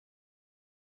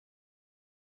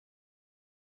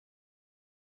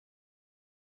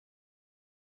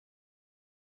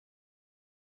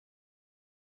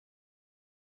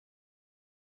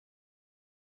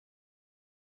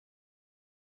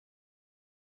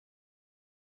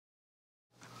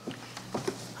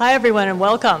Hi, everyone, and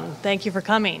welcome. Thank you for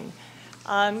coming.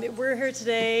 We're here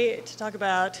today to talk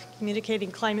about communicating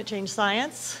climate change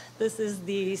science. This is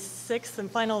the 6th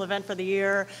and final event for the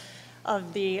year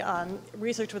of the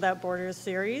Research Without Borders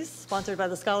series, sponsored by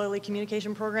the Scholarly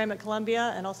Communication Program at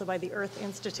Columbia and also by the Earth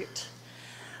Institute.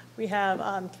 We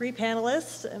have 3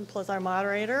 panelists and plus our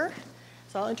moderator.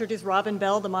 So I'll introduce Robin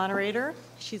Bell, the moderator.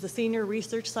 She's a senior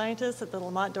research scientist at the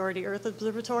Lamont Doherty Earth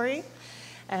Observatory,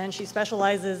 and she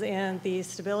specializes in the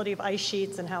stability of ice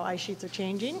sheets and how ice sheets are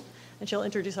changing, and she'll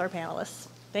introduce our panelists.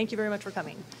 Thank you very much for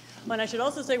coming. And I should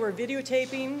also say we're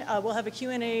videotaping. We'll have a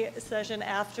Q&A session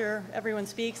after everyone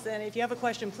speaks, and if you have a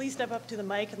question, please step up to the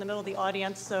mic in the middle of the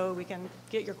audience so we can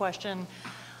get your question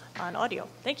on audio.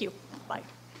 Thank you. Bye.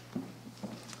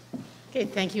 Okay,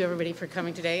 thank you everybody for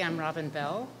coming today. I'm Robin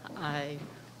Bell. I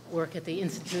work at the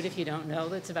Institute, if you don't know.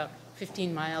 That's about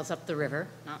 15 miles up the river,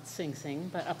 not Sing Sing,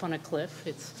 but up on a cliff.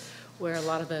 It's where a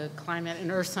lot of the climate and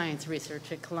earth science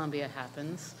research at Columbia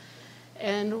happens.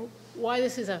 And why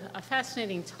this is a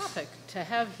fascinating topic to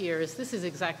have here is this is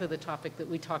exactly the topic that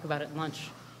we talk about at lunch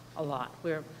a lot.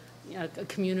 We're a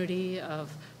community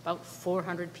of about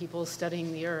 400 people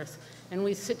studying the earth. And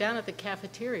we sit down at the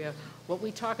cafeteria. What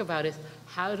we talk about is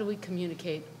how do we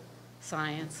communicate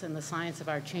science and the science of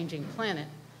our changing planet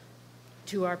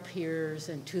to our peers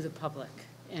and to the public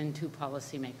and to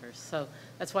policymakers. So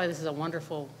that's why this is a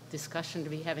wonderful discussion to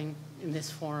be having in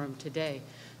this forum today.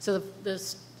 So the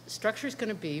structure is going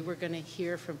to be, we're going to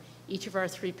hear from each of our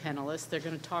 3 panelists. They're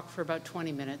going to talk for about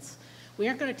 20 minutes. We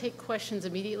aren't going to take questions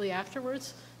immediately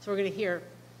afterwards, so we're going to hear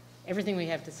everything we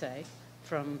have to say,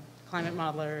 from climate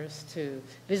modelers to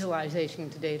visualization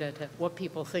to data to what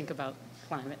people think about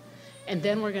climate. And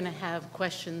then we're going to have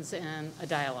questions and a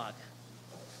dialogue.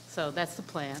 So that's the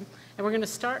plan. And we're going to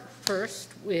start first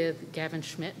with Gavin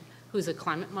Schmidt, who's a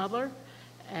climate modeler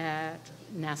at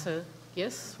NASA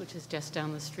GIS, which is just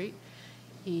down the street.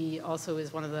 He also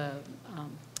is one of the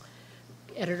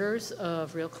editors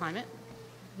of Real Climate,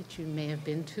 which you may have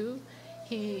been to.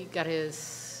 He got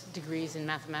his degrees in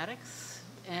mathematics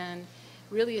and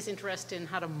really is interested in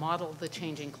how to model the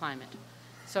changing climate.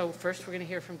 So first we're going to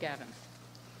hear from Gavin.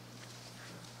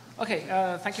 Okay,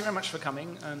 thank you very much for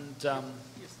coming. And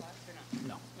Your slides or not?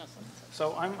 no. No slides.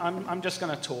 So I'm just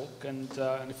going to talk, and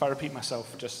if I repeat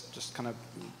myself, just kind of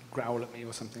growl at me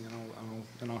or something,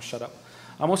 and I'll shut up.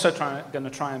 I'm also going to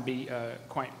try and be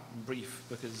quite brief,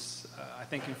 because I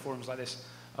think in forums like this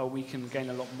we can gain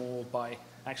a lot more by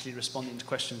actually responding to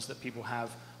questions that people have,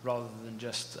 rather than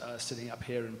just sitting up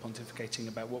here and pontificating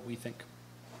about what we think.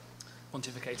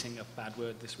 Pontificating, a bad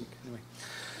word this week, anyway.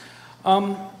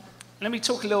 Let me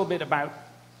talk a little bit about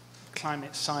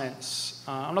climate science.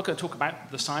 I'm not going to talk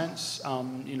about the science.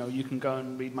 You can go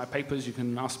and read my papers. You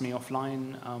can ask me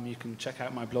offline. You can check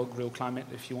out my blog, Real Climate,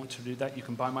 if you want to do that. You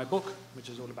can buy my book, which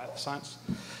is all about the science.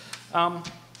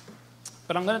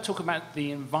 But I'm going to talk about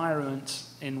the environment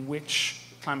in which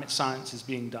climate science is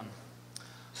being done.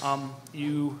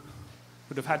 You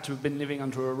would have had to have been living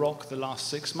under a rock the last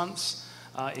 6 months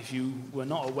if you were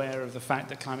not aware of the fact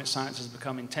that climate science has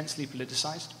become intensely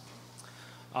politicized.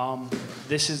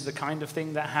 This is the kind of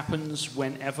thing that happens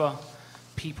whenever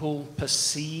people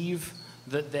perceive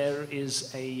that there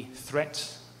is a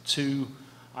threat to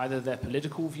either their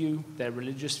political view, their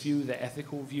religious view, their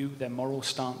ethical view, their moral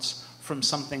stance from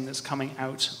something that's coming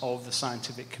out of the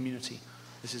scientific community.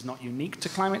 This is not unique to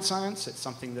climate science. It's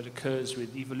something that occurs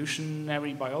with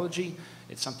evolutionary biology.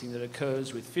 It's something that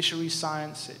occurs with fisheries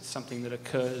science. It's something that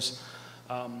occurs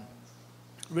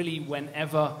really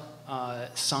whenever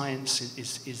science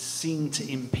is seen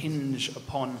to impinge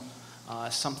upon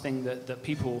something that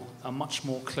people are much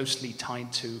more closely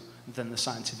tied to than the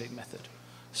scientific method.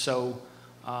 So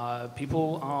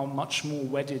people are much more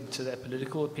wedded to their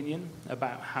political opinion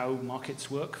about how markets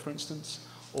work, for instance,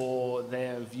 or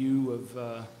their view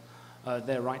of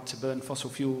their right to burn fossil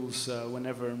fuels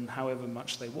whenever and however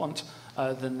much they want,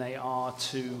 than they are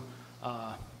to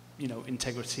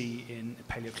integrity in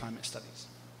paleoclimate studies.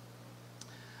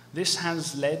 This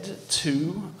has led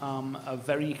to a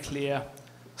very clear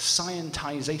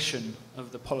scientization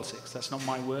of the politics. That's not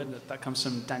my word, that comes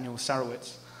from Daniel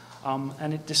Sarowitz.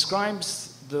 And it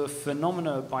describes the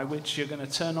phenomena by which you're going to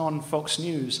turn on Fox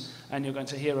News and you're going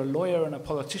to hear a lawyer and a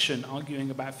politician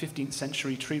arguing about 15th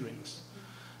century tree rings.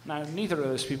 Now, neither of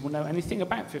those people know anything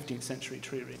about 15th century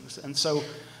tree rings. And so,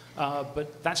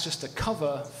 but that's just a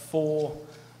cover for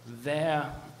their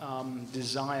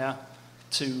desire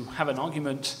to have an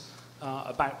argument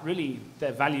about really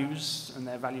their values, and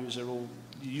their values are all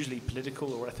usually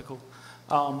political or ethical,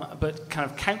 but kind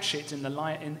of couch it in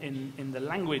the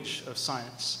language of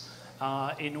science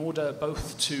in order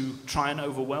both to try and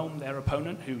overwhelm their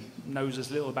opponent, who knows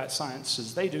as little about science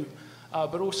as they do,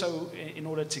 but also in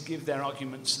order to give their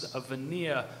arguments a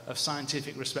veneer of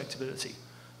scientific respectability.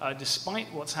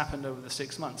 Despite what's happened over the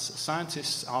 6 months,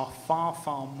 scientists are far,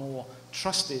 far more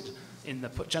trusted in the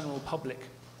general public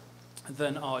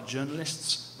than are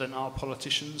journalists, than are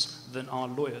politicians, than are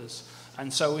lawyers.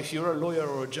 And so if you're a lawyer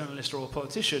or a journalist or a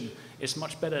politician, it's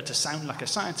much better to sound like a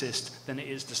scientist than it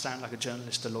is to sound like a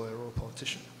journalist, a lawyer, or a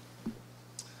politician.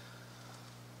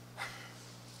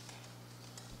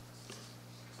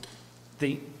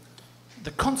 The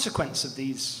consequence of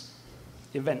these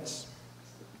events,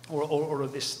 or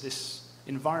of this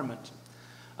environment,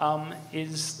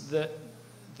 is that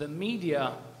the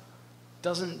media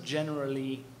doesn't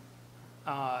generally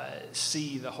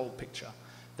see the whole picture.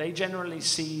 They generally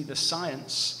see the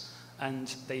science,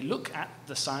 and they look at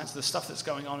the science, the stuff that's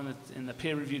going on in the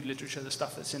peer-reviewed literature, the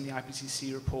stuff that's in the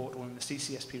IPCC report or in the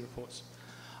CCSP reports,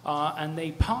 and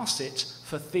they pass it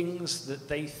for things that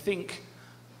they think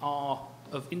are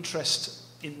of interest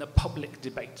in the public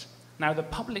debate. Now, the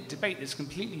public debate is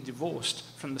completely divorced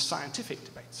from the scientific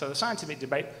debate. So the scientific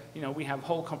debate, we have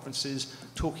whole conferences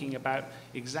talking about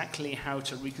exactly how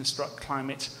to reconstruct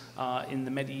climate in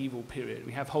the medieval period.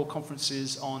 We have whole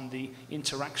conferences on the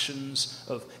interactions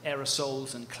of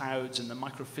aerosols and clouds and the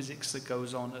microphysics that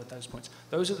goes on at those points.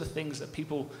 Those are the things that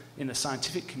people in the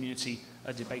scientific community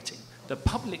are debating. The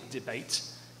public debate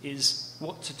is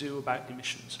what to do about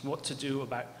emissions, what to do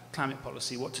about climate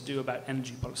policy, what to do about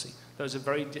energy policy. Those are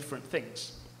very different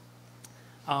things.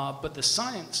 But the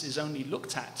science is only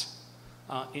looked at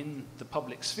in the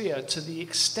public sphere to the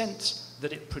extent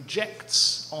that it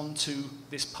projects onto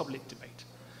this public debate.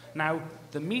 Now,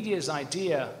 the media's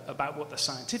idea about what the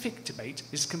scientific debate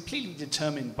is completely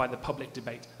determined by the public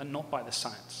debate and not by the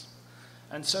science.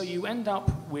 And so you end up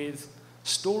with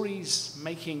stories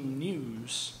making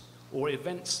news or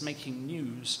events making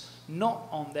news, not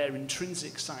on their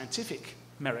intrinsic scientific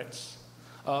merits,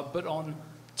 but on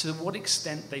to what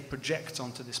extent they project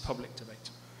onto this public debate.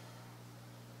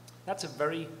 That's a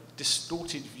very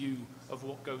distorted view of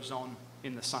what goes on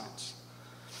in the science.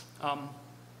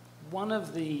 One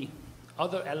of the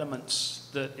other elements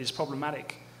that is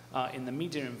problematic in the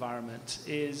media environment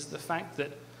is the fact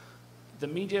that the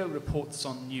media reports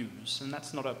on news, and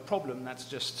that's not a problem, that's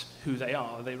just who they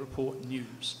are. They report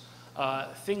news.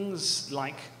 Things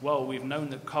like, well, we've known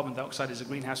that carbon dioxide is a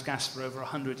greenhouse gas for over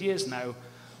 100 years now.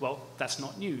 Well, that's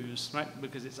not news, right?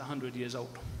 Because it's 100 years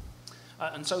old.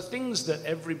 And so things that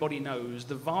everybody knows,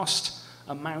 the vast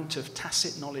amount of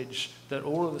tacit knowledge that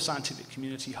all of the scientific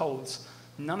community holds,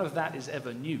 none of that is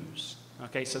ever news.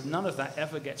 Okay, so none of that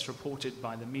ever gets reported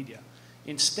by the media.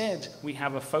 Instead, we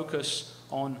have a focus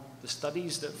on the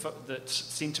studies that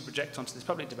seem to project onto this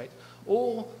public debate,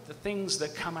 or the things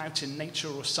that come out in Nature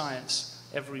or Science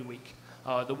every week.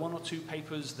 The one or two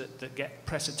papers that get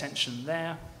press attention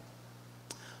there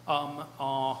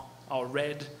are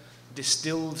read,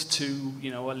 distilled to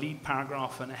a lead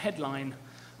paragraph and a headline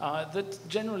that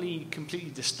generally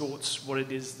completely distorts what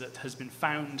it is that has been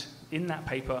found in that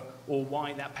paper or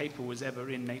why that paper was ever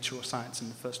in Nature or Science in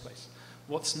the first place.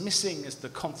 What's missing is the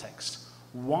context.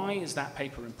 Why is that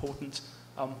paper important?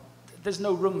 There's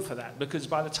no room for that, because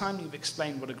by the time you've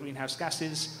explained what a greenhouse gas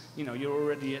is, you're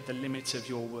already at the limit of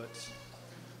your words.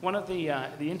 One of the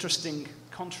interesting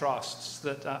contrasts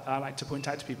that I like to point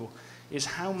out to people is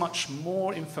how much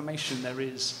more information there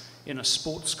is in a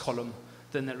sports column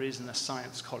than there is in a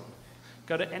science column.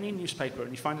 Go to any newspaper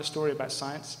and you find a story about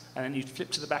science, and then you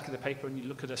flip to the back of the paper and you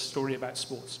look at a story about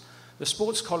sports. The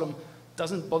sports column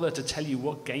doesn't bother to tell you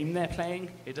what game they're playing.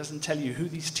 It doesn't tell you who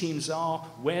these teams are,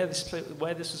 where this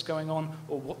is going on,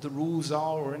 or what the rules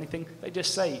are or anything. They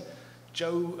just say,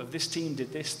 Joe of this team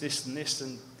did this, this, and this,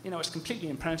 and it's completely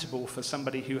impenetrable for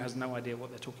somebody who has no idea what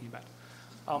they're talking about.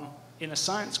 In a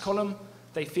science column,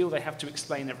 they feel they have to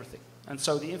explain everything. And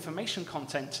so the information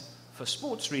content for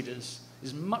sports readers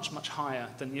is much, much higher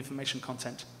than the information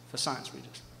content for science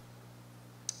readers.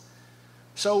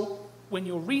 So when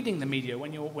you're reading the media,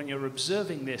 when you're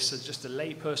observing this as just a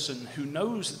lay person who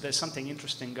knows that there's something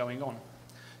interesting going on,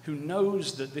 who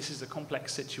knows that this is a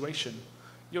complex situation,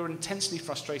 you're intensely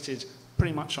frustrated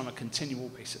pretty much on a continual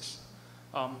basis.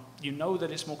 You know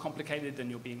that it's more complicated than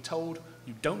you're being told.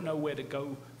 You don't know where to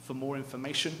go for more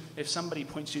information. If somebody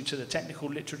points you to the technical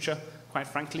literature, quite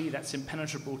frankly, that's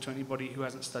impenetrable to anybody who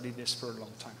hasn't studied this for a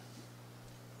long time.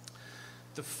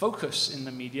 The focus in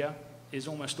the media is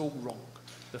almost all wrong.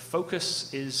 The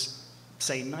focus is,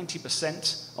 say,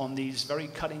 90% on these very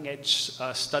cutting-edge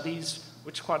studies,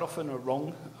 which quite often are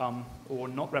wrong or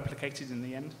not replicated in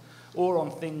the end. or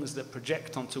on things that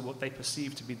project onto what they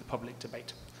perceive to be the public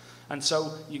debate. And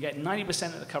so you get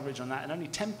 90% of the coverage on that and only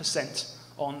 10%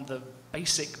 on the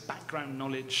basic background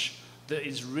knowledge that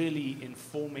is really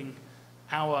informing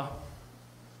our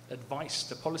advice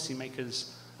to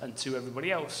policymakers and to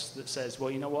everybody else that says, well,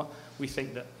 you know what, we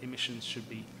think that emissions should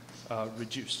be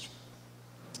reduced.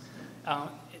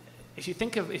 If you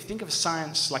think of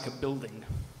science like a building,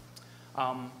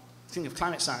 think of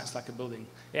climate science like a building.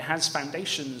 It has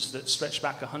foundations that stretch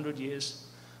back 100 years.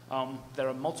 There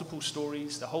are multiple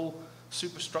stories. The whole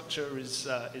superstructure is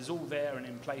all there and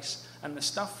in place. And the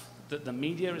stuff that the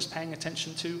media is paying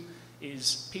attention to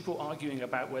is people arguing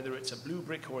about whether it's a blue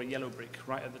brick or a yellow brick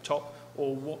right at the top,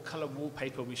 or what color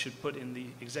wallpaper we should put in the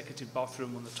executive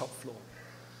bathroom on the top floor.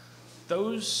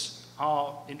 Those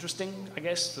are interesting, I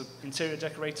guess, for interior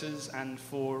decorators and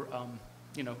for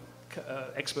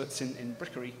experts in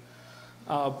brickery,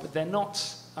 but they're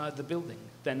not the building.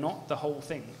 They're not the whole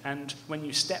thing. And when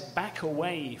you step back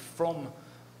away from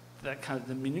the kind of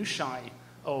the minutiae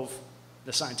of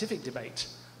the scientific debate,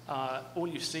 all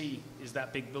you see is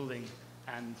that big building,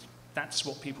 and that's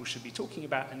what people should be talking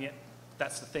about, and yet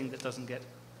that's the thing that doesn't get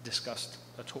discussed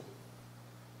at all.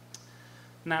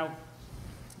 Now,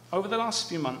 over the last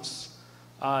few months,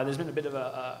 there's been a bit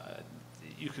of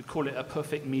you could call it a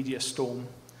perfect media storm.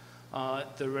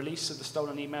 The release of the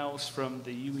stolen emails from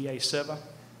the UEA server,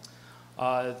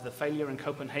 the failure in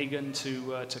Copenhagen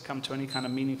to come to any kind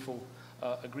of meaningful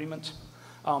agreement,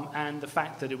 and the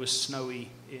fact that it was snowy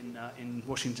in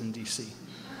Washington, D.C.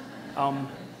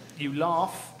 You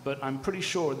laugh, but I'm pretty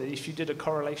sure that if you did a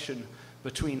correlation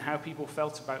between how people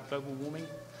felt about global warming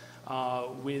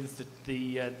with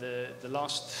the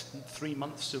last 3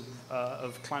 months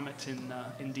of climate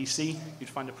in DC, you'd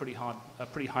find a pretty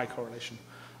high correlation.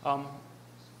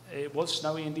 It was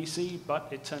snowy in DC, but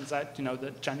it turns out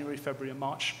that January, February, and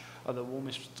March are the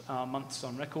warmest months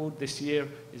on record. This year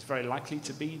is very likely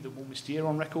to be the warmest year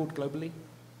on record globally.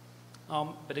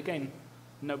 But again,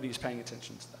 nobody's paying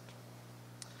attention to that.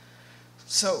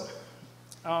 So,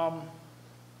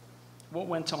 what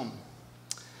went on?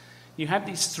 You had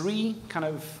these three kind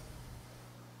of,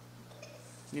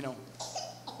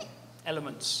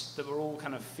 elements that were all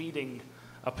kind of feeding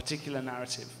a particular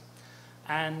narrative.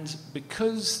 And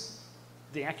because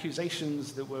the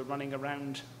accusations that were running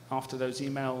around after those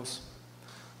emails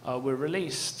were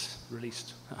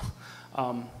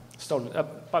stolen.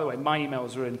 By the way, my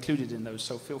emails were included in those,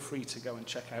 so feel free to go and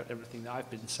check out everything that I've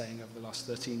been saying over the last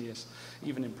 13 years,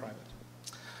 even in private.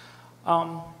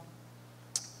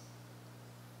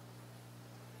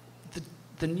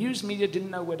 The news media didn't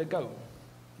know where to go,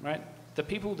 right? The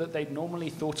people that they'd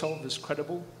normally thought of as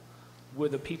credible were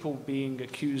the people being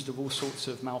accused of all sorts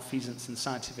of malfeasance and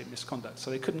scientific misconduct,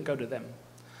 so they couldn't go to them.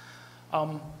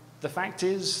 The fact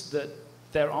is that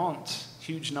there aren't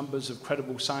huge numbers of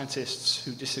credible scientists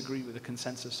who disagree with the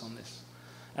consensus on this.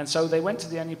 And so they went to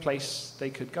the only place they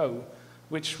could go,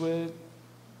 which were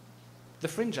the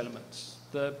fringe elements,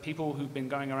 the people who've been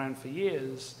going around for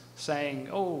years saying,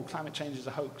 oh, climate change is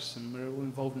a hoax, and we're all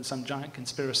involved in some giant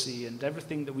conspiracy, and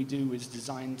everything that we do is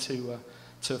designed to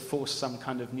force some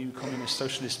kind of new communist,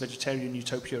 socialist, vegetarian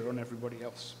utopia on everybody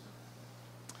else.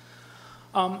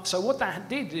 So what that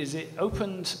did is it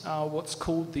opened what's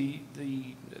called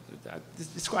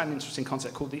it's quite an interesting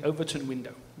concept called the Overton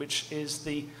window, which is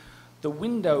the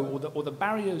window or the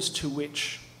barriers to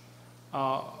which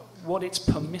what it's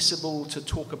permissible to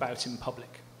talk about in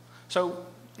public. So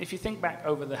if you think back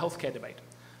over the healthcare debate,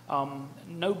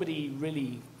 nobody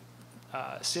really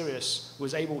serious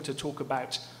was able to talk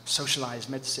about socialized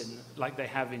medicine like they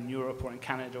have in Europe or in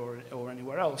Canada or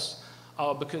anywhere else,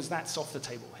 because that's off the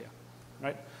table here,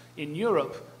 right? In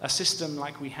Europe, a system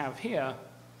like we have here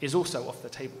is also off the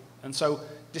table. And so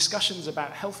discussions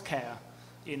about healthcare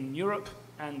in Europe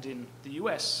and in the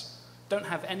US don't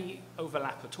have any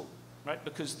overlap at all, right?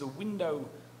 Because the window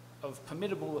of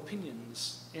permissible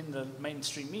opinions in the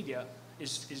mainstream media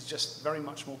is just very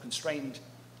much more constrained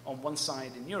on one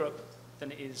side in Europe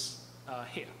than it is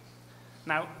here.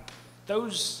 Now,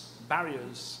 those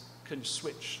barriers can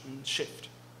switch and shift.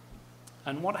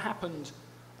 And what happened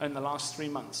in the last 3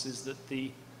 months is that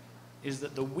the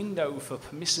window for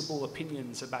permissible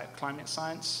opinions about climate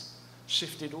science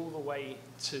shifted all the way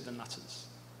to the nutters.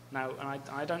 Now, and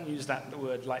I don't use that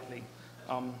word lightly,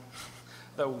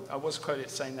 though I was quoted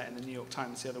saying that in the New York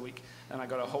Times the other week, and I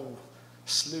got a whole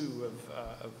slew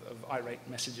of irate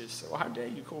messages. So, how dare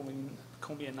you call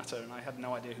me a nutter? And I had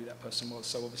no idea who that person was,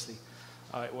 so obviously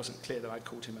it wasn't clear that I'd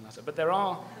called him a nutter. But there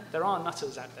are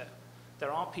nutters out there.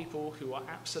 There are people who are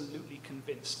absolutely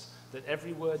convinced that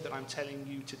every word that I'm telling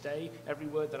you today, every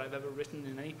word that I've ever written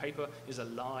in any paper is a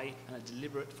lie and a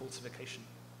deliberate falsification,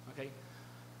 okay?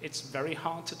 It's very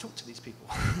hard to talk to these people,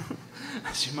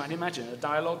 as you might imagine. A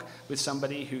dialogue with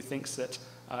somebody who thinks that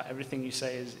everything you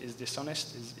say is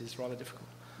dishonest is rather difficult.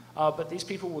 But these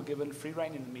people were given free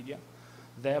rein in the media.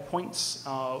 Their points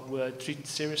were treated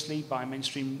seriously by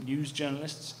mainstream news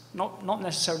journalists, not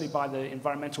necessarily by the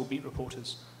environmental beat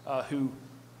reporters who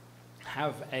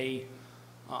have a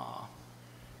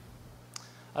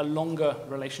longer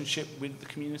relationship with the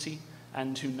community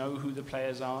and who know who the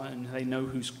players are and they know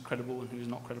who's credible and who's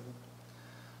not credible.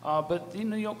 But the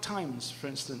New York Times, for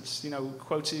instance,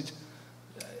 quoted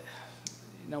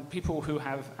people who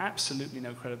have absolutely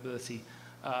no credibility.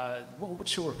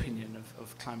 What's your opinion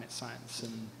of climate science?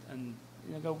 And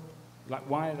go, like,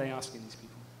 why are they asking these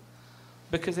people?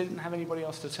 Because they didn't have anybody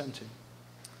else to turn to.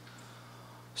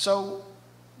 So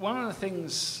one of the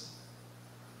things,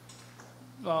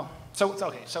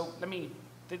 okay, so let me,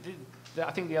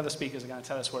 I think the other speakers are going to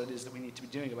tell us what it is that we need to be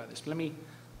doing about this. But let me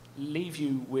leave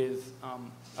you with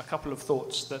a couple of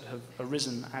thoughts that have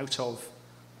arisen out of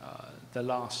the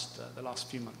last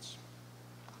few months.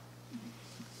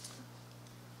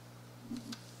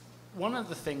 One of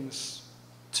the things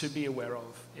to be aware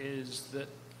of is that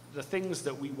the things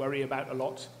that we worry about a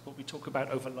lot, what we talk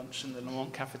about over lunch in the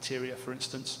Lamont cafeteria, for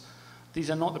instance, these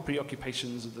are not the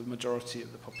preoccupations of the majority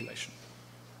of the population.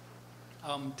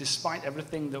 Despite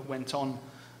everything that went on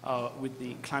with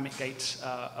the ClimateGate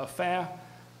affair,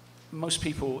 most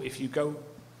people, if you go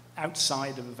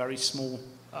outside of a very small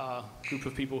group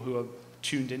of people who are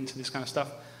tuned into this kind of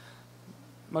stuff,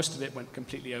 most of it went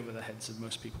completely over the heads of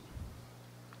most people.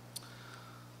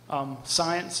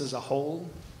 Science as a whole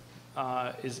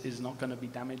is not going to be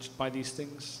damaged by these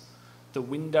things. The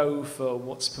window for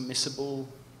what's permissible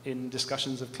in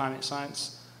discussions of climate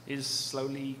science is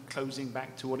slowly closing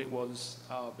back to what it was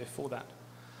before that.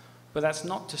 But that's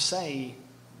not to say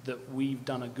that we've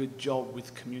done a good job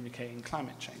with communicating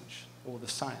climate change or the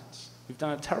science. We've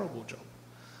done a terrible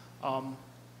job.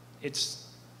 It's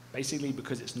basically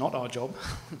because it's not our job.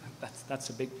 That's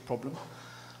a big problem.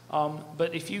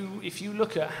 But if you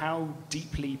look at how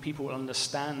deeply people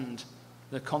understand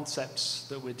the concepts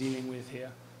that we're dealing with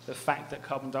here, the fact that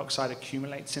carbon dioxide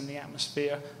accumulates in the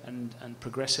atmosphere and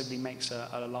progressively makes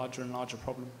a larger and larger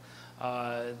problem,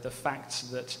 the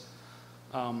fact that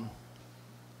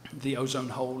the ozone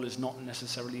hole is not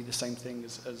necessarily the same thing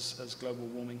as global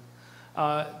warming.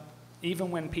 Even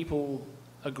when people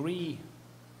agree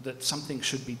that something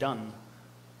should be done,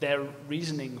 their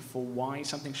reasoning for why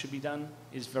something should be done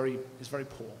is very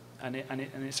poor, and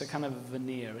it's a kind of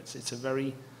veneer. It's a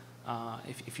very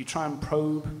if you try and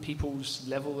probe people's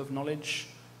level of knowledge,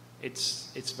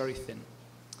 it's very thin.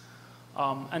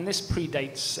 And this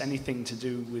predates anything to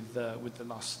do with the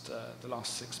last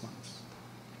 6 months.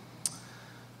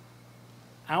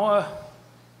 Our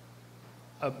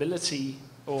ability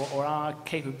or our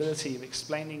capability of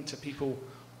explaining to people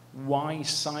why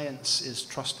science is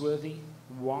trustworthy,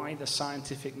 why the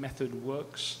scientific method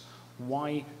works,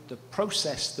 why the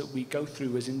process that we go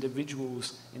through as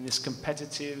individuals in this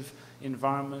competitive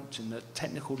environment, in the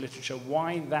technical literature,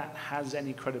 why that has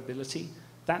any credibility,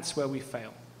 that's where we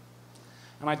fail.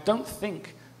 And I don't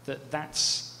think that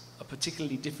that's a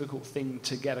particularly difficult thing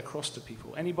to get across to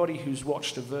people. Anybody who's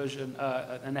watched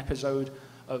an episode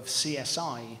of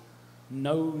CSI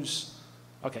knows,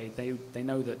 okay, they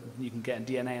know that you can get a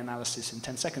DNA analysis in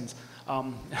 10 seconds,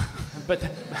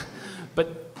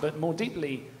 but more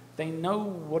deeply, they know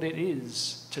what it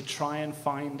is to try and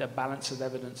find a balance of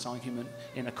evidence argument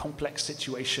in a complex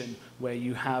situation where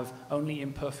you have only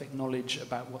imperfect knowledge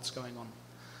about what's going on.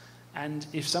 And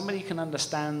if somebody can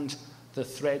understand the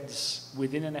threads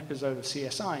within an episode of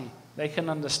CSI, they can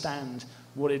understand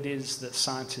what it is that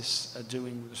scientists are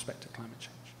doing with respect to climate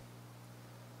change.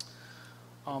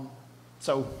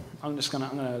 So I'm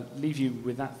going to leave you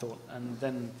with that thought, and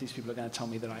then these people are going to tell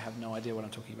me that I have no idea what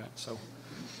I'm talking about. So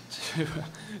to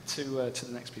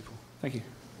the next people. Thank you.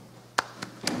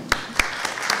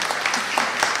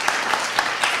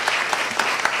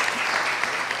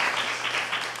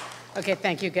 Okay,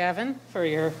 thank you, Gavin, for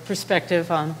your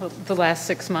perspective on the last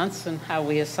 6 months and how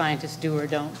we as scientists do or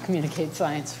don't communicate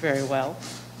science very well.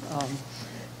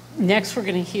 Next, we're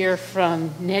going to hear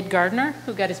from Ned Gardiner,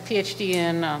 who got his PhD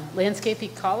in landscape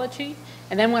ecology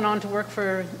and then went on to work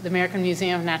for the American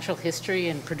Museum of Natural History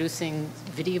and producing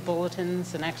video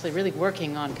bulletins and actually really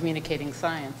working on communicating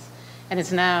science. And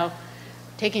is now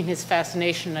taking his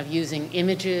fascination of using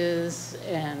images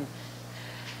and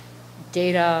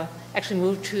data, actually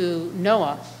moved to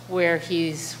NOAA, where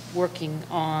he's working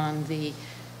on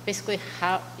basically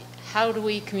how how do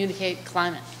we communicate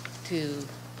climate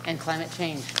and climate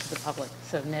change to the public?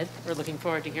 So Ned, we're looking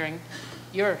forward to hearing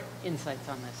your insights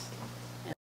on this.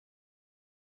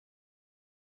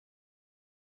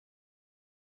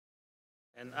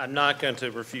 And I'm not going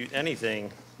to refute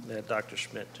anything that Dr.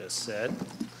 Schmidt just said.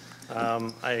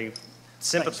 I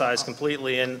sympathize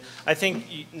completely, and I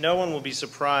think no one will be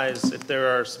surprised if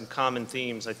there are some common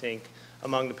themes, I think,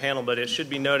 among the panel, but it should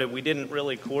be noted we didn't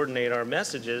really coordinate our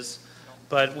messages,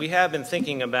 but we have been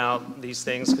thinking about these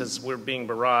things because we're being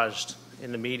barraged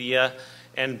in the media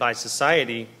and by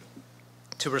society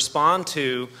to respond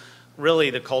to really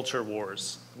the culture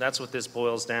wars. That's what this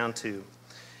boils down to.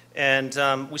 And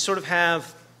we sort of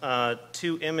have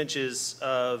two images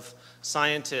of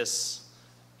scientists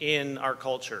in our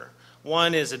culture.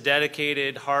 One is a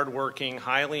dedicated, hardworking,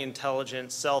 highly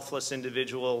intelligent, selfless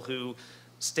individual who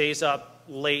stays up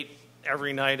late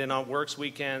every night and works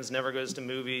weekends, never goes to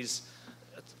movies,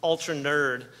 ultra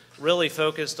nerd, really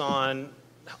focused on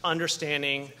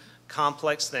understanding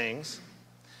complex things,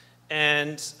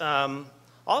 and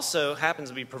also happens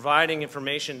to be providing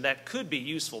information that could be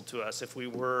useful to us if we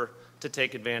were to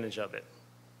take advantage of it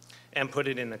and put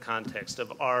it in the context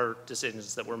of our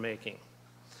decisions that we're making.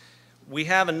 We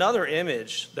have another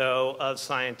image, though, of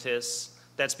scientists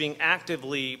that's being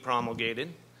actively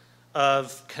promulgated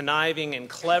of conniving and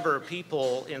clever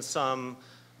people in some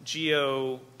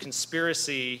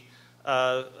geo-conspiracy,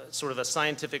 sort of a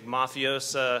scientific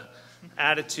mafiosa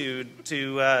attitude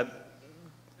to,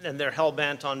 and they're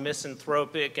hell-bent on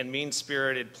misanthropic and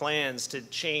mean-spirited plans to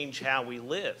change how we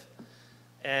live.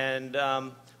 And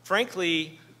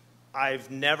frankly,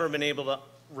 I've never been able to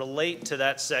relate to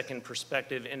that second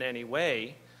perspective in any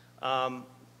way.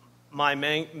 My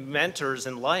mentors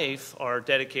in life are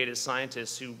dedicated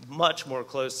scientists who much more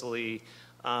closely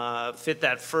fit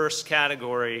that first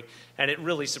category, and it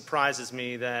really surprises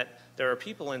me that there are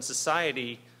people in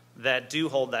society that do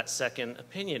hold that second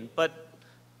opinion. But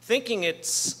thinking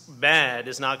it's bad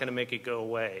is not going to make it go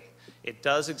away. It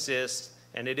does exist,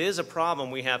 and it is a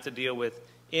problem we have to deal with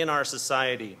in our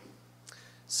society.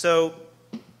 So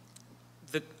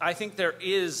I think there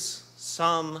is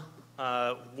some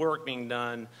work being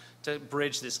done to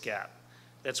bridge this gap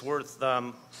that's worth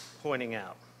pointing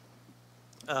out.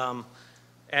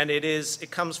 And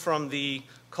it comes from the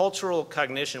Cultural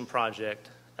Cognition Project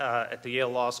at the Yale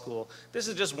Law School. This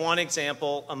is just one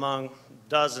example among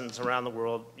dozens around the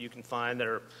world you can find that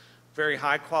are very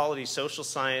high quality social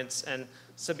science, and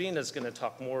Sabine is going to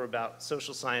talk more about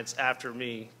social science after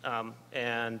me.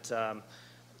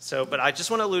 But I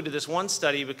just want to allude to this one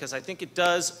study because I think it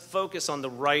does focus on the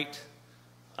right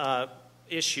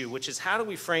issue, which is how do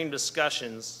we frame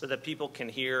discussions so that people can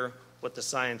hear what the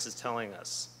science is telling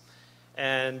us.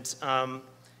 And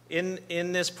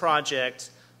in this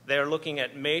project, they're looking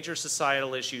at major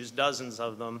societal issues, dozens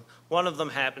of them. One of them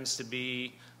happens to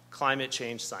be climate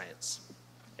change science.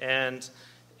 And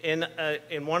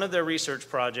in one of their research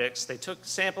projects, they took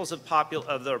samples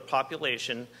of their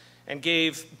population and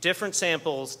gave different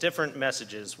samples, different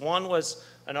messages. One was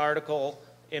an article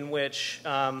in which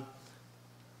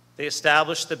they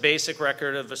established the basic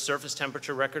record of a surface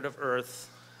temperature record of Earth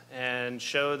and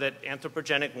show that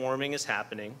anthropogenic warming is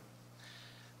happening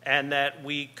and that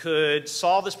we could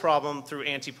solve this problem through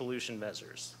anti-pollution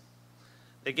measures.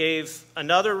 They gave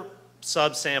another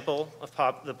subsample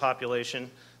of the population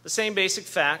the same basic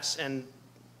facts and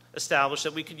established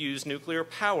that we could use nuclear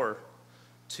power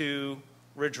to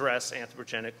redress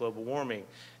anthropogenic global warming.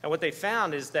 And what they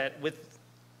found is that with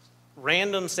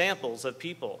random samples of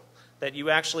people, that you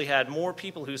actually had more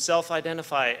people who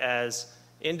self-identify as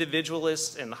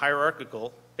individualists and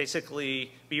hierarchical,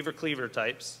 basically beaver cleaver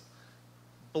types,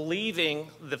 believing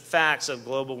the facts of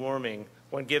global warming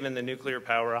when given the nuclear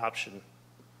power option,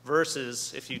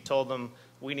 versus if you told them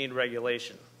we need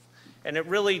regulation. And it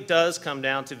really does come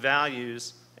down to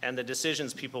values and the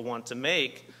decisions people want to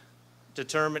make,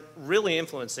 really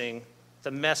influencing the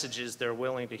messages they're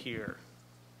willing to hear.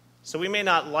 So we may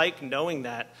not like knowing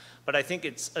that, but I think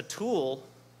it's a tool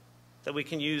that we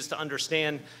can use to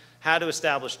understand how to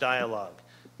establish dialogue.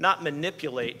 Not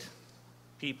manipulate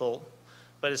people,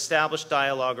 but establish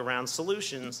dialogue around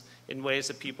solutions in ways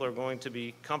that people are going to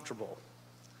be comfortable.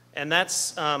 And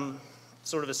that's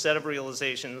sort of a set of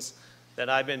realizations that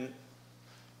I've been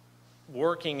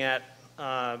working at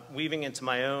weaving into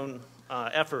my own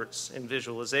efforts in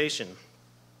visualization.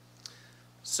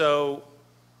 So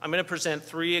I'm going to present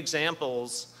 3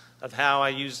 examples of how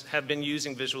I have been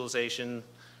using visualization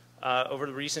over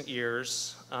the recent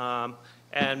years,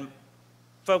 and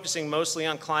focusing mostly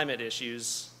on climate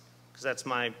issues, because that's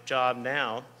my job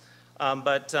now.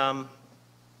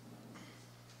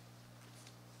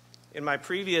 In my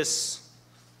previous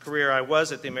career, I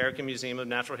was at the American Museum of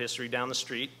Natural History down the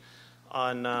street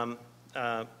on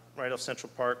right off Central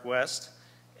Park West.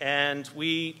 And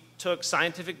we took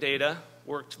scientific data,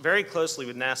 worked very closely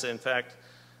with NASA, in fact,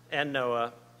 and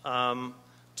NOAA,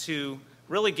 to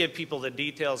really give people the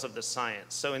details of the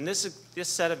science. So in this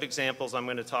set of examples, I'm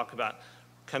going to talk about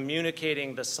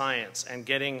communicating the science and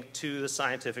getting to the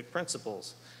scientific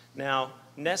principles. Now,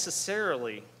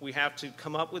 necessarily, we have to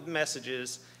come up with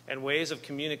messages and ways of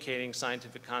communicating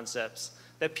scientific concepts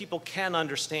that people can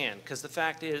understand, because the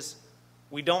fact is,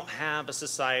 we don't have a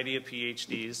society of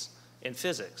PhDs in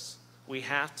physics. We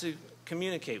have to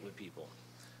communicate with people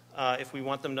if we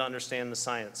want them to understand the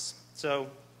science. So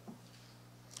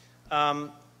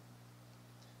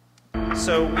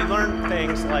we learn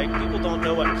things like people don't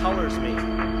know what colors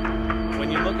mean. When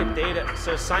you look at data,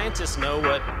 so scientists know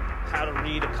how to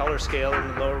read a color scale in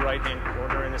the lower right-hand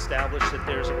corner and establish that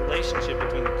there's a relationship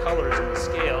between the colors in the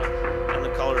scale and the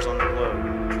colors on the globe,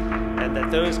 and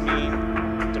that those mean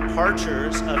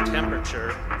departures of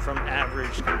temperature from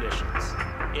average conditions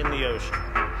in the ocean.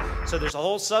 So there's a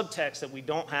whole subtext that we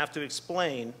don't have to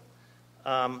explain.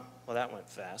 Well, that went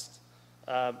fast.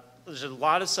 There's a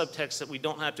lot of subtext that we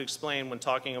don't have to explain when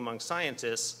talking among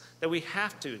scientists that we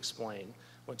have to explain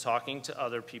when talking to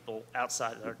other people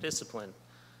outside of our discipline.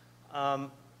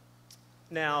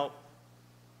 Now,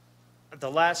 the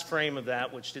last frame of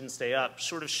that, which didn't stay up,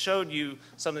 sort of showed you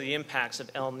some of the impacts of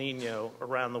El Nino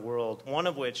around the world, one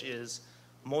of which is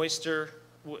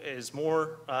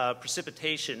more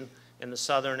precipitation in the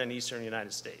southern and eastern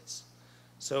United States.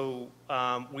 So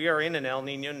we are in an El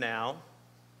Nino now.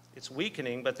 It's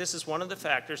weakening, but this is one of the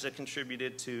factors that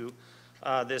contributed to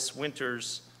this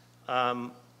winter's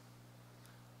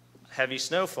heavy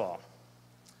snowfall.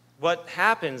 What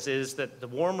happens is that the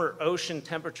warmer ocean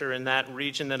temperature in that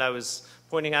region that I was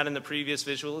pointing out in the previous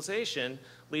visualization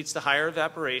leads to higher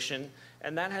evaporation,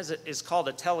 and that is called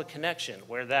a teleconnection,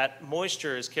 where that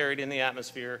moisture is carried in the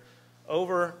atmosphere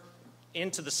over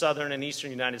into the southern and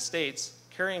eastern United States,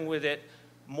 carrying with it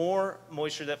more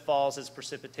moisture that falls as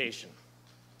precipitation.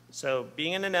 So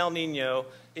being in an El Nino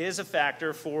is a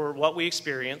factor for what we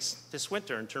experienced this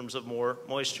winter in terms of more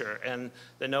moisture, and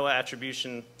the NOAA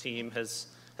attribution team has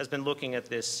been looking at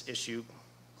this issue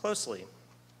closely.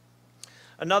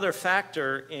 Another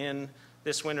factor in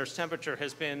this winter's temperature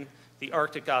has been the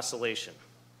Arctic oscillation.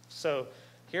 So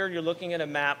here you're looking at a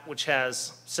map which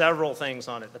has several things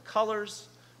on it. The colors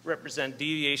represent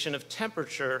deviation of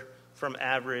temperature from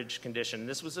average condition.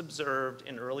 This was observed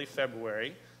in early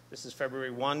February. This is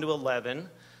February 1 to 11.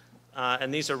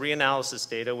 And these are reanalysis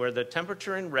data where the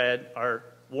temperature in red are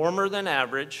warmer than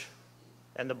average,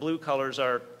 and the blue colors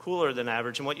are cooler than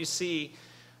average. And what you see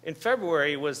in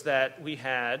February was that we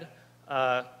had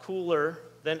cooler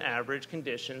than average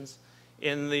conditions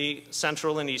in the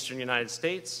central and eastern United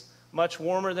States, much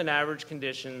warmer than average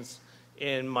conditions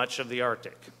in much of the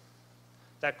Arctic.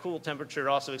 That cool temperature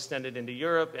also extended into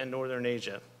Europe and northern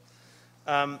Asia.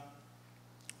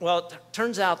 Well, it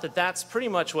turns out that that's pretty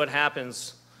much what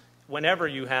happens whenever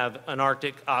you have an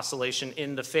Arctic oscillation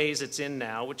in the phase it's in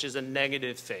now, which is a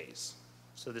negative phase.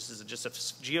 So this is just a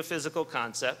geophysical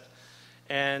concept.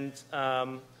 And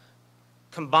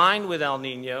combined with El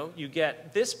Nino, you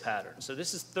get this pattern. So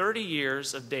this is 30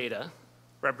 years of data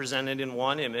represented in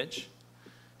one image,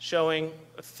 showing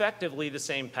effectively the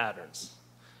same patterns.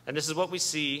 And this is what we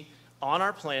see on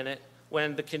our planet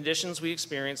when the conditions we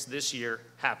experience this year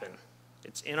happen.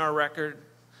 It's in our record,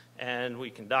 and we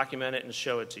can document it and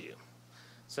show it to you.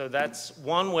 So that's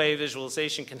one way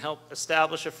visualization can help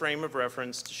establish a frame of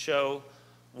reference to show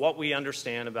what we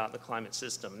understand about the climate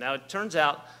system. Now, it turns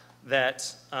out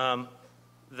that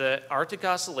the Arctic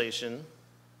oscillation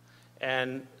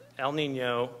and El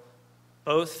Nino,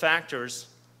 both factors,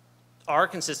 are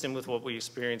consistent with what we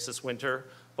experienced this winter,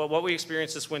 but what we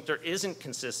experienced this winter isn't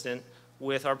consistent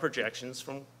with our projections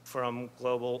from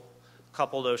global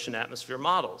coupled ocean atmosphere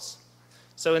models.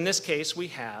 So in this case, we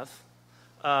have,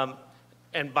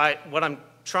 and by what I'm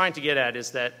trying to get at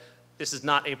is that this is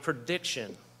not a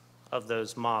prediction of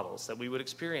those models that we would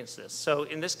experience this. So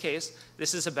in this case,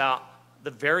 this is about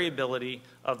the variability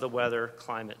of the weather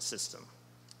climate system.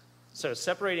 So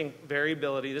separating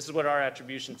variability, this is what our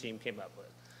attribution team came up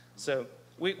with. So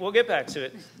we'll get back to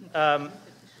it.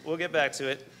 We'll get back to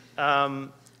it.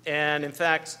 And in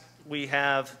fact, we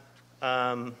have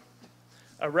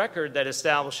a record that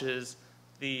establishes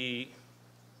the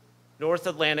North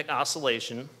Atlantic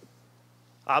oscillation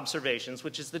observations,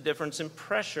 which is the difference in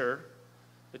pressure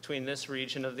between this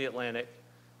region of the Atlantic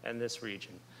and this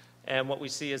region. And what we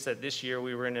see is that this year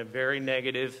we were in a very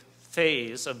negative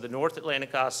phase of the North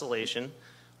Atlantic oscillation,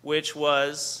 which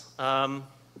was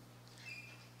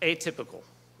atypical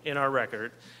in our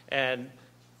record. And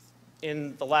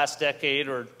in the last decade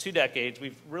or 2 decades,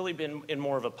 we've really been in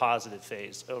more of a positive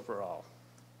phase overall.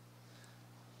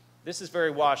 This is very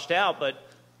washed out, but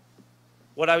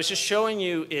what I was just showing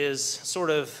you is sort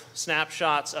of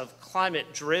snapshots of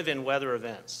climate-driven weather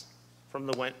events from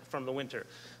the winter.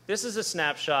 This is a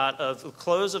snapshot of the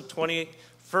close of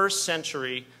 21st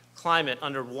century climate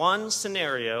under one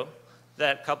scenario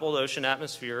that coupled ocean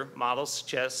atmosphere models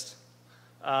suggest.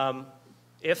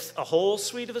 If a whole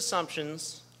suite of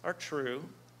assumptions are true,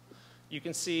 you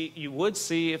would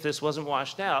see, if this wasn't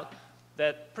washed out,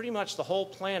 that pretty much the whole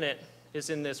planet is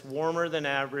in this warmer than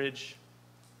average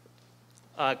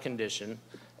condition.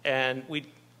 And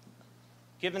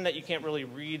given that you can't really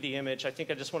read the image, I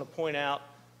think I just want to point out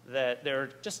that there are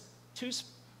just 2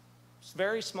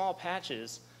 very small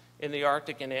patches in the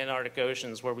Arctic and Antarctic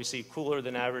oceans where we see cooler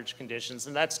than average conditions,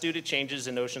 and that's due to changes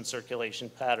in ocean circulation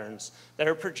patterns that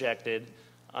are projected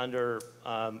under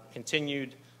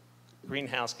continued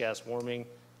greenhouse gas warming,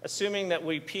 assuming that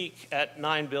we peak at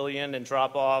 9 billion and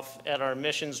drop off, and our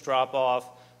emissions drop off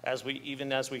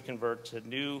even as we convert to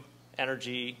new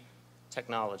energy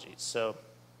technologies. So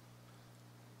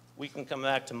we can come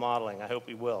back to modeling. I hope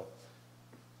we will.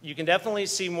 You can definitely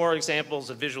see more examples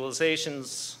of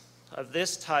visualizations of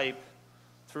this type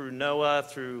through NOAA,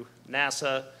 through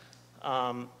NASA,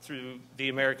 through the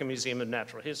American Museum of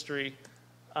Natural History.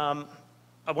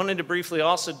 I wanted to briefly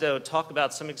also, though, talk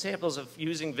about some examples of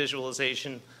using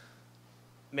visualization,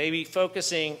 maybe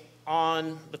focusing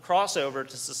on the crossover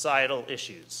to societal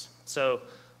issues. So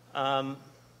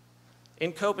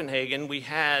in Copenhagen, we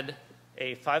had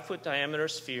a 5-foot diameter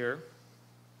sphere,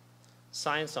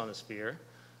 science on a sphere,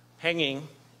 hanging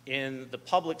in the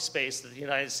public space that the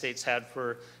United States had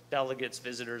for delegates,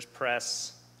 visitors,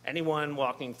 press, anyone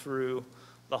walking through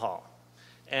the hall.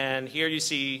 And here you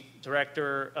see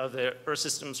Director of the Earth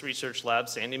Systems Research Lab,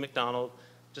 Sandy McDonald,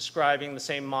 describing the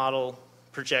same model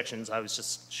projections I was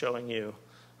just showing you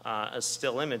a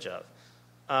still image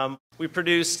of. We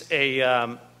produced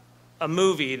a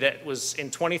movie that was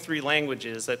in 23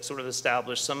 languages that sort of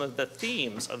established some of the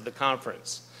themes of the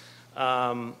conference.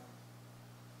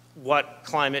 What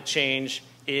climate change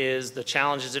is, the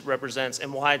challenges it represents,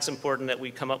 and why it's important that we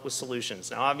come up with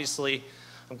solutions. Now, obviously,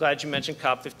 I'm glad you mentioned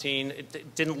COP15.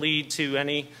 It didn't lead to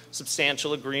any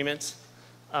substantial agreements.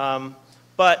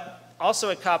 But also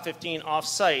at COP15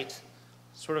 off-site,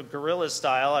 sort of guerrilla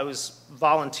style, I was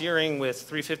volunteering with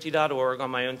 350.org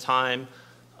on my own time,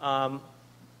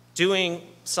 doing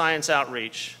science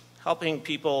outreach, helping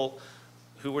people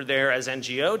who were there as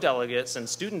NGO delegates and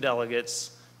student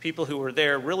delegates, people who were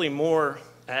there really more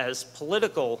as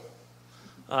political,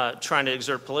 trying to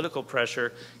exert political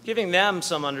pressure, giving them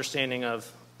some understanding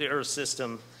of the Earth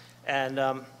system,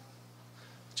 and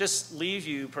just leave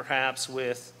you perhaps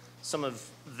with some of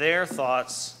their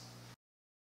thoughts.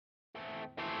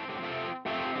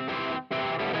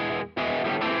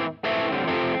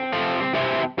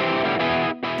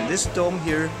 This dome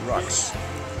here rocks.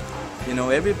 You know,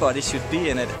 everybody should be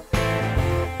in it.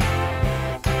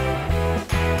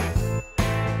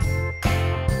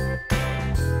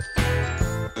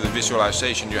 The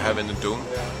visualization you have in the dome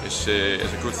is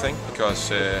a good thing,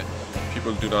 because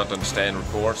people do not understand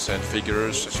reports and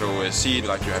figures, so seeing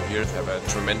like you have here have a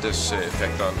tremendous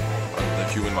effect on the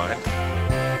human mind.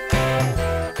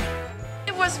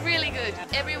 It was really good.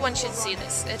 Everyone should see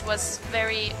this. It was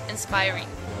very inspiring.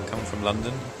 Come from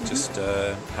London, just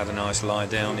had a nice lie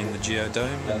down in the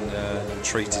Geodome and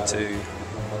treated to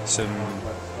some,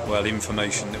 well,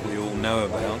 information that we all know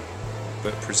about,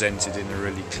 but presented in a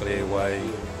really clear way,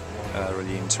 a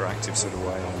really interactive sort of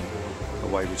way, and a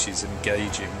way which is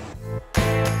engaging.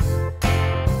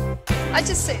 I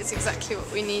just say it's exactly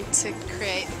what we need to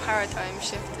create the paradigm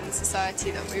shift in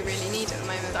society that we really need at the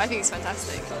moment. I think it's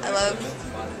fantastic. I love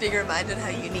being reminded how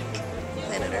unique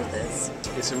planet Earth is.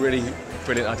 It's a really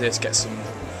brilliant idea to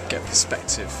get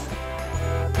perspective.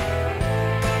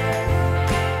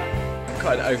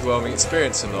 Quite an overwhelming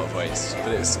experience in a lot of ways,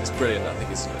 but it's brilliant. I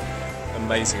think it's an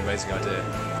amazing idea.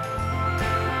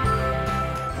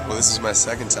 Well, this is my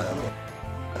second time.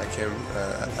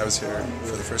 I was here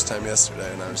for the first time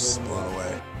yesterday, and I was just blown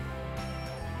away.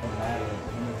 I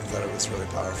thought it was really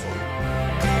powerful.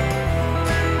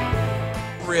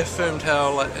 Reaffirmed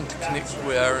how interconnected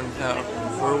we are, and how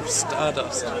we're all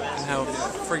stardust, and how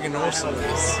friggin' awesome it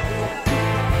is.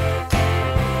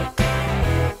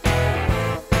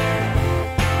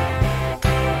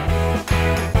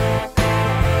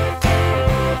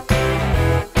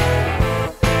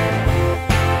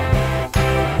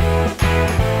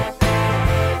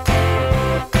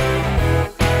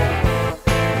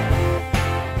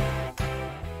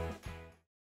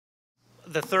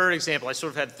 the third example, I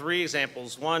sort of had three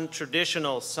examples. One,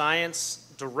 traditional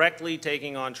science, directly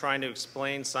taking on trying to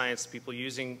explain science to people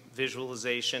using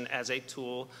visualization as a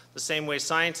tool, the same way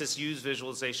scientists use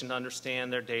visualization to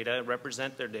understand their data,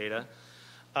 represent their data.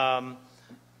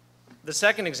 The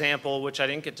second example, which I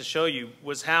didn't get to show you,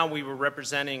 was how we were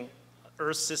representing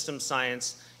Earth system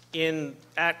science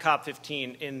at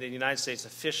COP15 in the United States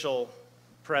official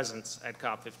presence at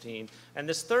COP15. And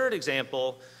this third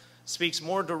example speaks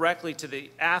more directly to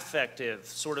the affective,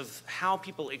 sort of how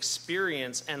people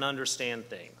experience and understand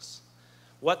things,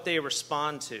 what they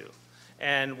respond to.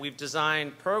 And we've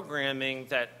designed programming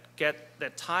that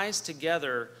ties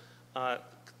together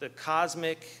the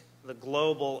cosmic, the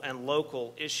global, and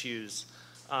local issues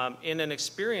in an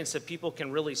experience that people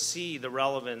can really see the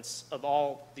relevance of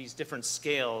all these different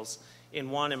scales in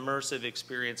one immersive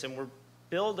experience. And we're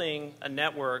building a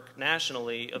network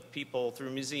nationally of people through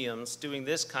museums doing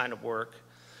this kind of work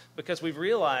because we've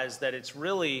realized that it's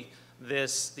really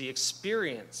the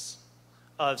experience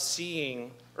of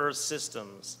seeing Earth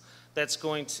systems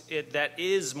that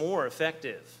is more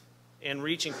effective in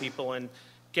reaching people and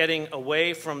getting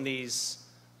away from these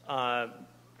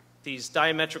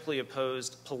diametrically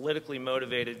opposed, politically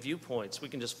motivated viewpoints. We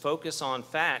can just focus on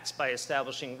facts by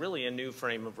establishing really a new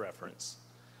frame of reference.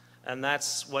 And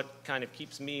that's what kind of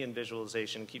keeps me in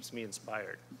visualization, keeps me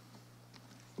inspired.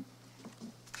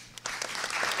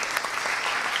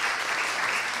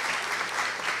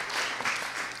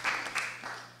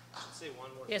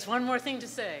 Yes, one more thing to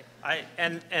say.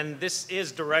 And this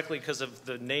is directly because of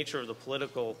the nature of the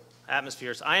political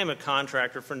atmospheres. I am a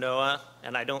contractor for NOAA,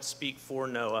 and I don't speak for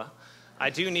NOAA. I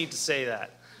do need to say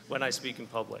that when I speak in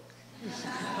public.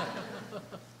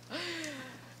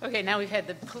 Okay, now we've had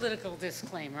the political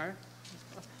disclaimer.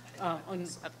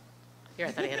 Here,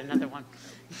 I thought I had another one.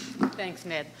 Thanks,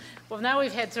 Ned. Well, now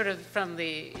we've had sort of from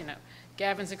the,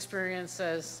 Gavin's experience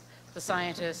as the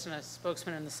scientist and a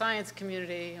spokesman in the science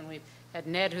community, and we've had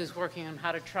Ned who's working on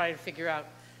how to try to figure out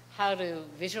how to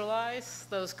visualize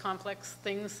those complex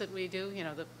things that we do,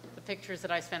 the pictures that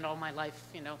I spend all my life,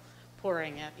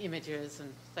 pouring at images,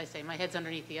 and as I say, my head's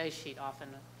underneath the ice sheet often.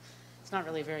 It's not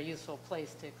really a very useful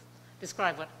place to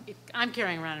describe what I'm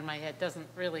carrying around in my head. Doesn't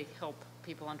really help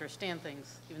people understand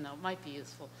things, even though it might be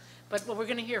useful. But what we're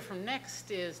going to hear from next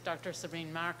is Dr.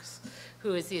 Sabine Marx,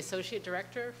 who is the Associate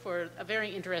Director for a very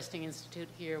interesting institute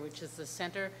here, which is the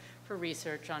Center for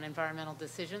Research on Environmental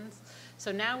Decisions.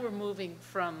 So now we're moving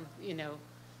from,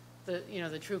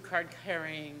 the true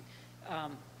card-carrying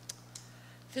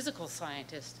physical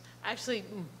scientist, actually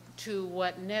to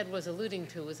what Ned was alluding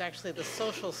to was actually the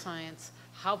social science,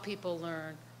 how people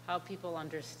learn, how people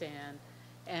understand,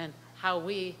 and how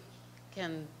we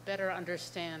can better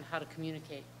understand how to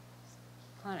communicate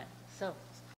climate. So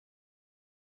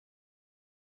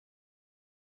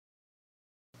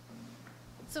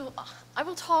I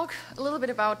will talk a little bit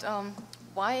about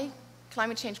why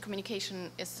climate change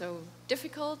communication is so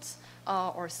difficult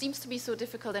or seems to be so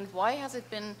difficult, and why has it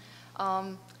been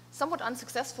somewhat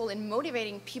unsuccessful in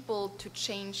motivating people to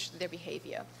change their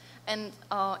behavior. And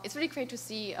it's really great to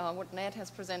see what Ned has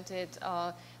presented,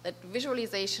 that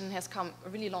visualization has come a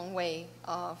really long way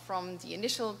from the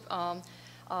initial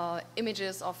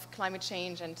images of climate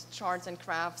change and charts and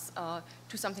graphs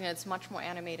to something that's much more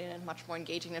animated and much more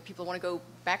engaging that people want to go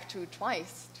back to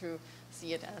twice to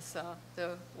see it, as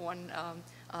the one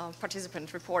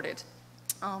participant reported.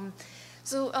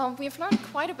 So we have learned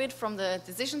quite a bit from the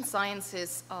decision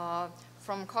sciences,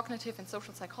 from cognitive and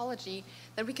social psychology,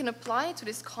 that we can apply to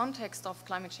this context of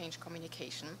climate change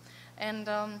communication. And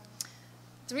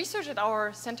the research at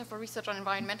our Center for Research on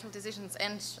Environmental Decisions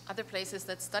and other places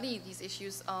that study these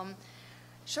issues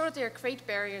show that there are great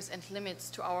barriers and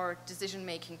limits to our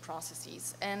decision-making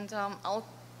processes. And I'll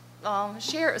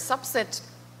share a subset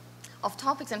of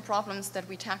topics and problems that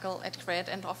we tackle at CRED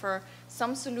and offer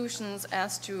some solutions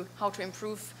as to how to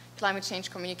improve climate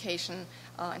change communication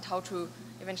and how to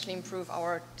eventually improve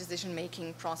our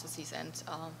decision-making processes and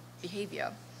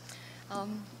behavior.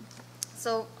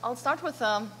 So I'll start with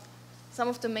some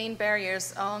of the main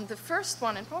barriers. The first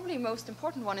one, and probably most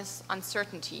important one, is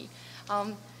uncertainty.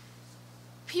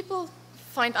 People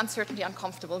find uncertainty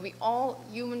uncomfortable. We all,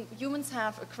 humans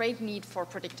have a great need for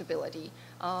predictability.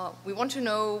 We want to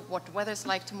know what the weather's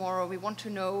like tomorrow. We want to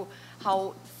know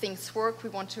how things work. We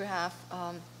want to have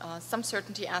some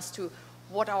certainty as to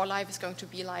what our life is going to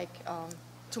be like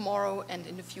tomorrow and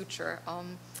in the future.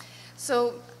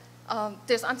 So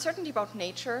there's uncertainty about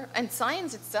nature, and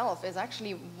science itself is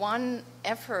actually one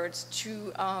effort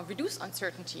to reduce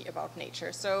uncertainty about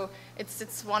nature. So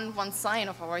it's one sign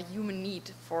of our human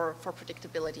need for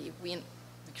predictability. We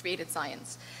created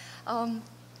science.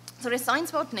 So there's science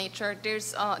about nature,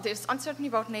 there's uncertainty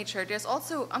about nature, there's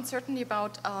also uncertainty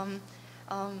about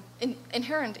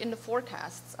inherent in the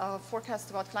forecasts, forecasts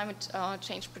about climate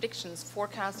change predictions,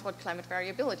 forecasts about climate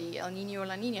variability, El Nino,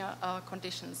 La Nina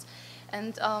conditions.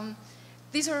 And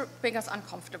these are make us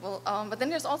uncomfortable. But then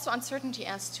there's also uncertainty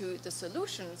as to the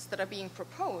solutions that are being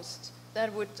proposed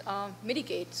that would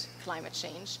mitigate climate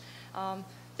change.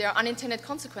 There are unintended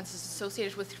consequences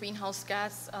associated with greenhouse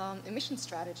gas emission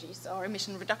strategies or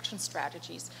emission reduction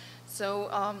strategies. So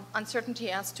uncertainty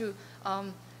as to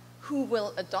who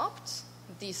will adopt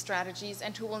these strategies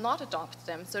and who will not adopt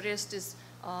them. So there's this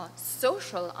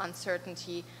social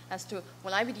uncertainty as to,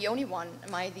 will I be the only one?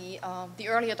 Am I the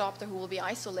early adopter who will be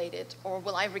isolated? Or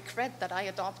will I regret that I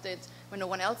adopted when no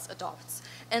one else adopts?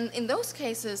 And in those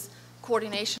cases,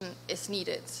 coordination is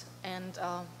needed and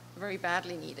very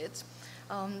badly needed.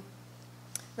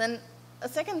 Then a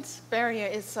second barrier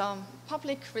is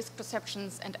public risk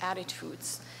perceptions and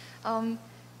attitudes.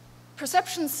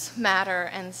 Perceptions matter,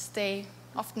 and they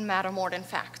often matter more than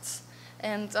facts.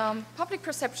 And public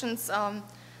perceptions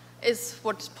is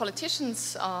what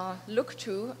politicians look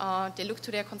to. They look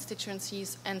to their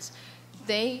constituencies, and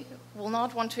they will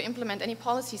not want to implement any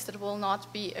policies that will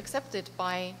not be accepted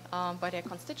by their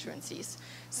constituencies.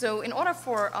 So in order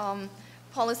for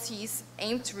policies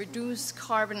aimed to reduce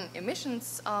carbon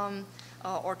emissions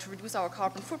or to reduce our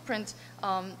carbon footprint,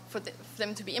 for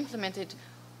them to be implemented,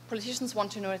 politicians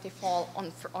want to know that they fall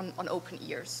on open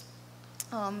ears.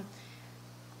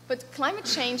 But climate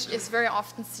change is very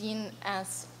often seen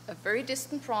as a very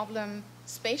distant problem,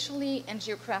 spatially and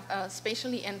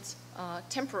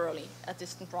temporally a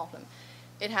distant problem.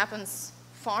 It happens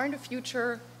far in the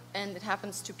future, and it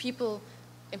happens to people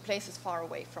in places far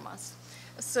away from us.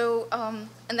 So,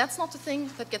 and that's not the thing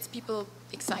that gets people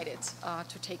excited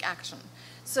to take action.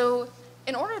 So,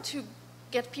 in order to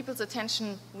get people's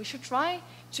attention, we should try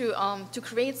to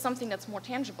create something that's more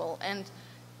tangible and,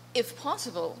 if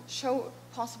possible, show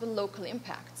possible local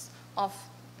impacts of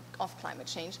climate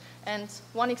change. And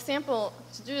one example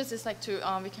to do this is like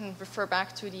we can refer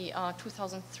back to the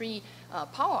 2003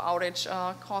 power outage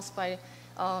caused by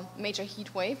major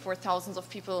heat wave where thousands of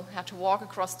people had to walk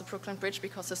across the Brooklyn Bridge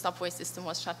because the subway system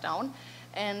was shut down.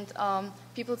 And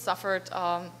people suffered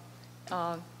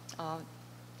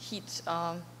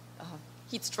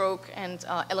heat stroke, and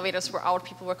elevators were out,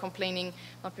 people were complaining,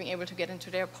 not being able to get into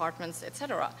their apartments,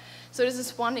 etc. So this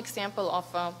is one example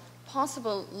of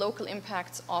possible local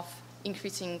impacts of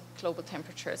increasing global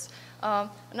temperatures.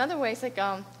 Another way is like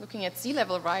looking at sea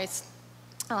level rise,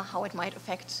 how it might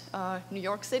affect New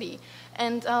York City.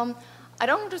 And I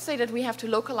don't want to say that we have to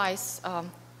localize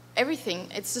everything.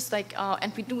 It's just like,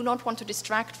 and we do not want to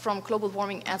distract from global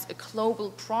warming as a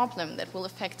global problem that will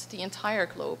affect the entire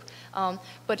globe.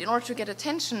 But in order to get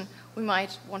attention, we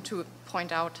might want to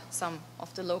point out some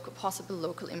of the possible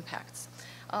local impacts.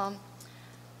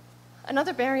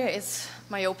 Another barrier is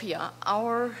myopia.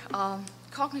 Our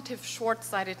cognitive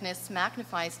short-sightedness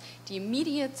magnifies the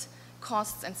immediate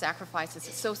costs and sacrifices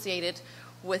associated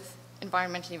with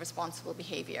environmentally responsible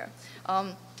behavior.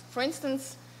 For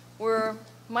instance, we're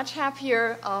much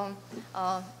happier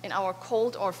in our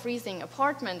cold or freezing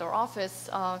apartment or office.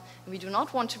 We do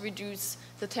not want to reduce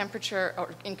the temperature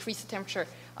or increase the temperature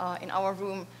in our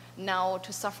room now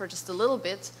to suffer just a little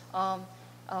bit.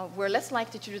 We're less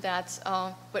likely to do that,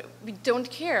 but we don't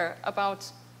care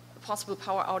about a possible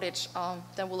power outage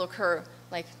that will occur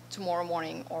like tomorrow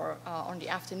morning or on the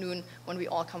afternoon when we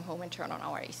all come home and turn on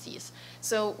our ACs.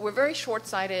 So we're very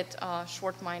short-sighted,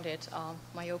 short-minded,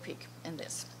 myopic in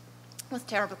this, with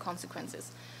terrible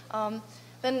consequences.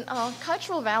 Then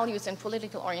cultural values and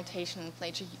political orientation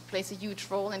plays a huge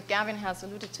role, and Gavin has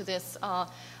alluded to this.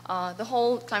 The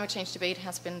whole climate change debate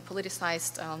has been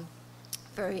politicized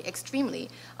very extremely.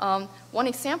 One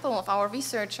example of our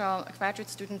research, a graduate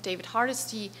student, David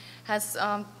Hardesty, has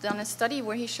done a study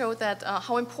where he showed that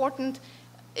how important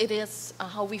it is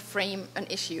how we frame an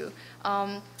issue.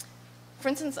 For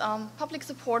instance, public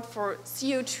support for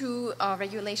CO2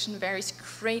 regulation varies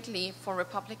greatly for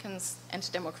Republicans and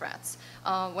Democrats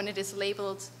when it is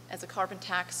labeled as a carbon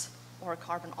tax or a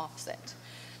carbon offset.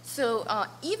 So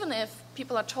even if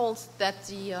people are told that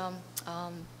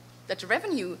the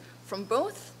revenue from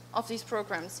both of these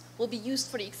programs will be used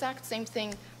for the exact same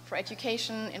thing, for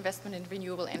education, investment in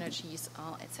renewable energies,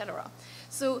 etc.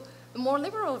 So the more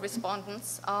liberal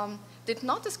respondents did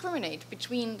not discriminate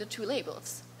between the two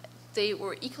labels. They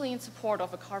were equally in support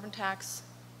of a carbon tax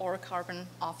or a carbon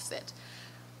offset.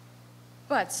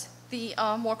 But the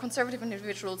more conservative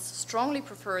individuals strongly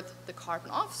preferred the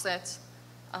carbon offset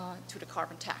to the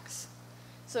carbon tax.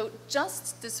 So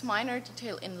just this minor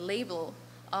detail in label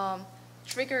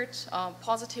triggered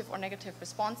positive or negative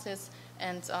responses,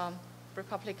 and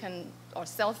Republican or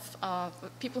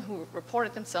people who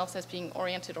reported themselves as being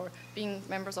oriented or being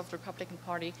members of the Republican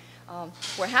Party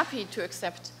were happy to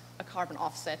accept a carbon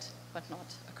offset, but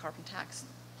not a carbon tax.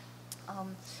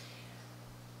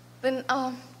 Then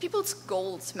people's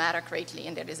goals matter greatly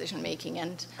in their decision making,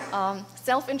 and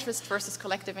self-interest versus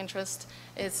collective interest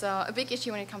is a big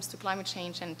issue when it comes to climate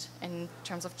change and in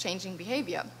terms of changing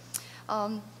behavior.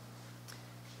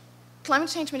 Climate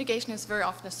change mitigation is very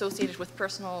often associated with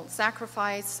personal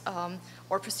sacrifice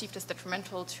or perceived as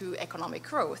detrimental to economic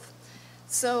growth.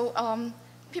 So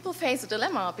people face a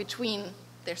dilemma between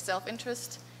their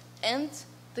self-interest and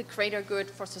the greater good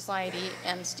for society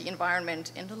and the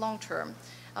environment in the long term.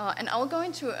 And I'll go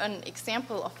into an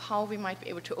example of how we might be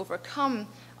able to overcome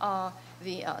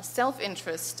the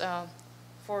self-interest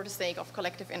for the sake of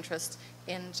collective interest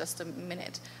in just a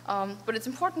minute. But it's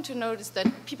important to notice that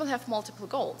people have multiple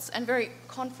goals and very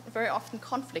often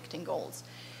conflicting goals.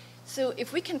 So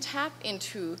if we can tap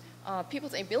into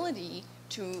people's ability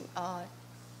to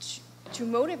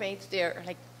motivate their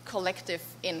collective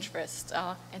interest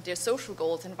and their social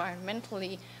goals,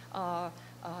 environmentally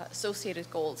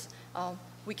associated goals,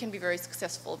 we can be very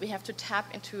successful. We have to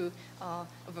tap into a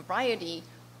variety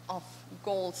of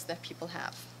goals that people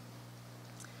have.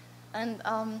 And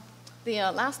the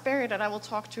last barrier that I will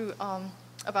talk to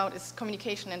about is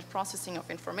communication and processing of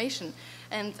information.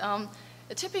 And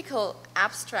a typical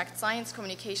abstract science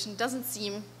communication doesn't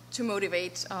seem to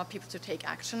motivate people to take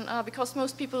action because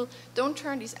most people don't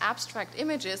turn these abstract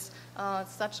images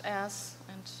such as,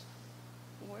 and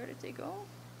where did they go?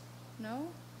 No?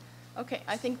 Okay,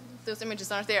 I think those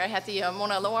images aren't there. I had the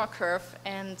Mauna Loa curve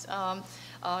and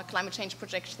climate change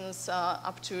projections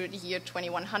up to the year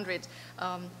 2100.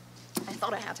 I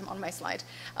thought I had him on my slide.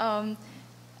 And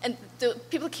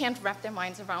people can't wrap their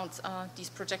minds around these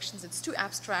projections. It's too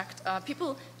abstract.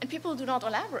 People do not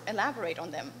elaborate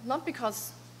on them, not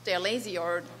because they're lazy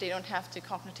or they don't have the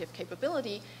cognitive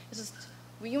capability. It's just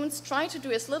we humans try to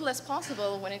do as little as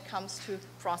possible when it comes to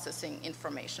processing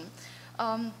information.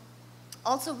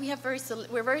 Also, we're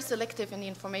very selective in the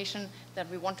information that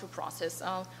we want to process.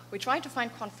 We try to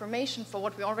find confirmation for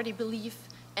what we already believe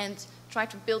and try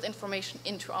to build information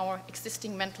into our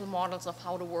existing mental models of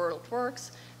how the world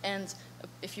works. And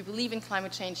if you believe in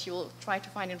climate change, you will try to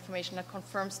find information that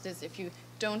confirms this. If you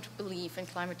don't believe in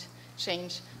climate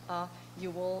change, you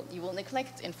will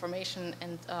neglect information,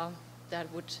 and that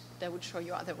would show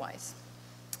you otherwise.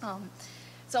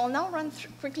 So I'll now run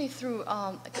quickly through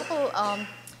a couple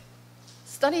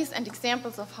studies and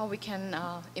examples of how we can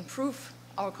improve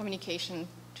our communication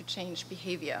to change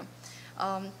behavior.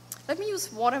 Let me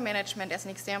use water management as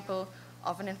an example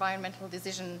of an environmental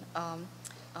decision.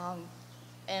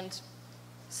 And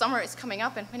summer is coming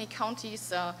up, and many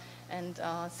counties and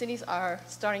cities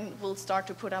will start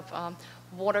to put up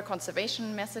water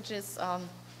conservation messages.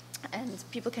 And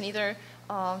people can either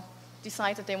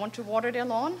decide that they want to water their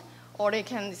lawn, or they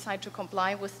can decide to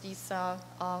comply with these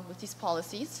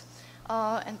policies.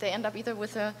 And they end up either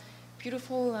with a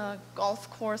beautiful golf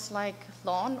course-like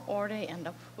lawn, or they end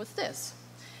up with this.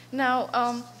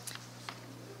 Now,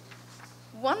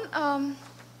 one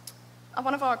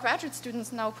of our graduate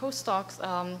students, now postdocs,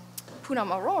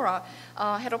 Poonam Arora,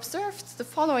 had observed the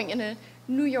following in a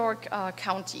New York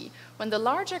county. When the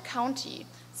larger county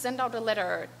sent out a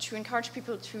letter to encourage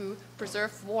people to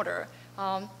preserve water,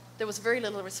 there was very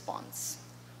little response.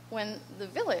 When the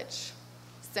village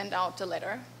sent out the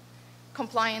letter,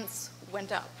 compliance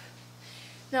went up.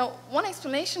 Now, one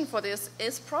explanation for this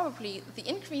is probably the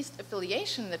increased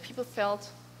affiliation that people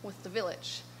felt with the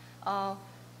village,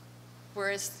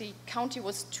 whereas the county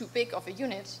was too big of a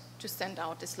unit to send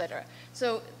out this letter.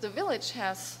 So the village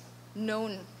has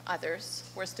known others,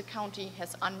 whereas the county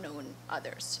has unknown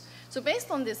others. So based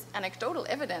on this anecdotal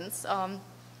evidence, Poonam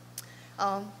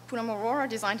Arora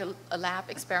designed a lab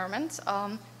experiment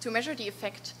to measure the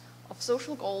effect of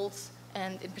social goals,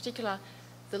 and in particular,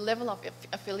 the level of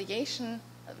affiliation,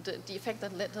 the effect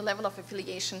that the level of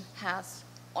affiliation has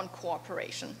on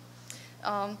cooperation.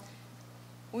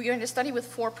 We are in a study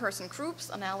with 4-person groups,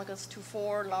 analogous to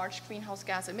 4 large greenhouse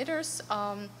gas emitters,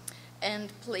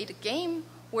 and played a game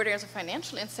where there's a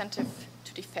financial incentive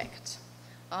to defect.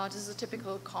 This is a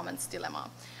typical commons dilemma.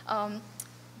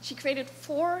 She created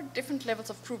 4 different levels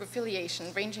of group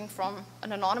affiliation, ranging from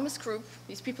an anonymous group.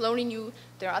 These people only knew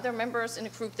there are other members in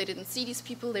the group. They didn't see these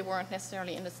people. They weren't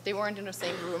necessarily in the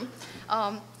same room.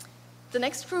 The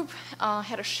next group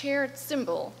had a shared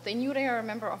symbol. They knew they are a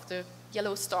member of the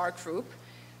yellow star group.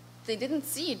 They didn't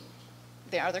see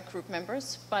the other group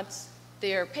members, but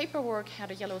their paperwork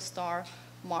had a yellow star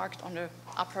marked on the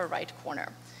upper right corner.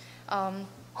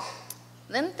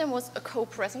 Then there was a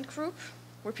co-present group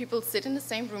where people sit in the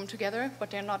same room together,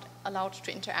 but they're not allowed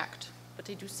to interact, but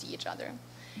they do see each other.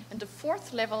 And the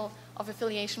fourth level of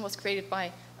affiliation was created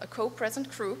by a co-present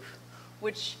group,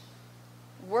 which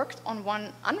worked on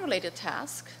one unrelated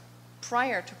task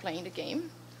prior to playing the game.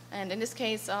 And in this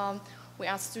case, we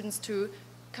asked students to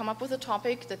come up with a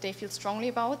topic that they feel strongly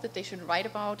about, that they should write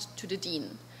about to the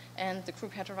dean. And the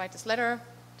group had to write this letter.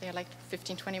 They had like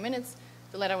 15, 20 minutes.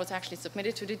 The letter was actually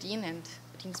submitted to the dean, and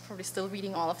the dean's probably still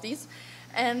reading all of these.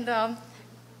 And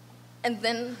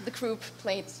then the group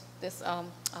played this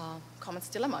Commons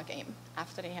Dilemma game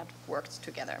after they had worked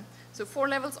together. So 4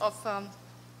 levels of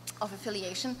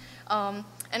affiliation. And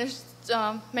as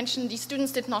mentioned, these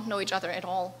students did not know each other at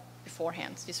all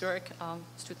beforehand. These were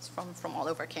students from all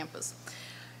over campus.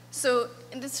 So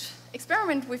in this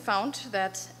experiment, we found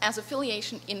that as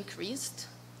affiliation increased,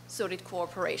 so did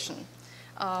cooperation.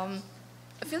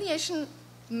 Affiliation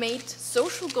made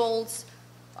social goals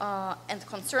and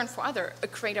concern for others a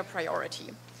greater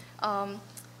priority.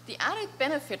 The added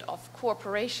benefit of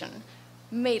cooperation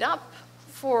made up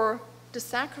for the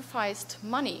sacrificed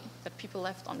money that people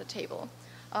left on the table.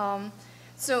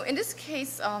 So in this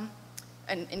case,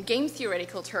 in game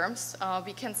theoretical terms,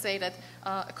 we can say that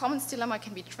a Commons Dilemma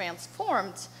can be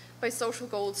transformed by social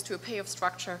goals to a payoff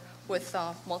structure with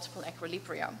multiple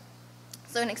equilibria.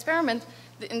 So in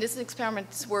this experiment,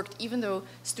 this worked even though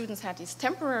students had these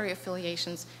temporary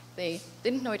affiliations. They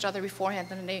didn't know each other beforehand,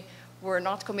 and they were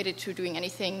not committed to doing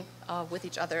anything with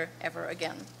each other ever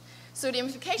again. So the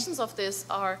implications of this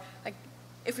are, like,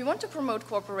 if we want to promote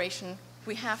cooperation,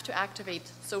 we have to activate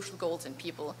social goals in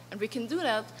people. And we can do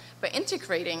that by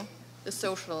integrating the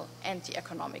social and the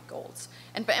economic goals.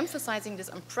 And by emphasizing this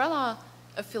umbrella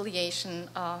affiliation,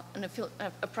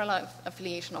 umbrella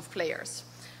affiliation of players.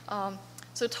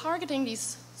 So targeting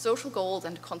these social goals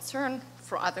and concern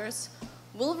for others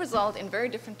will result in very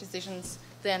different decisions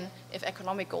than if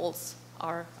economic goals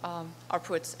are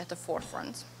put at the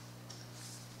forefront.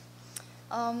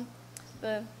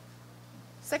 The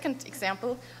second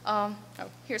example,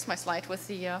 here's my slide with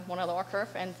the Mona Law curve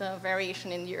and the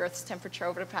variation in the Earth's temperature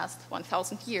over the past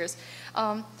 1,000 years.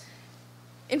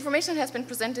 Information that has been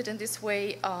presented in this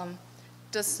way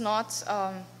does not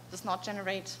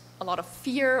generate a lot of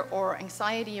fear or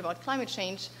anxiety about climate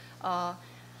change,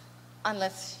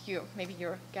 unless maybe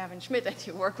you're Gavin Schmidt and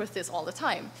you work with this all the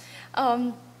time.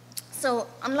 So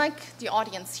unlike the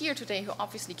audience here today, who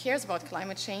obviously cares about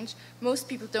climate change, most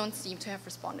people don't seem to have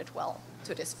responded well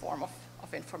to this form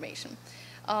of information.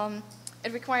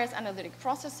 It requires analytic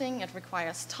processing, it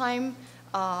requires time,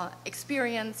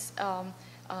 experience,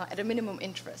 at a minimum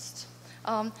interest.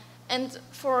 And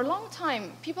for a long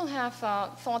time, people have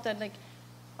thought that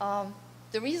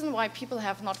the reason why people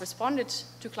have not responded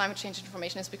to climate change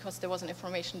information is because there was an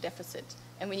information deficit,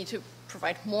 and we need to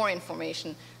provide more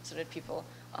information so that people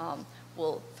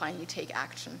will finally take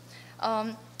action.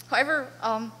 However,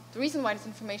 the reason why this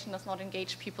information does not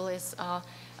engage people is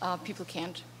people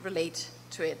can't relate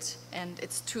to it, and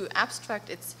it's too abstract,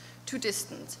 it's too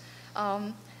distant.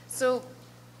 So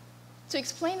to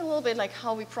explain a little bit like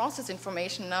how we process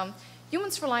information,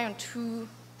 humans rely on 2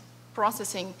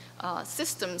 processing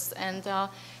systems, and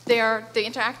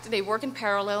they work in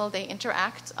parallel, they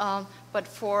interact, but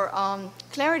for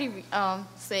clarity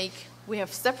sake, we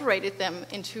have separated them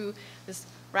into this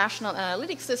rational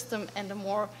analytic system and a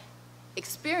more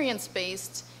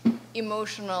experience-based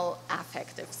emotional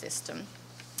affective system.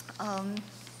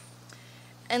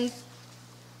 And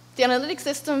the analytic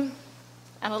system,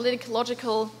 analytic,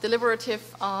 logical,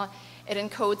 deliberative, it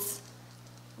encodes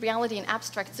reality in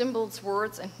abstract symbols,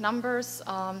 words, and numbers.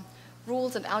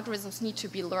 Rules and algorithms need to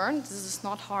be learned. This is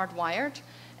not hardwired.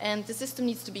 And the system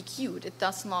needs to be cued. It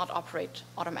does not operate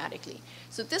automatically.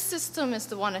 So this system is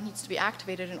the one that needs to be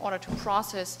activated in order to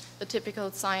process the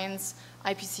typical science,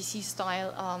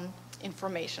 IPCC-style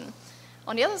information.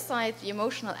 On the other side, the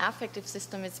emotional affective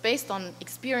system is based on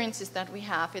experiences that we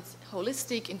have. It's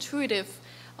holistic, intuitive,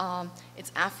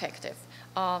 it's affective.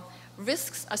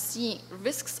 Risks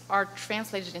are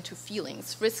translated into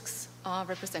feelings. Risks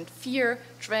represent fear,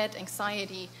 dread,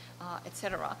 anxiety,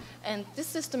 etc. And this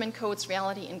system encodes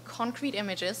reality in concrete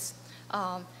images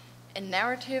and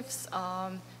narratives,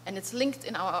 and it's linked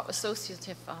in our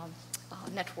associative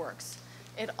networks.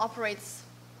 It operates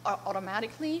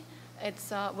automatically.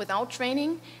 It's without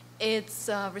training. It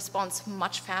responds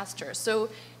much faster. So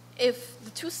if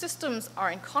the 2 systems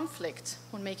are in conflict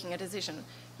when making a decision,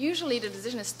 usually the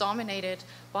decision is dominated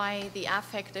by the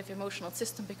affective emotional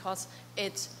system because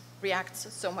it reacts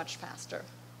so much faster.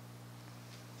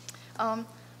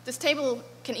 This table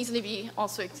can easily be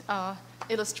also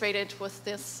illustrated with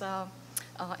this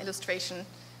illustration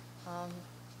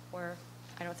where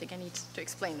I don't think I need to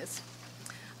explain this.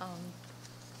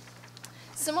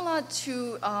 Similar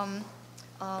to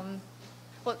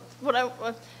what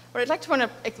I'd like to point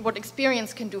out, what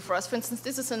experience can do for us. For instance,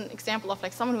 this is an example of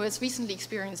like someone who has recently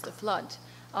experienced a flood.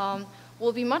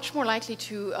 Will be much more likely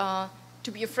to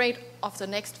be afraid of the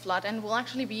next flood and will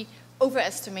actually be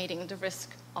overestimating the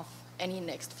risk of any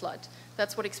next flood.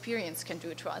 That's what experience can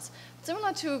do to us.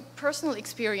 Similar to personal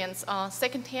experience,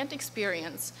 second-hand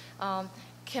experience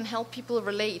can help people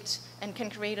relate and can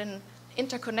create an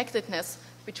interconnectedness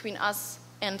between us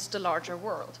and the larger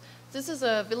world. This is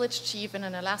a village chief in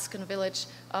an Alaskan village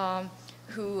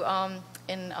who,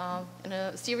 in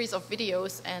a series of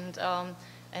videos and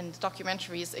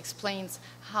documentaries, explains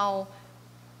how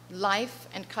life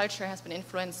and culture has been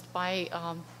influenced by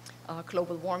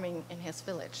global warming in his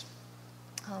village.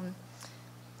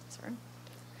 Sorry.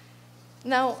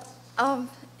 Now,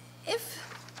 if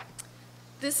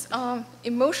this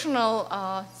emotional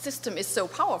system is so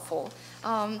powerful,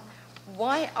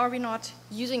 why are we not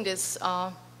using this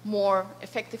more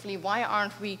effectively? Why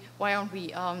aren't we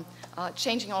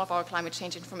changing all of our climate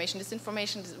change information? This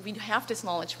information, we have this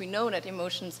knowledge. We know that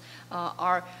emotions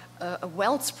are a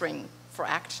wellspring for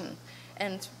action.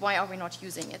 And why are we not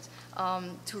using it?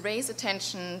 To raise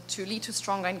attention, to lead to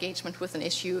stronger engagement with an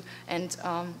issue, and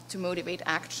to motivate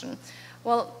action.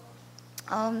 Well,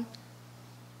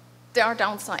 there are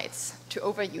downsides to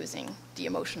overusing the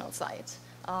emotional side.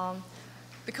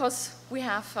 Because we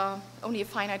have only a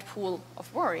finite pool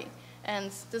of worry.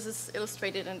 And this is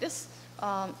illustrated in this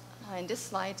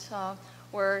slide,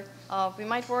 where we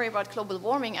might worry about global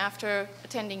warming after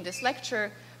attending this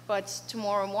lecture, but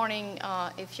tomorrow morning,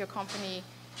 if your company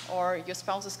or your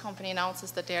spouse's company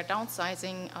announces that they are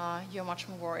downsizing, you're much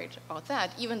more worried about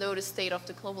that, even though the state of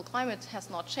the global climate has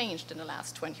not changed in the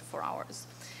last 24 hours.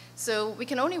 So we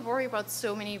can only worry about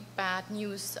so many bad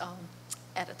news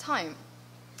at a time.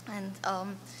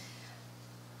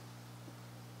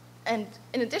 And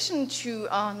in addition to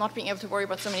not being able to worry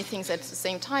about so many things at the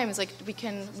same time, it's like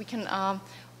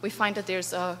we find that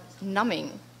there's a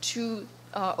numbing to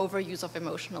overuse of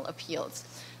emotional appeals.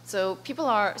 So people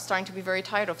are starting to be very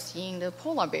tired of seeing the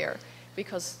polar bear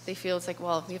because they feel it's like,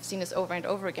 well, we've seen this over and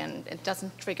over again. It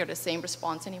doesn't trigger the same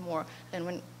response anymore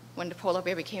than when the polar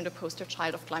bear became the poster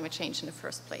child of climate change in the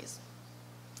first place.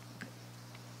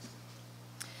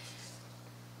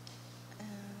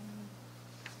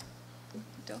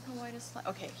 Don't know why this slide.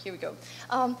 Okay, here we go.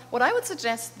 What I would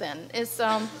suggest then is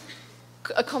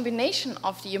a combination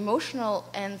of the emotional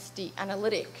and the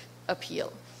analytic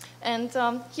appeal. And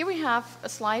here we have a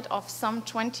slide of some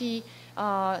 20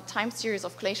 time series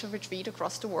of glacial retreat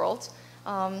across the world.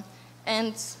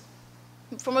 And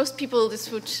for most people,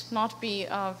 this would not be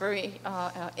very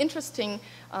interesting.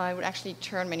 It would actually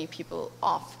turn many people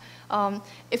off.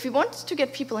 If we want to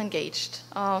get people engaged,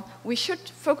 we should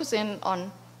focus in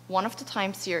on one of the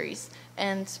time series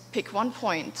and pick one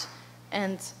point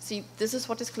and see this is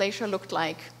what this glacier looked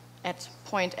like at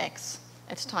point X,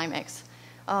 at time X.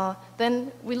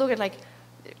 Then we look at like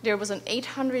there was an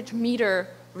 800-meter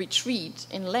retreat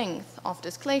in length of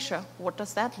this glacier. What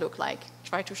does that look like?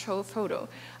 Try to show a photo.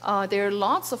 There are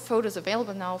lots of photos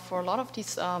available now for a lot of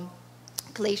these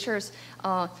glaciers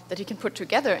that you can put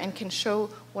together and can show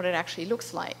what it actually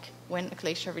looks like when a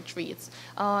glacier retreats.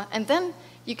 And then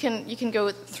you can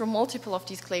go through multiple of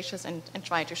these glaciers and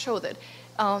try to show that.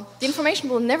 The information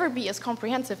will never be as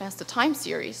comprehensive as the time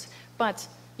series, but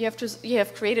you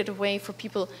have created a way for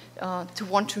people to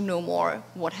want to know more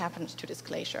what happened to this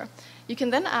glacier. You can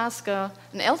then ask an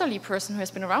elderly person who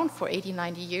has been around for 80,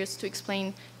 90 years to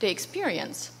explain their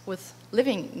experience with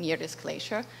living near this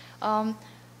glacier.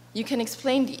 You can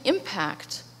explain the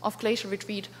impact of glacial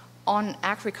retreat on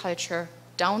agriculture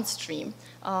downstream,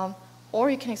 or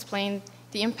you can explain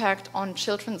the impact on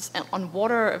on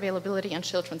water availability and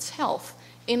children's health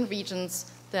in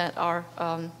regions that are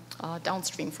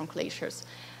downstream from glaciers.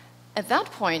 At that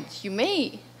point, you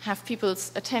may have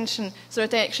people's attention so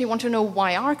that they actually want to know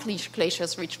why are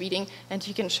glaciers retreating, and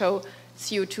you can show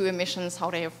CO2 emissions,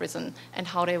 how they have risen, and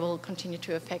how they will continue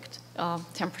to affect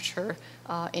temperature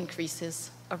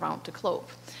increases around the globe.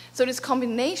 So this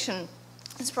combination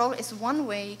is one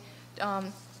way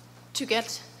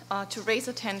to raise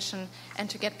attention and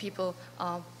to get people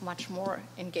much more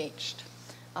engaged.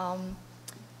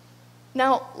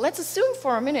 Now, let's assume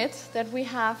for a minute that we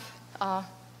have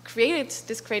created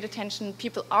this great attention.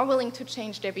 People are willing to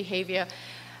change their behavior,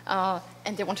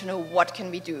 and they want to know what can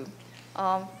we do.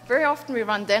 Very often we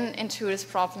run then into this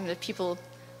problem that people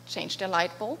change their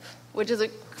light bulb, which is a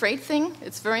great thing.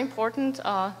 It's very important.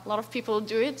 A lot of people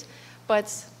do it,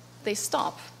 but they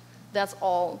stop. That's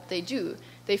all they do.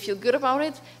 They feel good about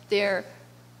it. Their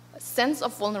sense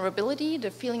of vulnerability,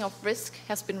 the feeling of risk,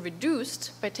 has been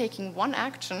reduced by taking one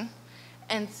action,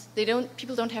 and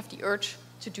people don't have the urge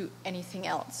to do anything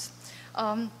else.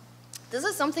 This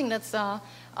is something that's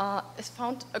is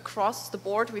found across the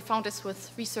board. We found this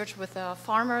with research with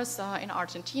farmers in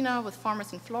Argentina, with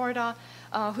farmers in Florida,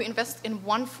 who invest in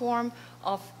one form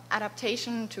of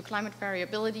adaptation to climate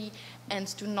variability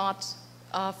and do not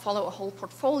follow a whole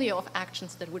portfolio of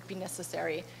actions that would be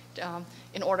necessary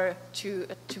in order to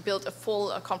build a full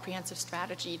comprehensive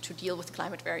strategy to deal with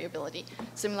climate variability,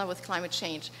 similar with climate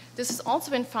change. This has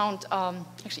also been found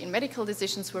actually in medical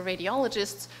decisions where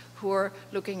radiologists who are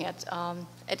looking at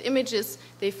images,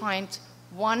 they find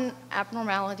one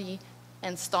abnormality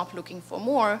and stop looking for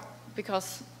more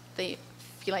because they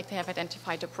feel like they have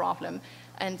identified a problem.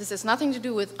 And this has nothing to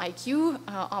do with IQ,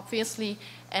 obviously,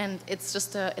 and it's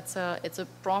just it's a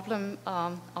problem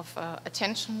of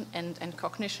attention and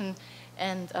cognition,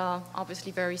 and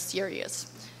obviously very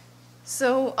serious.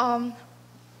 So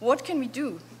what can we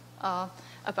do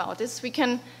about this? We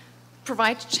can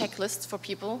provide checklists for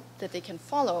people that they can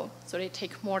follow, so they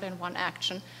take more than one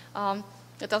action.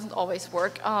 That doesn't always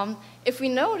work. If we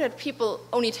know that people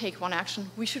only take one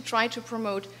action, we should try to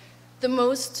promote the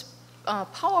most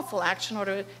powerful action,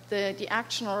 or the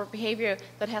action or behavior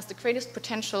that has the greatest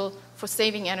potential for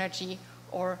saving energy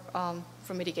or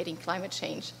for mitigating climate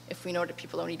change, if we know that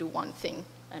people only do one thing.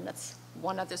 And that's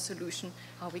one other solution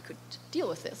how we could deal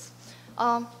with this.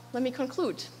 Let me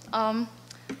conclude.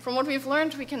 From what we've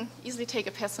learned, we can easily take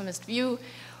a pessimist view.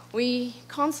 We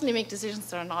constantly make decisions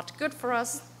that are not good for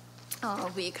us.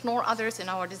 We ignore others in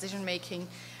our decision making.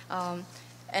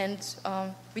 And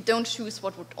we don't choose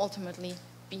what would ultimately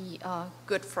be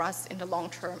good for us in the long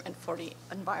term and for the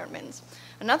environment.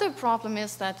 Another problem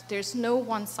is that there's no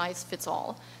one size fits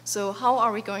all. So how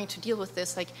are we going to deal with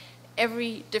this? Like,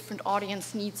 every different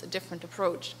audience needs a different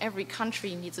approach. Every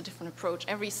country needs a different approach.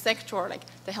 Every sector, like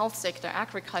the health sector,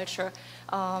 agriculture,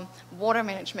 water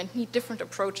management, need different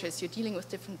approaches. You're dealing with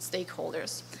different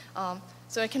stakeholders.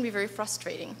 So it can be very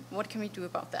frustrating. What can we do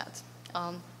about that?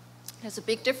 There's a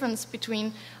big difference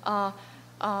between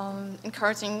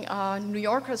encouraging New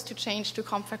Yorkers to change to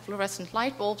compact fluorescent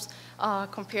light bulbs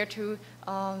compared to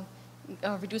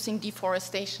reducing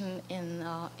deforestation in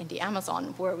the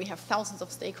Amazon, where we have thousands of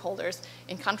stakeholders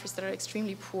in countries that are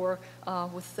extremely poor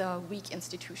with weak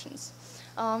institutions.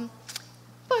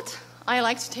 But I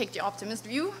like to take the optimist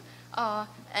view,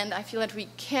 and I feel that we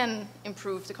can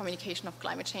improve the communication of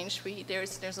climate change.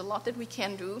 There's a lot that we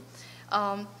can do,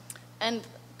 and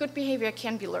good behavior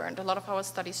can be learned. A lot of our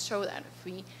studies show that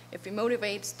if we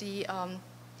motivate the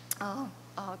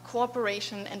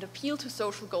cooperation and appeal to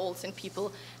social goals in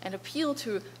people and appeal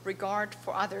to regard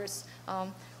for others,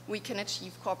 we can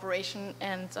achieve cooperation,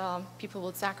 and people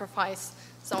will sacrifice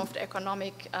some of the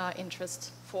economic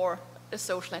interest for the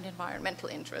social and environmental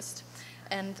interest.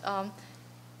 And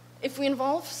if we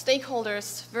involve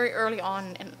stakeholders very early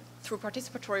on and through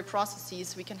participatory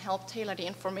processes, we can help tailor the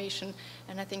information,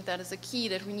 and I think that is a key,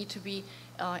 that we need to be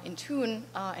in tune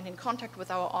and in contact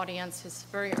with our audiences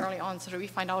very early on, so that we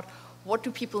find out what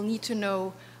do people need to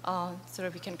know, so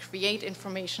that we can create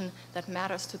information that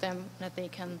matters to them, that they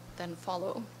can then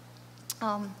follow.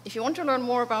 If you want to learn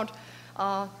more about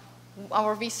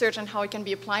our research and how it can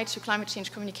be applied to climate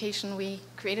change communication, we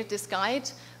created this guide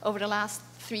over the last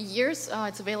 3 years.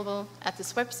 It's available at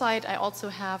this website. I also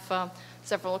have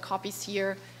several copies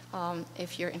here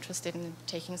if you're interested in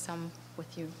taking some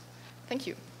with you. Thank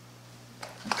you.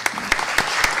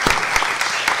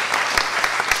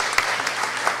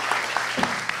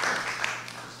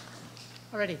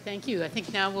 Alrighty, thank you. I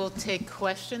think now we'll take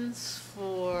questions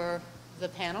for the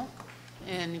panel,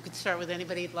 and you can start with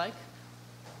anybody you'd like.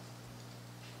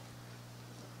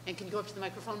 And can you go up to the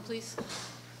microphone, please?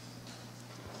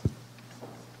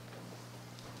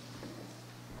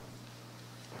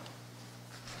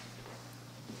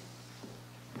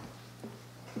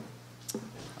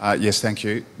 Yes, thank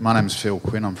you. My name's Phil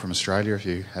Quinn. I'm from Australia, if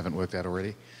you haven't worked out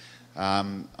already.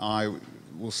 I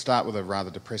will start with a rather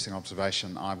depressing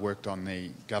observation. I worked on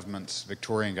the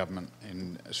Victorian government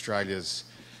in Australia's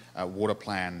water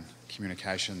plan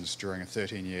communications during a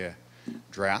 13-year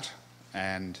drought,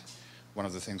 and one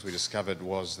of the things we discovered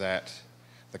was that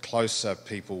the closer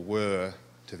people were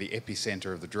to the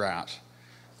epicentre of the drought,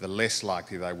 the less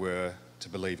likely they were to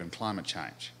believe in climate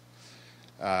change.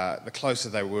 The closer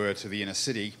they were to the inner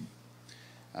city,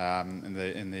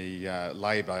 in the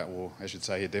Labour, or I should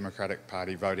say a Democratic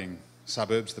Party voting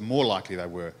suburbs, the more likely they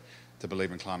were to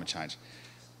believe in climate change.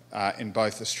 In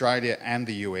both Australia and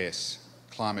the US,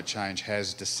 climate change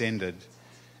has descended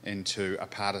into a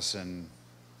partisan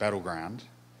battleground,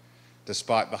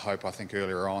 despite the hope, I think,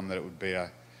 earlier on that it would be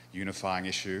a unifying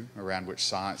issue around which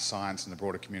science and the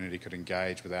broader community could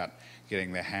engage without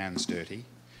getting their hands dirty.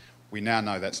 We now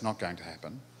know that's not going to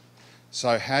happen.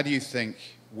 So how do you think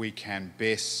we can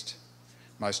best,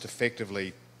 most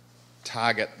effectively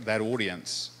target that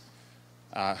audience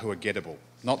who are gettable?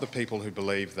 Not the people who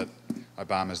believe that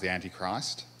Obama's the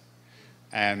Antichrist,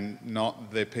 and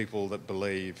not the people that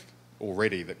believe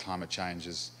already that climate change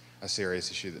is a serious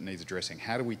issue that needs addressing.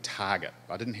 How do we target?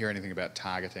 I didn't hear anything about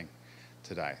targeting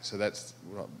today, so that's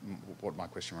what my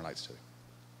question relates to.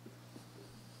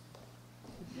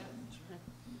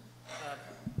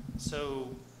 So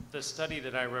the study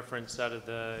that I referenced out of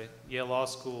the Yale Law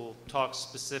School talks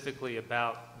specifically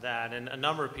about that, and a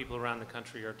number of people around the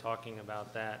country are talking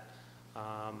about that.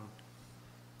 I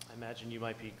imagine you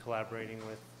might be collaborating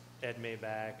with Ed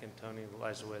Maybach and Tony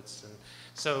Leisowitz, and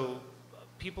so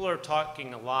people are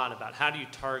talking a lot about how do you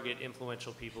target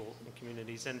influential people in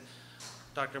communities. And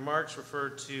Dr. Marx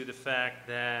referred to the fact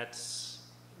that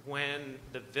when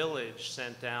the village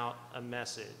sent out a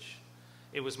message,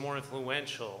 it was more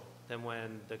influential than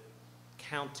when the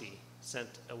county sent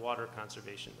a water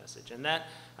conservation message. And that,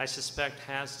 I suspect,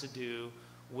 has to do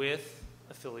with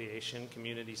affiliation,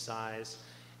 community size,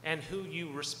 and who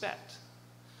you respect.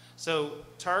 So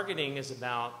targeting is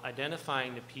about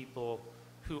identifying the people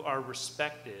who are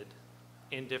respected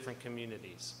in different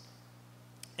communities.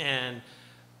 And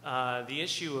the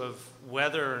issue of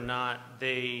whether or not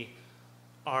they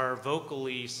are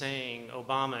vocally saying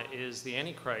Obama is the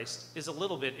Antichrist is a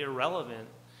little bit irrelevant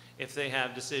if they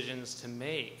have decisions to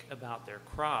make about their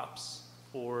crops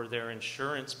or their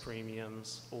insurance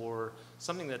premiums or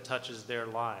something that touches their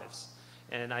lives.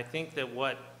 And I think that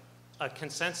what a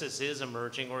consensus is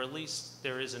emerging, or at least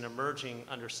there is an emerging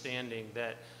understanding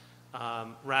that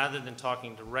rather than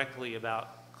talking directly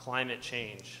about climate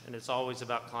change, and it's always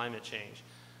about climate change,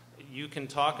 you can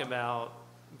talk about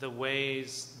the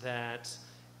ways that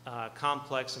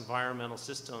complex environmental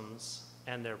systems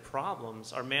and their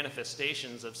problems are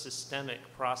manifestations of systemic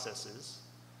processes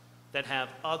that have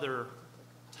other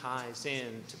ties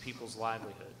in to people's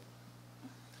livelihood.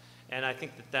 And I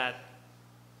think that that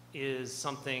is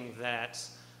something that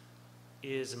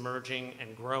is emerging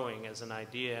and growing as an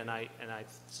idea, and I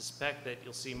suspect that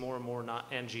you'll see more and more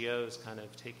NGOs kind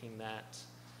of taking that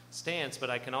stance. But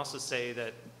I can also say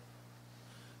that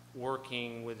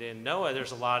working within NOAA,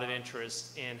 there's a lot of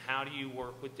interest in how do you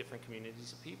work with different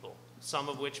communities of people, some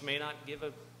of which may not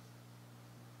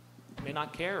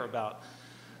care about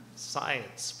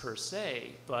science per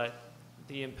se, but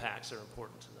the impacts are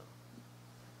important to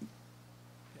them.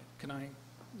 Can I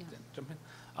jump in?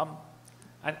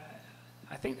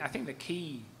 I think the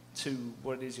key to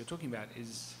what it is you're talking about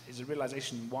is a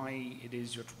realization why it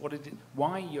is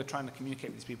why you're trying to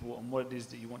communicate with these people and what it is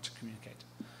that you want to communicate.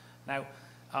 Now,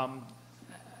 and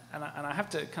I have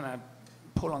to kind of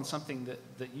pull on something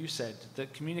that you said,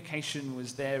 that communication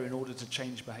was there in order to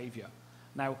change behavior.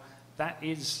 Now, that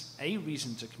is a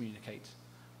reason to communicate,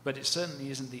 but it certainly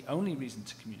isn't the only reason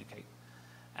to communicate.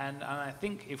 And I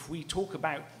think if we talk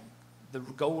about the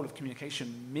goal of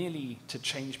communication merely to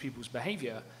change people's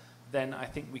behavior, then I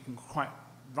think we can quite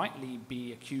rightly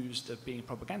be accused of being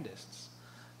propagandists.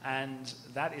 And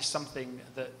that is something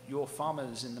that your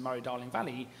farmers in the Murray-Darling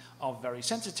Valley are very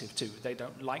sensitive to. They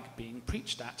don't like being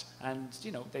preached at, and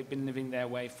they've been living their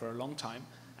way for a long time,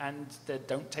 and they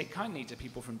don't take kindly to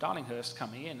people from Darlinghurst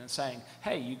coming in and saying,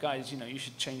 hey, you guys, you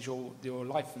should change your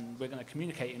life, and we're going to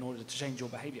communicate in order to change your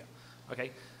behavior.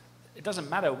 Okay? It doesn't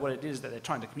matter what it is that they're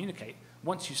trying to communicate.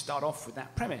 Once you start off with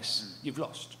that premise, you've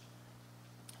lost.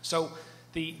 So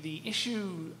the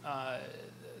issue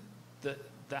that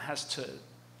has to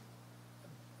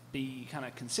be kind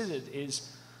of considered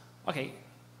is, okay,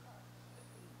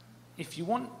 if you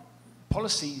want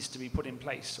policies to be put in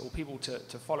place or people to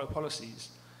follow policies,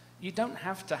 you don't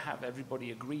have to have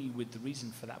everybody agree with the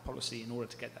reason for that policy in order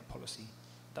to get that policy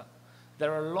done.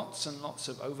 There are lots and lots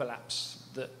of overlaps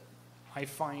that I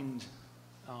find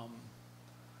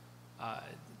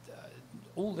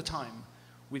all the time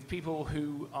with people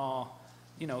who are,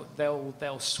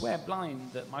 they'll swear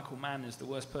blind that Michael Mann is the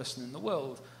worst person in the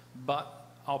world, but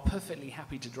are perfectly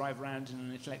happy to drive around in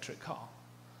an electric car,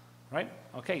 right?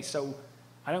 Okay, so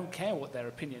I don't care what their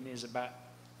opinion is about,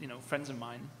 friends of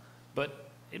mine, but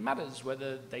it matters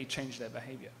whether they change their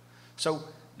behavior. So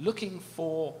looking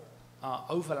for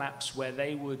overlaps where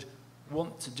they would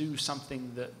want to do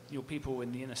something that your people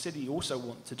in the inner city also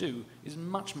want to do is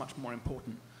much, much more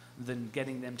important than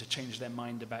getting them to change their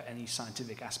mind about any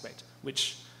scientific aspect,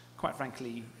 which, quite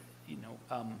frankly, you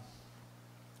know,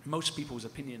 most people's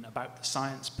opinion about the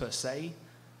science per se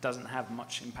doesn't have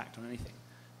much impact on anything.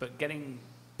 But getting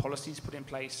policies put in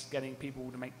place, getting people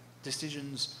to make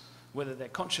decisions, whether they're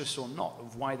conscious or not,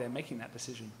 of why they're making that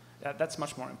decision, that's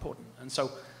much more important. And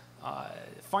so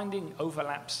finding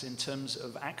overlaps in terms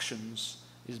of actions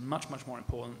is much, much more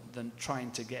important than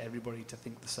trying to get everybody to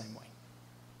think the same way.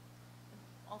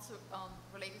 Also,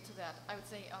 related to that, I would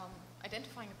say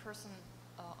identifying a person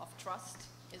of trust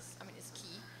is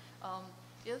key.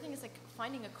 The other thing is like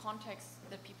finding a context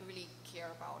that people really care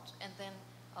about, and then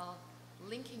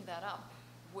linking that up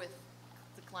with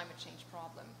the climate change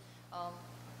problem.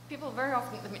 People very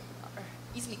often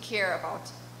easily care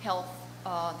about health,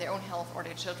 their own health or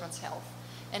their children's health,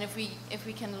 and if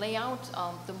we can lay out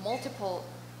the multiple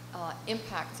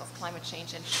impacts of climate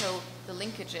change and show the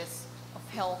linkages of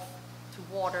health to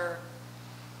water,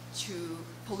 to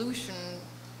pollution,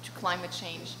 to climate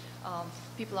change,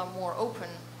 people are more open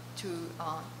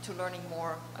to learning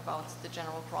more about the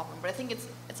general problem. But I think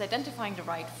it's identifying the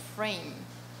right frame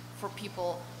for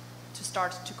people to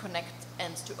start to connect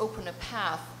and to open a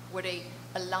path where they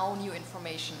allow new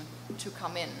information to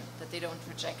come in, that they don't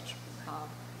reject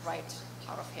right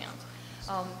out of hand.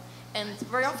 And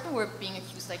very often we're being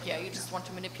accused like, yeah, you just want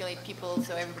to manipulate people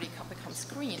so everybody becomes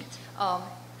green.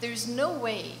 There's no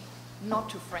way not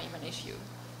to frame an issue.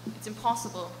 It's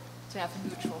impossible to have a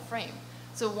neutral frame.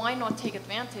 So why not take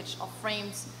advantage of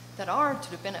frames that are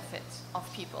to the benefit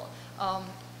of people?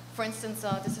 For instance,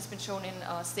 this has been shown in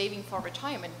saving for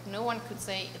retirement. No one could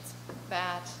say it's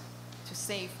bad to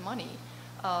save money.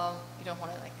 You don't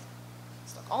want to like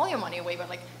stock all your money away, but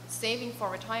like saving for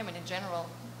retirement in general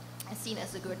is seen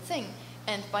as a good thing.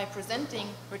 And by presenting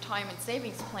retirement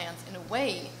savings plans in a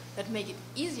way that make it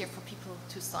easier for people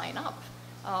to sign up,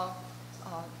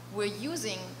 we're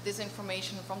using this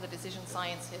information from the decision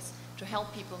sciences to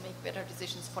help people make better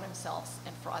decisions for themselves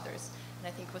and for others. And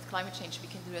I think with climate change we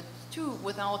can do it too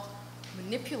without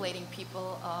manipulating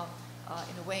people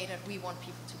in a way that we want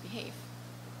people to behave.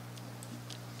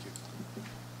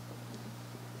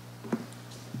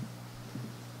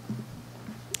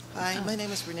 Hi, my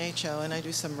name is Renee Cho, and I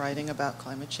do some writing about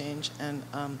climate change. And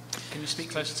can you speak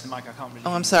closer to the mic? I can't really.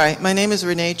 Oh, I'm sorry. My name is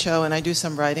Renee Cho, and I do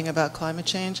some writing about climate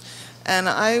change. And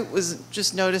I was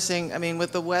just noticing, I mean,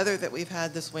 with the weather that we've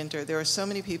had this winter, there are so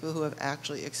many people who have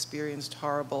actually experienced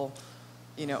horrible,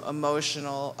 you know,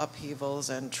 emotional upheavals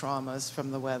and traumas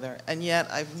from the weather. And yet,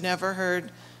 I've never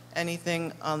heard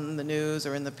anything on the news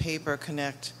or in the paper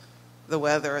connect the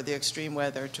weather or the extreme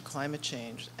weather to climate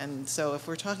change. And so if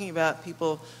we're talking about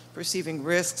people perceiving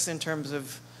risks in terms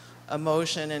of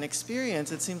emotion and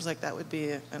experience, it seems like that would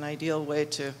be an ideal way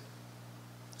to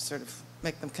sort of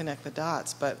make them connect the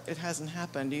dots, but it hasn't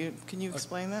happened. Can you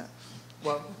explain that?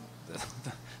 Well,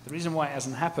 the reason why it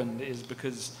hasn't happened is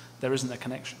because there isn't a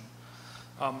connection.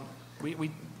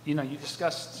 You know, you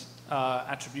discussed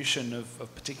attribution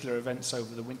of particular events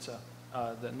over the winter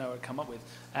that NOAA had come up with,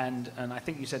 and I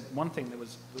think you said one thing that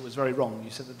was very wrong.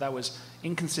 You said that was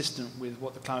inconsistent with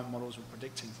what the climate models were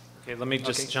predicting. Okay, let me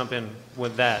just jump in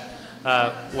with that.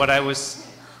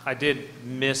 I did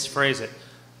misphrase it.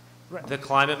 Right. The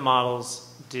climate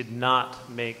models did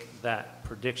not make that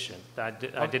prediction. I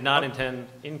did not intend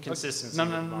inconsistency.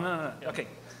 No. Okay,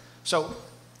 so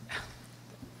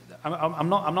I'm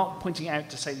not pointing it out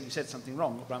to say that you said something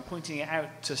wrong, but I'm pointing it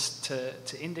out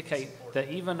to indicate that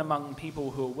even among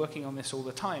people who are working on this all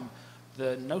the time,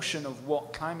 the notion of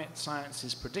what climate science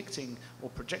is predicting or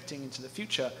projecting into the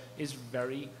future is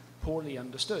very poorly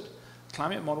understood.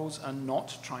 Climate models are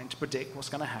not trying to predict what's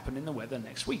going to happen in the weather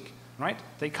next week, right?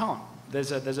 They can't.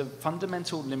 There's a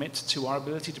fundamental limit to our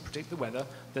ability to predict the weather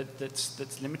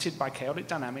that's limited by chaotic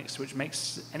dynamics, which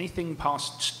makes anything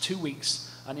past 2 weeks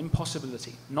an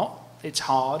impossibility. Not it's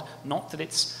hard, not that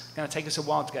it's going to take us a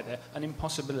while to get there, an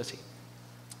impossibility.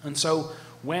 And so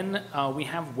when we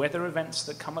have weather events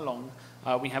that come along,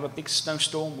 we have a big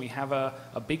snowstorm, we have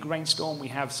a big rainstorm, we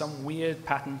have some weird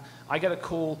pattern, I get a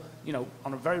call, you know,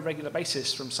 on a very regular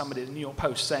basis from somebody at the New York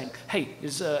Post saying, hey,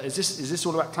 is this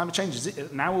all about climate change?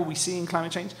 Now are we seeing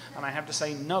climate change? And I have to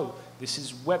say, no, this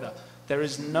is weather. There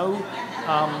is no,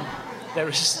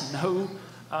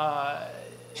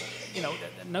 you know,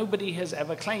 nobody has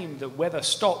ever claimed that weather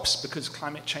stops because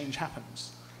climate change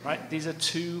happens, right? These are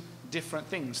two different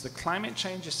things. The climate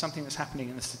change is something that's happening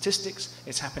in the statistics,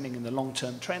 it's happening in the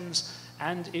long-term trends,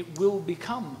 and it will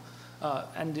become,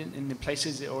 and in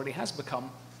places it already has become,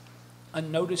 a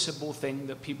noticeable thing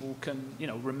that people can,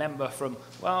 remember from,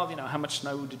 well, how much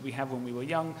snow did we have when we were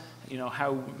young?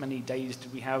 How many days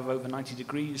did we have over 90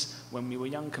 degrees when we were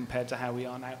young compared to how we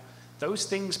are now? Those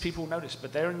things people notice,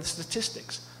 but they're in the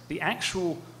statistics. The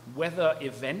actual weather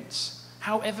events,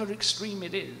 however extreme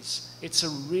it is, it's a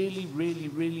really, really,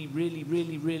 really, really,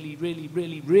 really, really, really,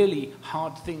 really, really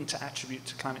hard thing to attribute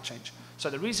to climate change. So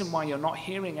the reason why you're not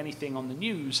hearing anything on the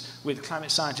news with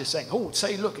climate scientists saying, oh,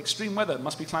 look, extreme weather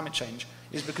must be climate change,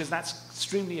 is because that's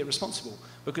extremely irresponsible.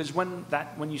 Because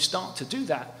when you start to do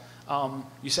that,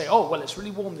 you say, oh, well, it's really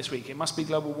warm this week, it must be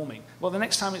global warming. Well, the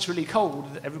next time it's really cold,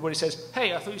 everybody says,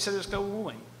 hey, I thought you said it was global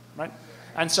warming, right?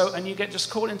 And you get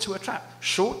just caught into a trap.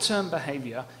 Short-term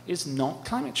behavior is not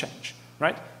climate change,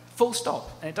 right? Full stop.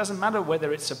 And it doesn't matter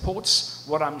whether it supports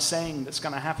what I'm saying that's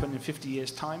going to happen in 50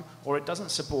 years' time, or it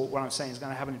doesn't support what I'm saying is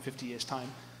going to happen in 50 years'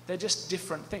 time. They're just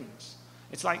different things.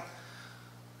 It's like,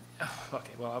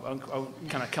 okay, well, I'll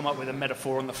kind of come up with a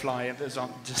metaphor on the fly. Those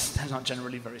aren't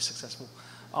generally very successful.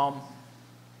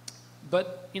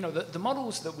 But, the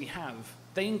models that we have,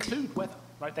 they include weather,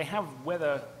 right? They have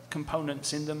weather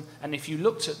components in them. And if you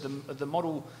looked at the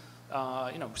model,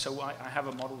 so I have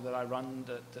a model that I run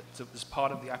that was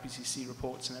part of the IPCC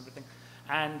reports and everything.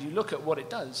 And you look at what it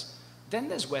does, then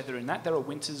there's weather in that. There are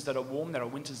winters that are warm, there are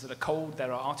winters that are cold,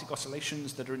 there are Arctic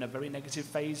oscillations that are in a very negative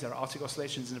phase, there are Arctic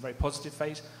oscillations in a very positive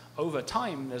phase. Over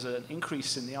time, there's an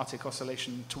increase in the Arctic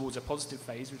oscillation towards a positive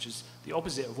phase, which is the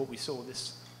opposite of what we saw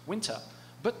this winter.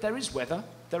 But there is weather,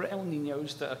 there are El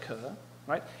Niños that occur,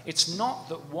 right? It's not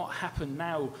that what happened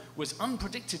now was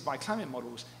unpredicted by climate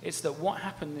models. It's that what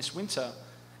happened this winter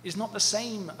is not the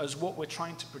same as what we're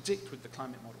trying to predict with the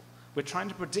climate model. We're trying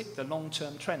to predict the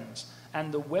long-term trends.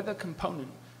 And the weather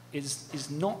component is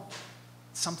not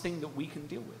something that we can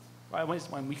deal with. Right?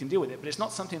 When we can deal with it, but it's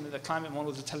not something that the climate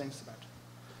models are telling us about.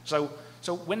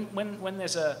 So when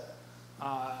there's an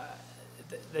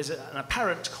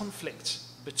apparent conflict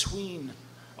between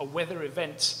a weather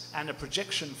event and a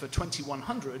projection for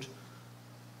 2100,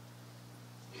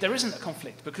 there isn't a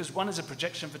conflict, because one is a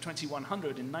projection for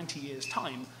 2100 in 90 years'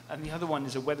 time, and the other one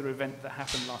is a weather event that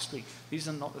happened last week. These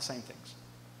are not the same things.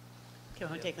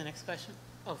 Can we take the next question?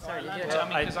 Oh, sorry.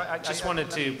 I just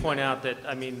wanted to point out that,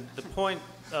 the point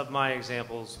of my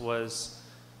examples was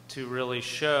to really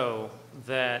show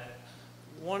that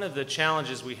one of the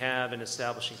challenges we have in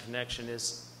establishing connection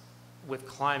is with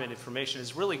climate information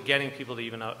is really getting people to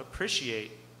even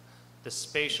appreciate the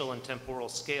spatial and temporal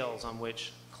scales on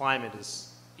which climate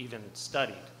is even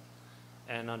studied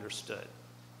and understood.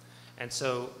 And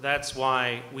so that's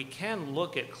why we can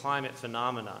look at climate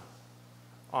phenomena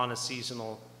on a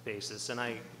seasonal basis. And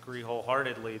I agree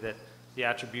wholeheartedly that the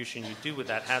attribution you do with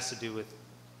that has to do with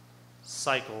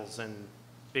cycles and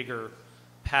bigger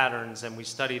patterns, and we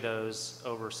study those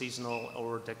over seasonal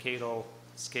or decadal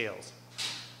scales.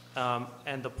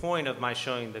 And the point of my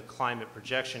showing the climate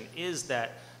projection is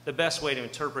that the best way to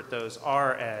interpret those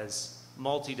are as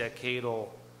multi-decadal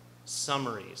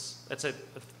summaries. That's an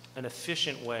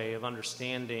efficient way of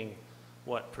understanding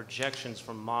what projections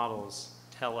from models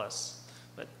tell us.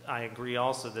 But I agree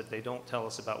also that they don't tell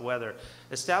us about weather.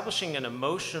 Establishing an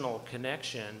emotional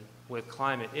connection with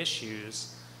climate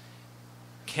issues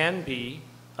can be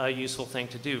a useful thing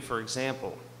to do. For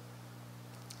example,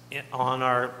 on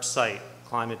our site,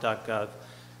 climate.gov,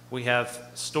 we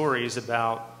have stories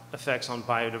about effects on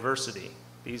biodiversity.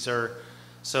 These are,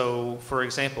 so for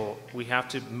example, we have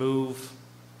to move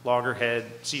loggerhead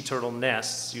sea turtle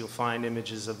nests. You'll find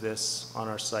images of this on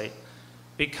our site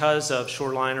because of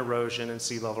shoreline erosion and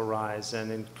sea level rise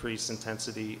and increased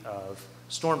intensity of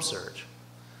storm surge.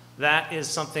 That is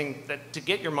something that, to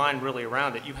get your mind really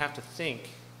around it, you have to think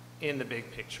in the big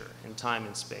picture, in time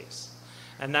and space.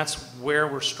 And that's where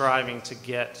we're striving to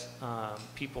get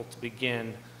people to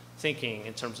begin thinking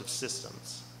in terms of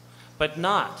systems. But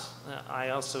not, I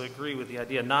also agree with the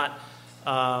idea, not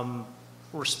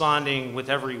responding with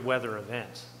every weather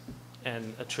event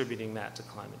and attributing that to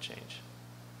climate change.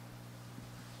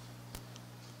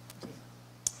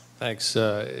 Thanks.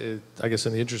 I guess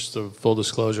in the interest of full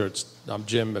disclosure, I'm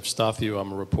Jim Efstathiou.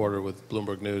 I'm a reporter with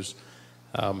Bloomberg News.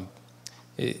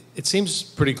 It seems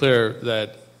pretty clear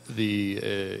that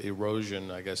the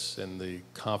erosion, I guess, in the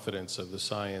confidence of the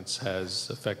science has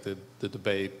affected the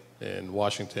debate in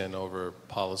Washington over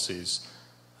policies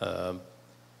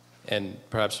and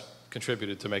perhaps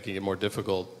contributed to making it more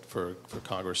difficult for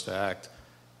Congress to act.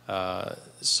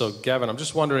 So, Gavin, I'm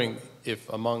just wondering if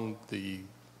among the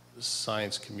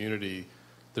science community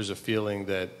there's a feeling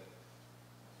that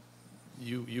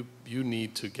you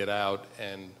need to get out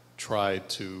and try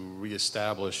to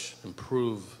reestablish,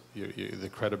 improve the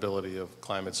credibility of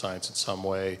climate science in some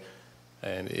way?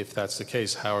 And if that's the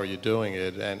case, how are you doing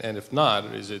it? And if not,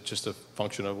 is it just a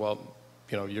function of, well,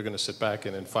 you know, you're going to sit back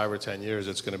and in 5 or 10 years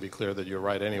it's going to be clear that you're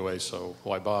right anyway, so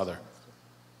why bother?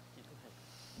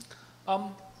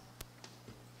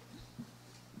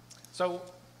 So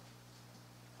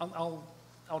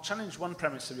I'll challenge one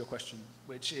premise of your question,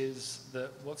 which is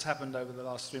that what's happened over the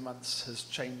last 3 months has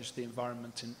changed the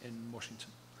environment in Washington.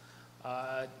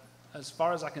 As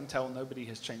far as I can tell, nobody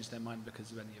has changed their mind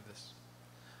because of any of this.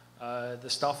 The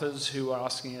staffers who are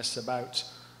asking us about,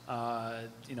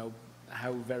 you know,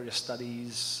 how various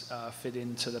studies fit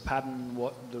into the pattern,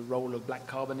 what the role of black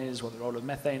carbon is, what the role of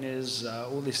methane is,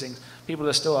 all these things. People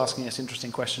are still asking us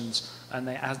interesting questions, and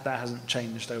that hasn't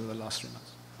changed over the last 3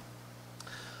 months.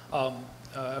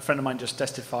 A friend of mine just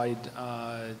testified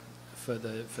for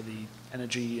the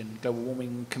Energy and Global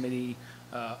Warming Committee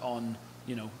on,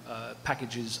 you know,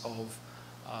 packages of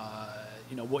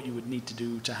you know, what you would need to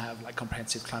do to have like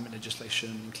comprehensive climate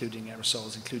legislation, including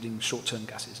aerosols, including short-term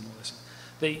gases and all this.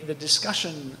 The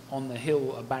discussion on the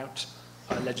Hill about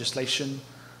legislation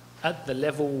at the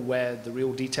level where the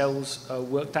real details are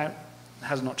worked out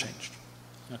has not changed.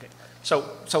 Okay.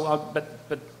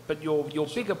 But your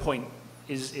bigger point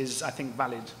is I think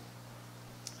valid.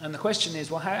 And the question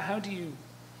is, well, how do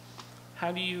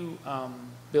you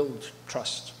build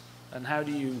trust, and how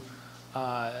do you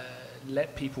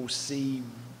let people see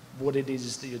what it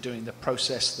is that you're doing, the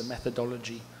process, the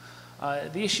methodology?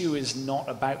 The issue is not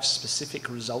about specific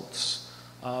results.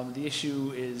 The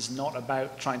issue is not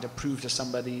about trying to prove to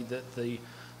somebody that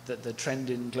the trend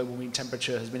in global mean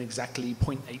temperature has been exactly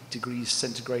 0.8 degrees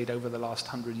centigrade over the last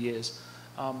 100 years.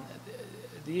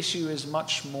 The issue is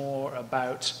much more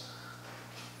about,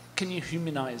 can you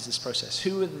humanize this process?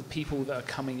 Who are the people that are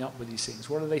coming up with these things?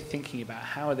 What are they thinking about?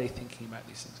 How are they thinking about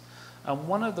these things? And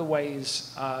one of the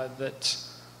ways that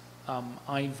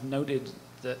I've noted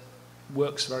that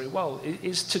works very well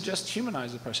is to just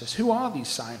humanize the process. Who are these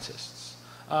scientists?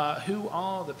 Who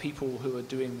are the people who are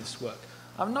doing this work?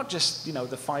 Not just, you know,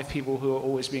 the 5 people who are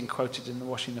always being quoted in the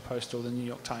Washington Post or the New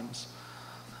York Times,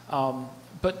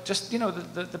 but just, you know,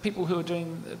 the people who are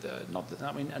doing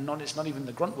it's not even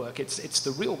the grunt work. It's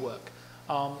the real work,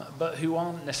 but who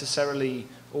aren't necessarily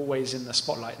always in the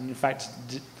spotlight, and in fact,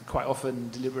 quite often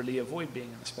deliberately avoid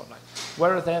being in the spotlight.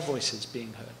 Where are their voices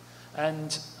being heard?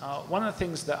 And one of the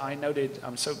things that I noted,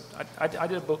 I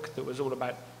did a book that was all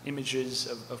about images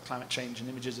of climate change and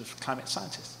images of climate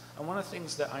scientists. And one of the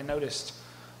things that I noticed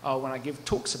when I give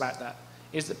talks about that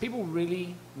is that people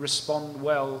really respond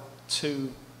well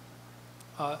to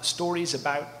stories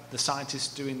about the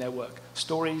scientists doing their work,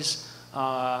 stories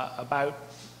about,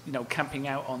 you know, camping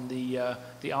out on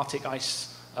the Arctic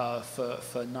ice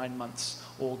for 9 months,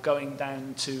 or going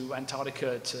down to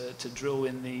Antarctica to drill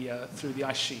in through the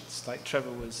ice sheets, like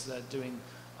Trevor was doing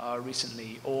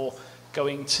recently, or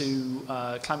going to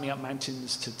climbing up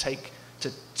mountains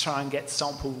to try and get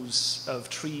samples of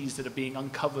trees that are being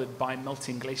uncovered by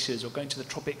melting glaciers, or going to the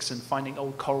tropics and finding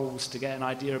old corals to get an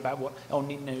idea about what El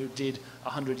Nino did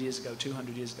 100 years ago,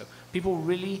 200 years ago. People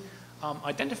really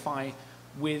identify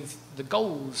with the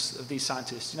goals of these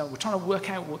scientists. You know, we're trying to work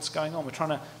out what's going on. We're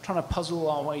trying to puzzle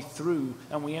our way through,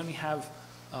 and we only have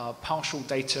partial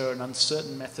data and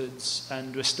uncertain methods,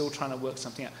 and we're still trying to work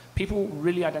something out. People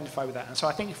really identify with that, and so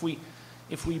I think if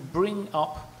we bring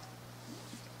up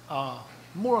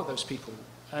more of those people,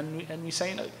 and we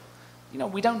say, you know,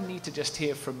 we don't need to just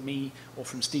hear from me or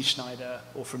from Steve Schneider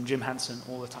or from Jim Hansen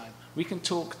all the time. We can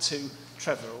talk to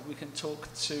Trevor, or we can talk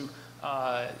to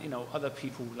you know, other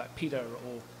people like Peter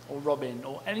or Robin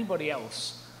or anybody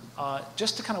else,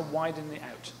 just to kind of widen it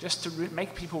out, just to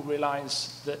make people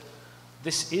realize that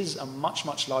this is a much,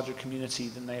 much larger community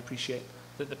than they appreciate,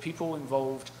 that the people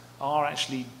involved are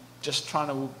actually just trying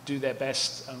to do their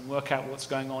best and work out what's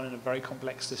going on in a very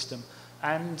complex system,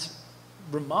 and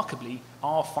remarkably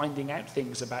are finding out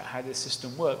things about how this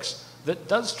system works that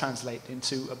does translate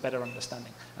into a better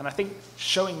understanding. And I think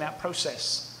showing that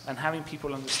process and having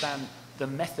people understand the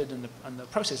method and the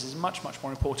process is much, much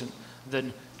more important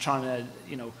than trying to,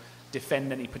 you know,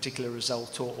 defend any particular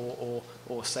result or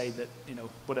say that, you know,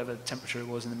 whatever temperature it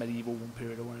was in the medieval warm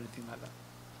period or anything like that.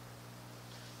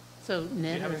 So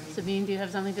Ned or Sabine, do you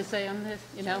have something to say on this?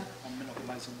 You know? I'm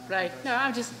monopolizing that. Right. No,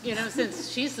 I'm just, you know,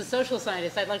 since she's the social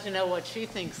scientist, I'd like to know what she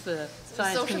thinks the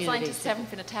science social community. Scientists haven't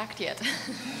been attacked yet.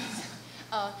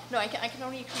 No, I can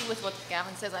only agree with what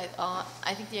Gavin says.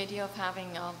 I think the idea of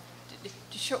having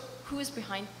to show who is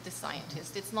behind the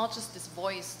scientist. It's not just this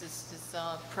voice, this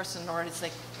person, or this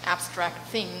like abstract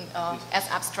thing, as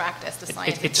abstract as the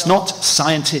scientist. It's not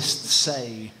scientists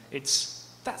say. It's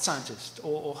that scientist,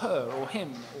 or her, or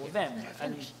him, or them.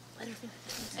 And Let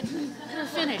her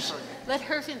finish. Let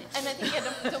her finish. And I think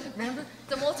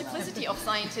the multiplicity of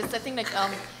scientists, I think like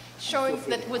showing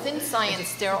that within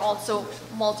science there are also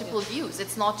multiple views.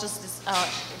 It's not just this,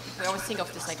 we always think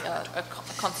of this like a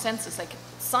consensus, like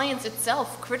science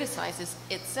itself criticizes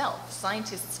itself.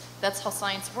 Scientists, that's how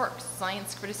science works.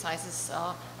 Science criticizes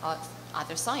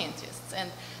other scientists. And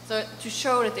so to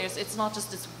show that it's not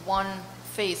just this one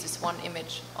face, this one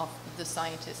image of the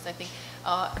scientist. I think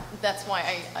that's why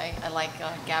I like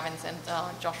Gavin's and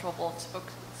Joshua Wolf's book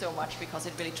so much, because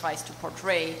it really tries to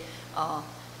portray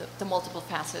the multiple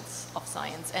facets of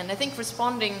science. And I think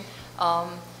responding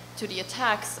to the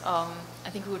attacks, I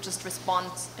think we would just respond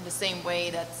in the same way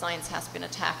that science has been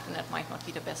attacked, and that might not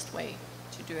be the best way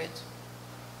to do it.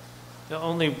 The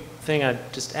only thing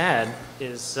I'd just add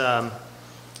is to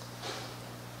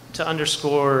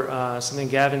underscore something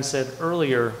Gavin said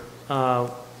earlier,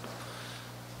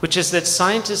 which is that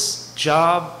scientists'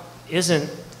 job isn't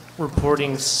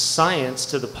reporting science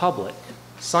to the public.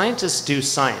 Scientists do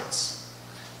science.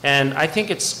 And I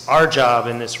think it's our job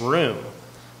in this room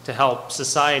to help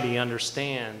society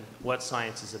understand what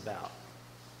science is about.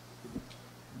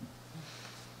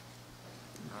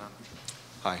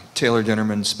 Hi, Taylor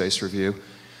Dinnerman, Space Review.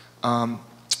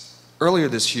 Earlier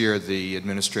this year, the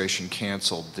administration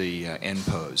canceled the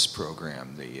NPOS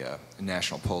program, the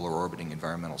National Polar Orbiting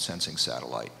Environmental Sensing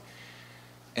Satellite.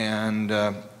 And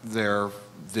the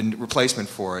replacement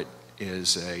for it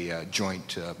is a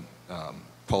joint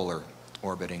polar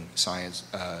orbiting science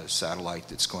satellite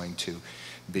that's going to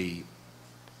be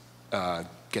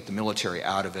get the military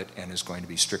out of it and is going to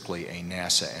be strictly a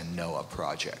NASA and NOAA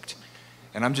project.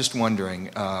 And I'm just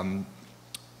wondering,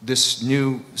 this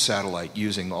new satellite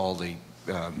using all the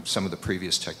some of the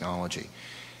previous technology,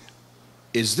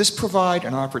 is this provide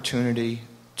an opportunity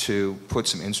to put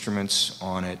some instruments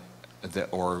on it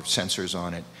or sensors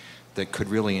on it that could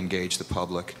really engage the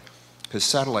public? Because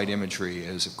satellite imagery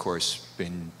has, of course,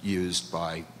 been used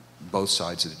by both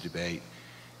sides of the debate,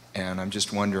 and I'm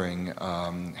just wondering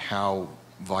how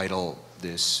vital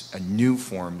this new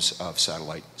forms of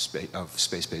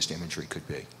space-based imagery could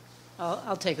be.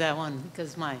 I'll take that one,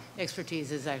 because my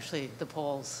expertise is actually the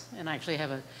poles, and I actually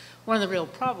have one of the real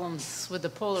problems with the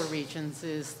polar regions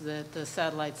is that the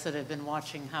satellites that have been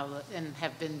watching and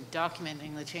have been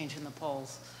documenting the change in the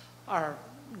poles are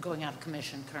going out of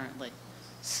commission currently.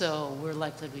 So we're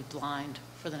likely to be blind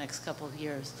for the next couple of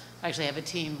years. I actually have a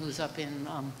team who's up in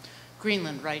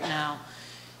Greenland right now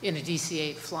in a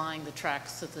DC-8 flying the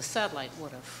tracks that the satellite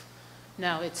would have.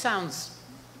 Now it sounds,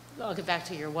 I'll get back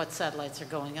to your what satellites are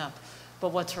going up, but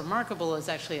what's remarkable is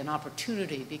actually an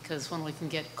opportunity, because when we can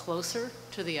get closer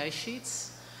to the ice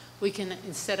sheets, we can,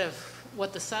 instead of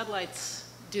what the satellites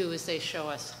do is they show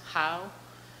us how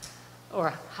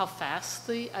fast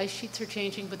the ice sheets are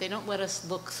changing, but they don't let us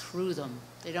look through them.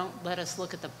 They don't let us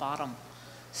look at the bottom.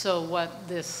 So what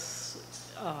this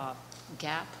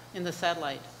gap in the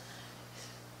satellite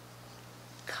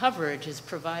coverage is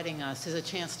providing us is a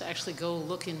chance to actually go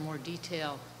look in more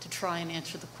detail to try and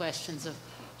answer the questions of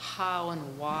how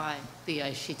and why the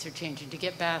ice sheets are changing, to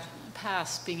get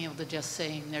past being able to just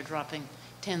saying they're dropping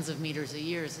tens of meters a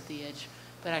year at the edge,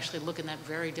 but actually look in that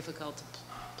very difficult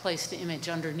place to image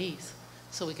underneath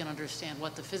so we can understand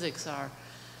what the physics are,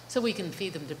 so we can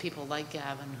feed them to people like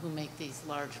Gavin who make these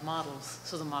large models,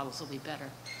 so the models will be better.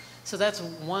 So that's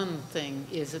one thing,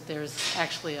 is that there is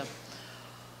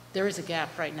a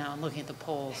gap right now in looking at the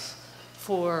poles.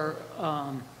 For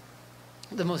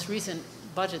the most recent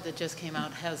budget that just came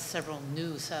out has several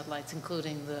new satellites,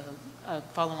 including the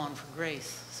follow-on for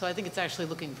GRACE. So I think it's actually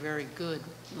looking very good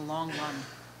in the long run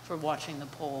for watching the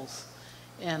poles.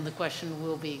 And the question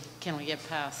will be, can we get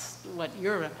past what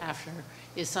you're after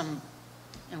is and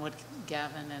what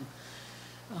Gavin and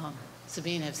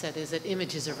Sabine have said, is that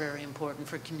images are very important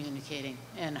for communicating.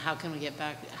 And how can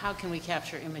we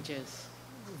capture images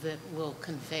that will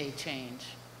convey change?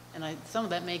 And some of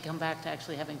that may come back to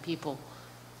actually having people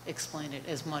explain it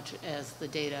as much as the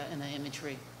data and the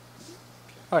imagery.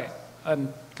 All right.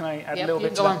 Can I add a little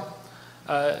bit to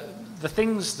that? The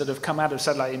things that have come out of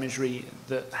satellite imagery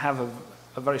that have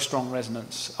a very strong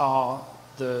resonance are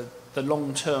the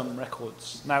long-term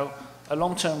records. Now, a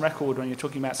long-term record, when you're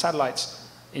talking about satellites,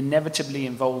 inevitably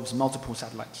involves multiple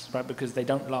satellites, right? Because they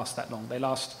don't last that long. They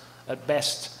last at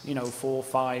best, 4,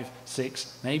 5,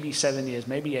 6, maybe 7 years,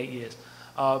 maybe 8 years.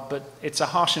 But it's a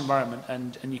harsh environment,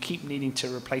 and you keep needing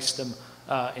to replace them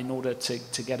in order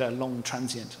to get a long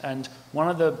transient. And one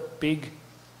of the big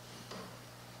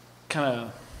kind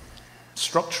of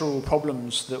structural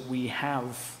problems that we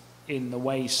have in the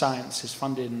way science is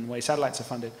funded and the way satellites are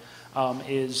funded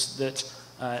is that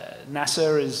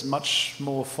NASA is much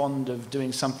more fond of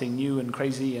doing something new and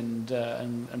crazy and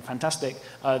fantastic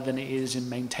than it is in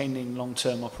maintaining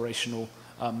long-term operational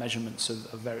measurements of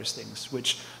various things,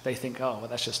 which they think, oh, well,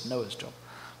 that's just NOAA's job.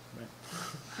 Right?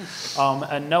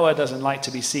 And NOAA doesn't like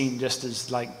to be seen just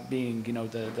as like being, you know,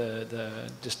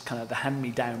 just kind of the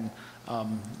hand-me-down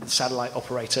satellite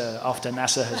operator after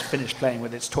NASA has finished playing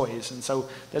with its toys. And so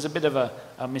there's a bit of a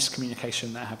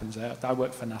miscommunication that happens there. I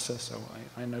work for NASA, so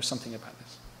I know something about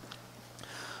this.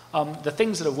 The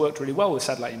things that have worked really well with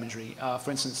satellite imagery, for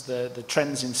instance, the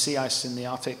trends in sea ice in the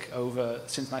Arctic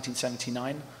since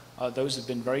 1979, those have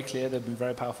been very clear, they've been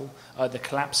very powerful. The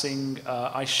collapsing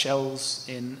ice shells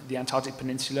in the Antarctic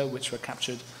Peninsula, which were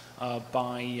captured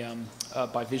by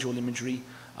visual imagery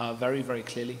very, very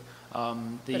clearly.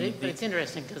 But it's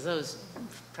interesting because those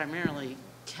primarily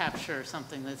capture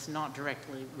something that's not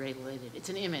directly related. It's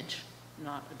an image,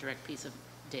 not a direct piece of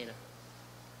data.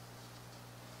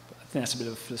 I think that's a bit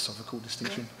of a philosophical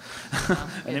distinction.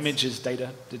 An image is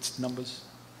data, it's numbers.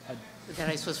 That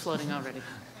ice was floating already.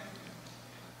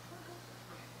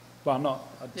 Well, I'm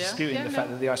not disputing the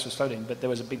fact that the ice was floating, but there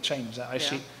was a big change. That ice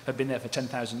sheet had been there for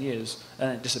 10,000 years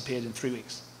and it disappeared in 3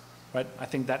 weeks. Right? I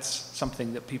think that's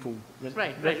something that people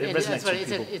right. resonates with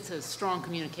people. It's a strong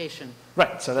communication.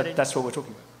 Right, so that's what we're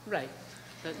talking about. Right.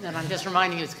 And I'm just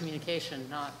reminding you it's communication,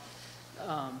 not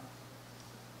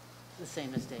the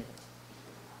same as data.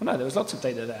 Well, no, there was lots of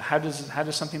data there. How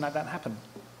does something like that happen?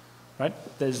 Right?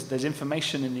 There's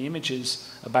information in the images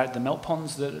about the melt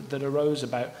ponds that arose,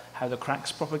 about how the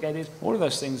cracks propagated. All of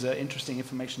those things are interesting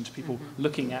information to people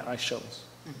looking at ice shelves.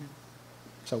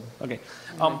 So, okay.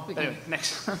 Anyway,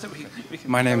 next.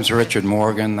 My name is Richard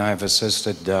Morgan. I've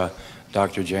assisted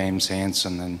Dr. James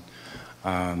Hansen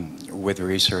with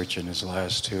research in his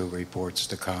last 2 reports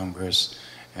to Congress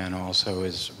and also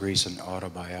his recent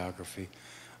autobiography,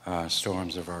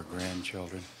 Storms of Our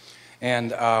Grandchildren.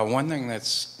 And one thing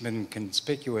that's been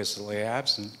conspicuously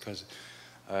absent, because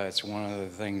it's one of the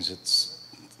things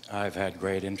I've had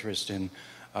great interest in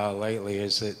lately,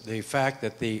 is that the fact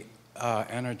that the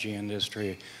energy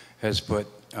industry has put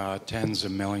tens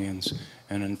of millions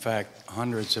and in fact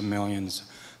hundreds of millions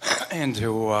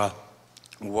into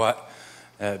what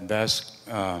at best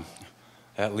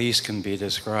at least can be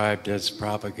described as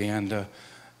propaganda.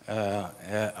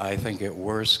 I think at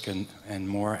worst can and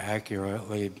more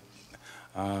accurately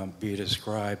be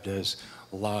described as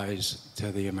lies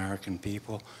to the American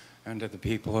people and to the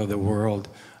people of the world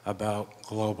about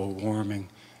global warming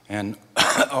and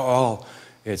all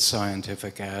its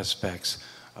scientific aspects.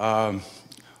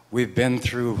 We've been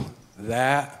through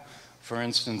that, for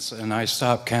instance, and I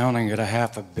stopped counting at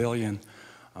 $500 million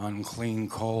on clean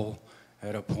coal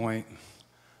at a point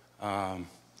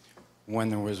when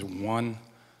there was one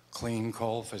clean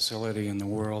coal facility in the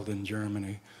world in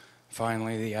Germany.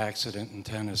 Finally, the accident in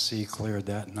Tennessee cleared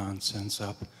that nonsense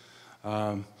up.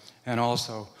 And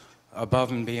also,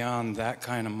 above and beyond that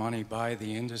kind of money by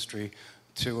the industry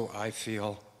to, I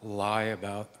feel, lie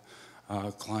about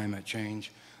climate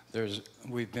change.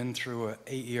 We've been through an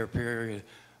 8-year period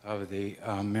of the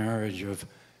marriage of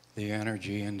the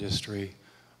energy industry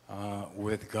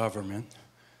with government.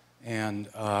 And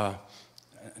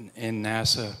in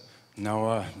NASA,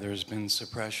 NOAA, there's been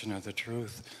suppression of the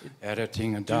truth,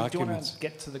 editing of documents. Do you want to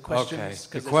get to the questions?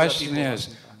 Okay. The question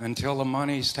is, until the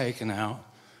money's taken out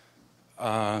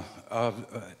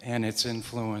and its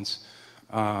influence,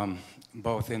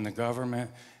 both in the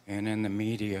government and in the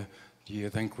media, do you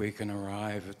think we can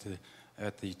arrive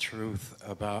at the truth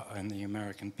about, and the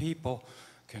American people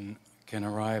can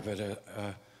arrive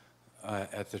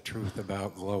at the truth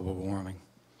about global warming?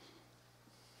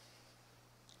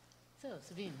 So,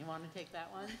 Sabine, you want to take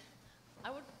that one?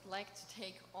 I would like to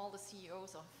take all the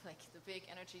CEOs of like the big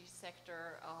energy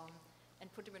sector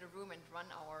and put them in a room and run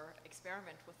our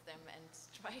experiment with them and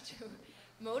try to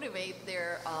motivate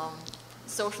their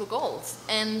social goals.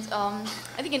 And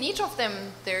I think in each of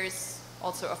them there's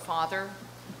also a father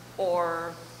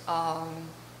or a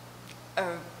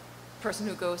person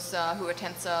who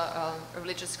attends a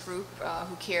religious group,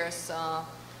 who cares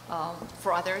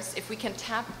for others. If we can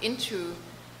tap into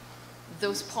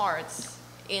those parts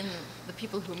in the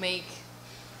people who make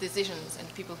decisions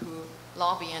and people who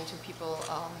lobby and to people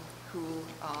who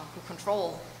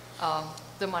control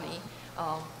the money,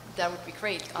 that would be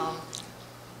great.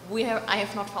 I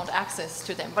have not found access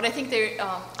to them, but I think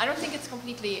I don't think it's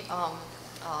completely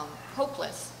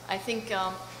hopeless. I think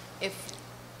if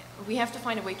we have to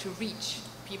find a way to reach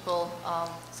people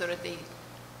so that they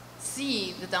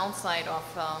see the downside of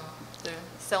the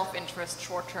self-interest,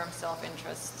 short-term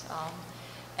self-interest.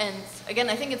 And again,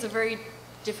 I think it's a very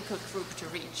difficult group to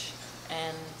reach.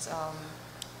 And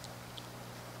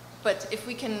but if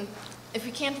we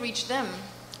can't reach them,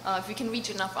 if we can reach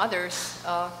enough others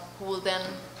who will then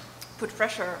put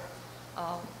pressure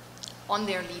on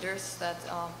their leaders,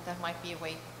 that might be a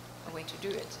way to do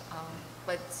it.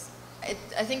 But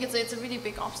I think it's a really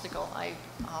big obstacle.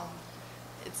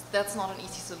 That's not an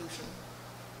easy solution.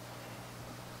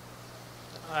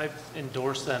 I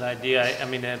endorse that idea. I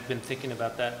mean, I've been thinking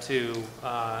about that too,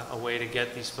 a way to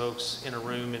get these folks in a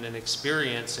room and an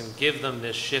experience and give them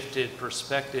this shifted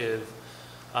perspective,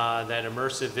 that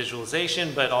immersive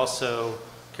visualization, but also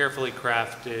carefully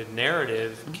crafted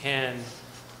narrative can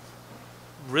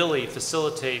really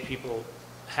facilitate people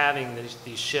having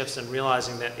these shifts and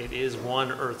realizing that it is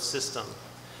one Earth system.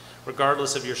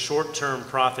 Regardless of your short-term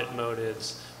profit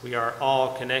motives, we are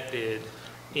all connected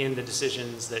in the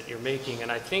decisions that you're making.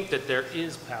 And I think that there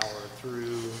is power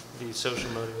through these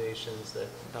social motivations that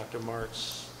Dr.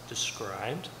 Marx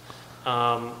described.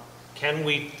 Can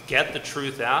we get the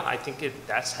truth out? I think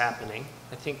that's happening.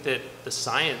 I think that the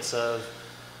science of,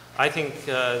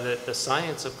 that the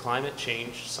science of climate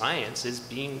change science is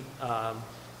being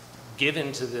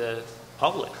given to the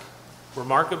public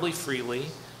remarkably freely,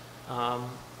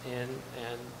 and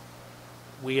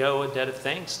we owe a debt of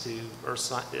thanks to Earth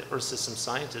system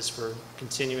scientists for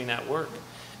continuing that work.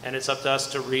 And it's up to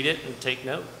us to read it and take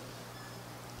note.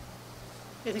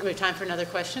 I think we have time for another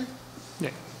question. Yeah.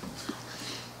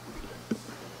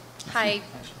 Hi,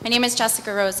 my name is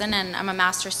Jessica Rosen, and I'm a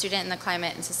master's student in the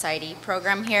Climate and Society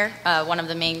program here, one of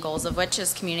the main goals of which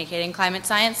is communicating climate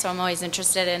science, so I'm always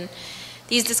interested in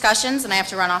these discussions, and I have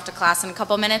to run off to class in a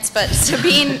couple minutes. But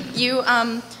Sabine, you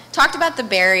talked about the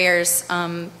barriers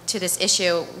to this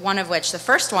issue, one of which, the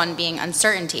first one being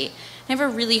uncertainty. I have a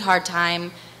really hard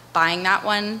time buying that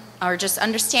one or just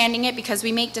understanding it, because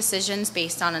we make decisions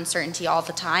based on uncertainty all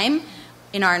the time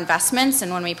in our investments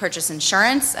and when we purchase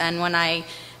insurance, and when I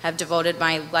have devoted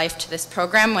my life to this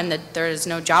program when there is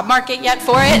no job market yet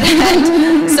for it.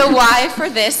 And so why for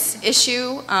this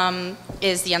issue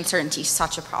is the uncertainty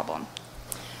such a problem?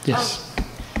 Yes.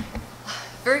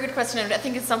 Very good question, and I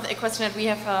think it's a question that we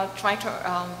have tried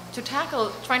to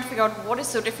tackle, trying to figure out what is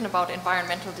so different about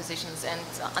environmental decisions and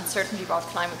uncertainty about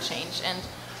climate change. And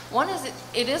one is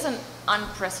it is an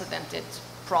unprecedented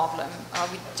problem.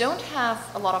 We don't have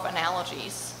a lot of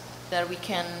analogies that we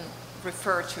can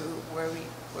refer to where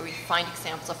we find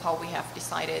examples of how we have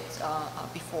decided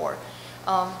before.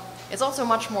 It's also a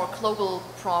much more global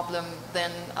problem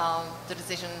than the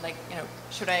decision, like,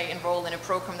 should I enroll in a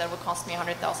program that will cost me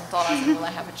 $100,000 and will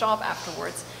I have a job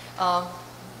afterwards?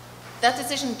 That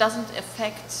decision doesn't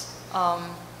affect,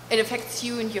 it affects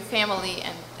you and your family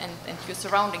and your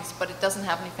surroundings, but it doesn't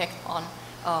have an effect on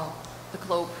the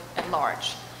globe at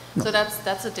large. So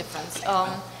that's a difference.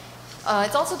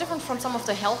 It's also different from some of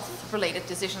the health-related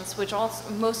decisions, which also,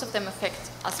 most of them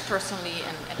affect us personally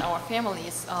and our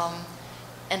families.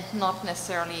 And not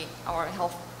necessarily our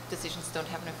health decisions don't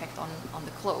have an effect on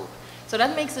the globe. So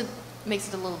that makes it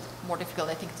a little more difficult.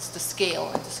 I think it's the scale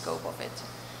and the scope of it.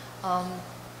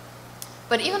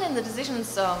 But even in the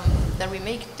decisions that we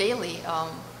make daily,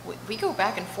 we go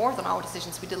back and forth on our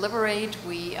decisions. We deliberate,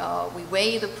 we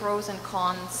weigh the pros and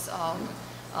cons.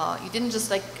 You didn't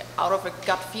just, like, out of a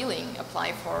gut feeling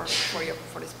apply for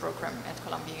this program at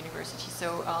Columbia University.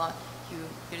 So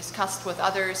you discussed with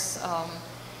others.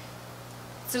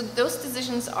 So those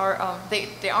decisions are,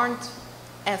 they aren't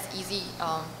as easy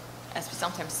as we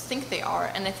sometimes think they are.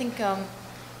 And I think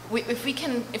if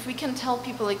we can tell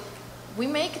people, like, we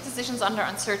make decisions under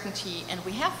uncertainty and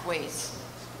we have ways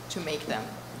to make them,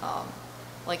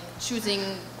 like choosing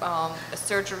a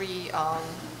surgery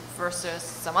versus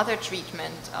some other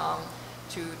treatment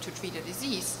to treat a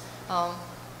disease.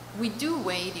 We do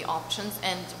weigh the options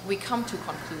and we come to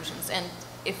conclusions. And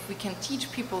if we can teach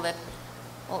people that,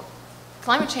 well,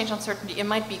 climate change uncertainty, it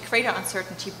might be greater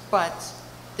uncertainty, but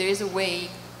there is a way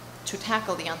to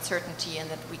tackle the uncertainty and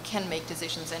that we can make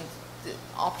decisions, and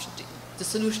the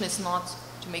solution is not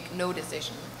to make no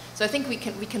decision. So I think we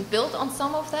can build on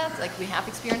some of that, like we have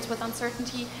experience with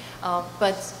uncertainty,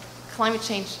 but climate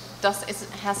change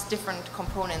has different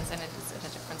components and it is at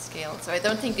a different scale. So I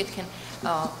don't think we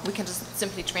can just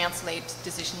simply translate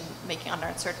decision making under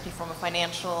uncertainty from a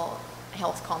financial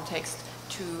health context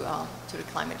to the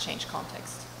climate change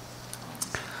context.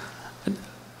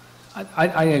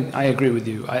 I agree with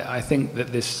you. I think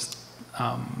that this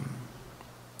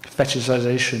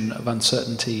fetishization of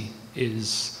uncertainty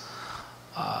is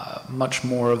much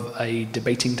more of a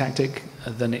debating tactic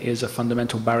than it is a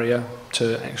fundamental barrier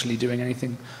to actually doing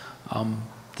anything.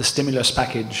 The stimulus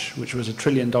package, which was $1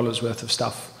 trillion worth of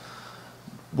stuff,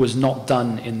 was not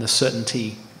done in the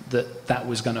certainty that that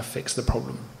was going to fix the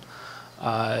problem.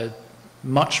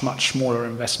 Much, much smaller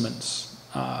investments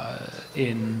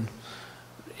in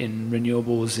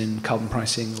renewables, in carbon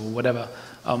pricing or whatever,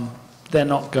 they're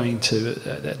not going to,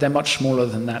 they're much smaller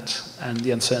than that, and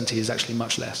the uncertainty is actually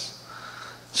much less.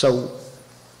 So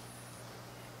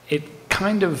it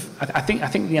kind of, I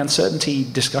think the uncertainty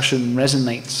discussion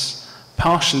resonates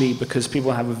partially because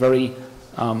people have a very,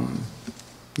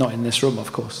 not in this room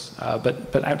of course,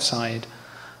 but outside,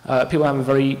 people have a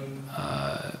very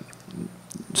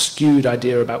skewed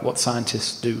idea about what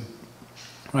scientists do.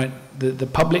 Right? The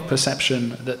public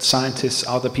perception that scientists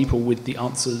are the people with the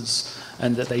answers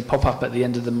and that they pop up at the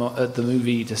end of the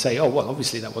movie to say, oh, well,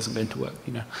 obviously that wasn't going to work,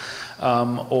 you know.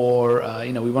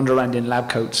 You know, we wander around in lab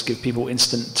coats, give people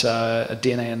instant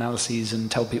DNA analyses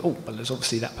and tell people, oh, well, there's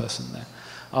obviously that person there.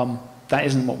 That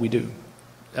isn't what we do.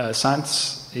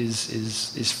 Science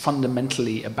is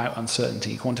fundamentally about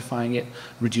uncertainty, quantifying it,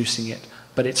 reducing it,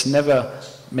 but it's never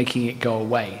making it go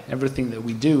away. Everything that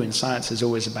we do in science is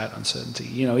always about uncertainty.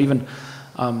 You know, even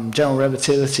general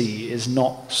relativity is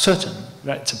not certain,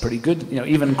 right? It's a pretty good, you know,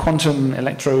 even quantum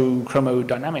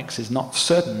electrochromodynamics is not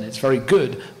certain. It's very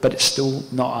good, but it's still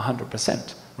not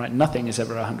 100%, right? Nothing is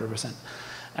ever 100%.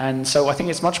 And so I think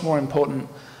it's much more important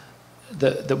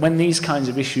that when these kinds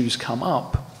of issues come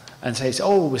up and say,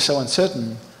 oh, we're so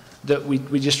uncertain, that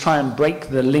we just try and break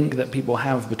the link that people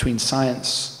have between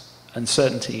science and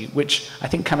certainty, which I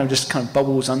think kind of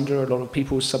bubbles under a lot of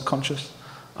people's subconscious.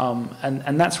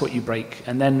 And that's what you break,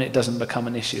 and then it doesn't become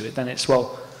an issue. Then it's,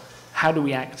 well, how do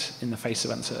we act in the face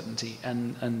of uncertainty?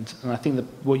 And I think that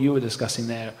what you were discussing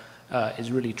there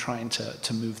is really trying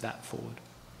to move that forward.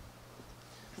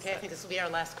 Okay, I think this will be our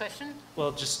last question.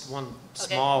 Well, just one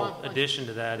small addition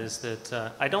to that is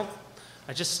that I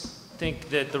just think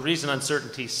that the reason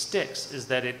uncertainty sticks is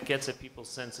that it gets at people's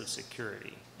sense of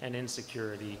security and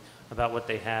insecurity about what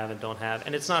they have and don't have.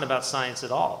 And it's not about science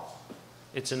at all.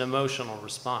 It's an emotional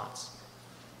response.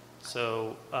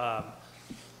 So I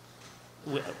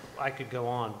could go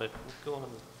on, but go on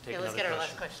and take another question. Let's get our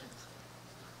last question.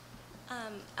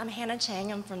 I'm Hannah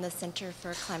Chang. I'm from the Center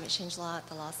for Climate Change Law at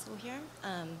the law school here.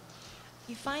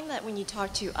 You find that when you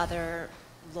talk to other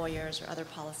lawyers or other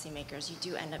policymakers, you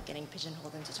do end up getting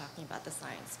pigeonholed into talking about the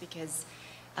science, because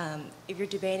if you're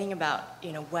debating about,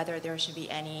 you know, whether there should be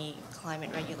any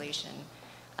climate regulation,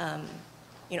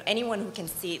 you know, anyone who can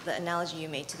see the analogy you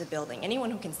made to the building,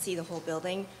 anyone who can see the whole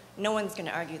building, no one's going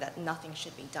to argue that nothing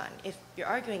should be done. If you're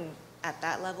arguing at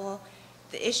that level,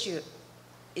 the issue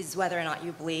is whether or not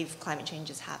you believe climate change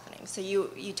is happening. So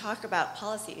you talk about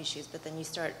policy issues, but then you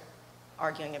start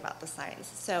arguing about the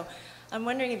science. So I'm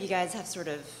wondering if you guys have sort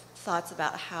of thoughts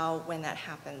about how, when that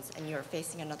happens and you're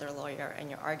facing another lawyer and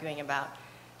you're arguing about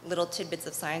little tidbits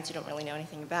of science you don't really know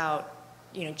anything about,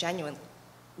 you know,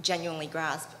 genuinely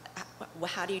grasp,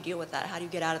 how do you deal with that? How do you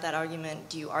get out of that argument?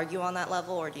 Do you argue on that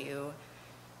level, or do you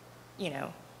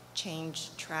know,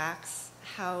 change tracks?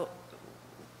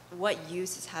 What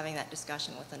use is having that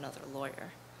discussion with another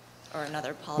lawyer or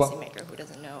another policymaker who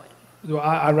doesn't know it? Well,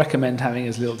 I recommend having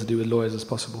as little to do with lawyers as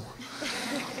possible.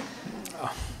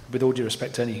 With all due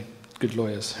respect to any good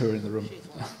lawyers who are in the room,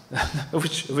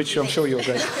 which I'm sure you're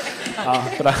great.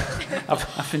 But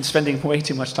I've been spending way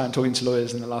too much time talking to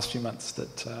lawyers in the last few months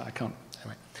that I can't.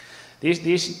 Anyway,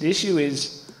 the issue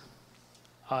is,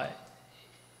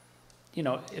 you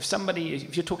know,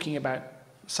 if you're talking about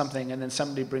something and then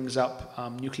somebody brings up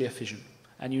nuclear fission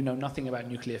and you know nothing about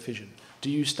nuclear fission, do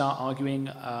you start arguing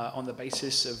on the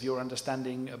basis of your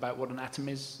understanding about what an atom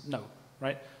is? No,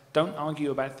 right? Don't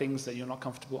argue about things that you're not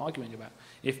comfortable arguing about.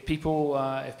 If people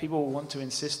want to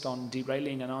insist on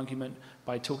derailing an argument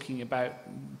by talking about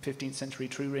 15th century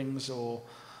tree rings or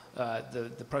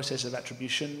the process of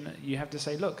attribution, you have to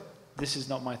say, look, this is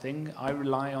not my thing. I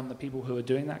rely on the people who are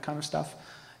doing that kind of stuff.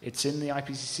 It's in the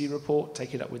IPCC report.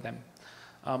 Take it up with them.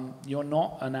 You're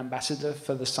not an ambassador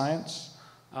for the science,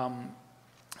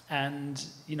 and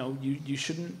you know you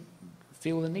shouldn't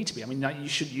feel the need to be. I mean, you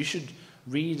should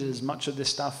read as much of this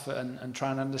stuff and try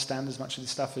and understand as much of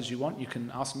this stuff as you want. You can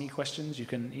ask me questions. You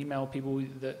can email people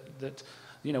that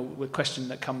you know, with a question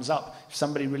that comes up. If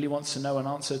somebody really wants to know an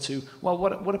answer to, well,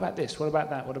 what about this? What about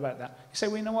that? What about that? You say,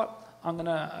 well, you know what?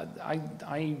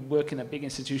 I work in a big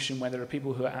institution where there are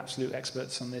people who are absolute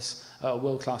experts on this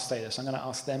world-class status. I'm going to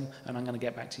ask them, and I'm going to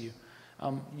get back to you.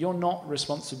 You're not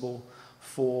responsible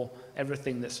for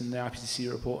everything that's in the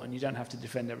IPCC report, and you don't have to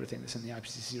defend everything that's in the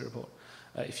IPCC report.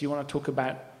 If you want to talk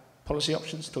about policy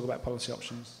options, talk about policy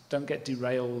options. Don't get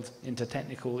derailed into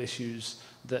technical issues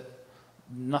that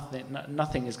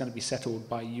nothing is going to be settled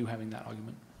by you having that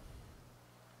argument.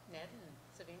 Ned and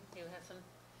Sabine, do you have some?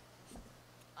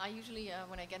 I usually,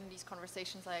 when I get in these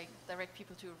conversations, I direct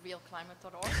people to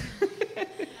realclimate.org.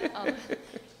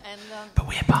 But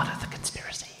we're part of the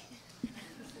conspiracy.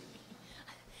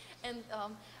 And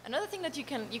another thing that you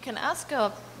can ask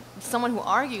someone who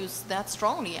argues that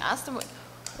strongly, ask them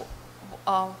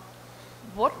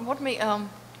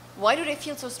why do they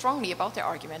feel so strongly about their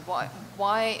argument? Why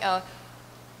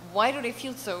do they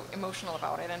feel so emotional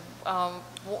about it? And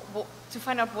to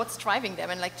find out what's driving them,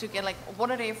 and like to get like what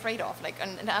are they afraid of? Like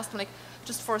and ask them like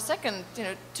just for a second,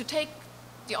 to take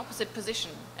the opposite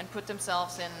position and put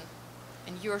themselves in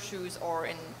your shoes or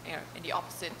in the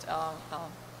opposite.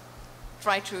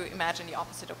 Try to imagine the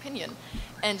opposite opinion,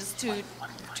 and just to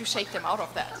shake them out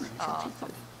of that,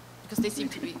 because they seem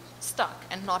to be stuck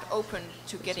and not open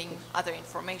to getting other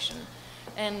information,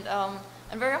 and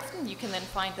very often you can then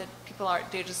find that people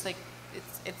they're just like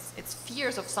it's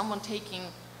fears of someone taking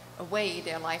away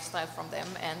their lifestyle from them,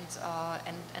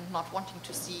 and not wanting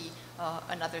to see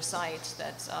another side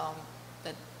that.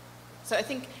 So I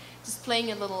think just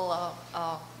playing a little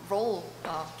role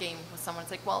game with someone.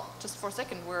 It's like, well, just for a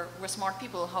second, we're smart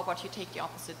people. How about you take the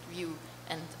opposite view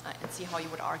and see how you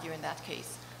would argue in that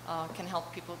case? Can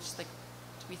help people just like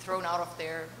to be thrown out of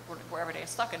wherever they're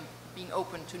stuck and being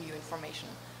open to new information.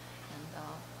 And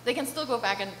they can still go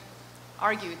back and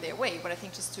argue their way, but I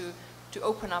think just to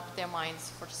open up their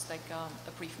minds for just like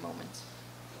a brief moment,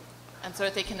 and so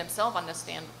that they can themselves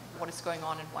understand what is going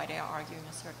on and why they are arguing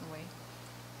a certain way.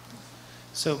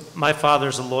 So my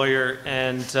father's a lawyer,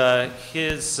 and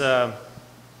his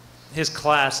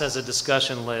class has a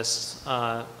discussion list,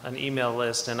 an email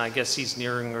list, and I guess he's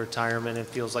nearing retirement and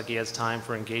feels like he has time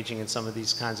for engaging in some of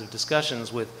these kinds of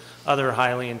discussions with other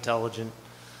highly intelligent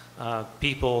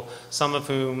people, some of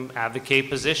whom advocate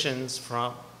positions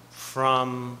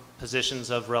from positions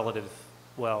of relative,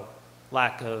 well,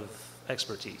 lack of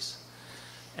expertise.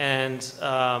 And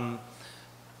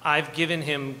I've given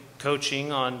him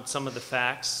coaching on some of the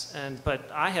facts, but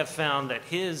I have found that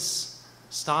his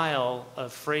style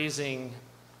of phrasing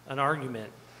an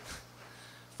argument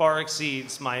far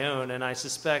exceeds my own, and I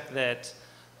suspect that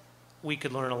we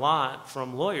could learn a lot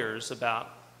from lawyers about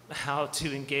how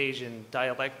to engage in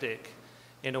dialectic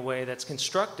in a way that's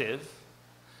constructive,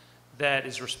 that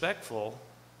is respectful,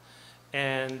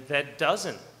 and that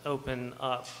doesn't open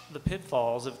up the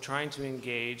pitfalls of trying to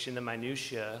engage in the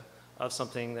minutiae of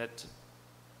something that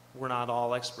we're not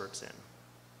all experts in.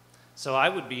 So I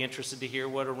would be interested to hear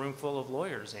what a room full of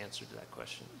lawyers answer to that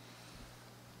question.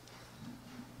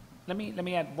 Let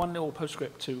me add one little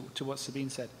postscript to what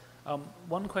Sabine said.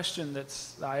 One question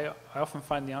I often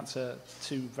find the answer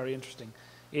to very interesting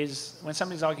is when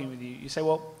somebody's arguing with you, you say,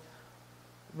 well,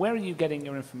 where are you getting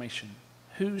your information?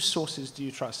 Whose sources do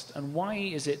you trust? And why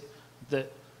is it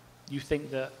that you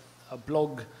think that a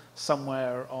blog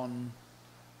somewhere on,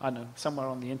 I don't know, somewhere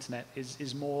on the internet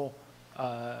is more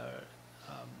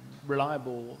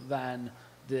reliable than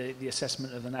the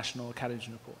assessment of the National Academy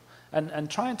Report? And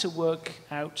trying to work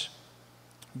out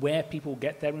where people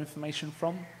get their information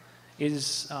from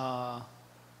is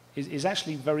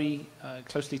actually very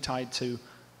closely tied to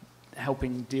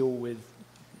helping deal with,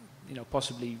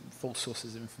 possibly false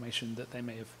sources of information that they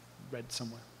may have read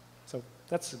somewhere. So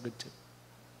that's a good tip.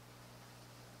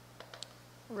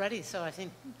 Alrighty, so I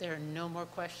think there are no more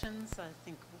questions. I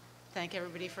think thank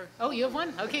everybody for. Oh, you have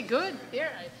one? Okay, good. Here,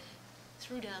 I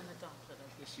threw down the gauntlet.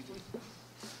 Yes, you did.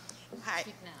 Hi,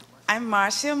 I'm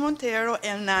Marcia Montero,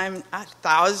 and I'm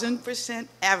 1,000%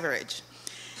 average.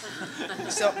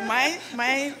 So my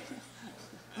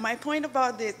point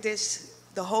about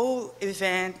the whole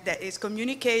event that is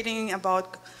communicating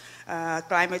about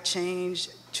climate change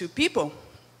to people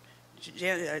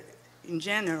in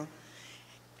general,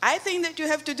 I think that you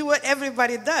have to do what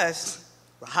everybody does.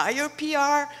 Hire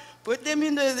PR, put them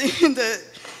in the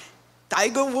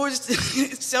Tiger Woods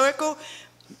circle.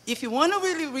 If you want to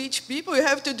really reach people, you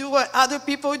have to do what other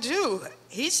people do.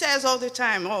 He says all the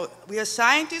time, oh, we are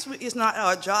scientists, it's not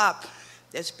our job.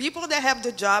 There's people that have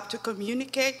the job to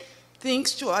communicate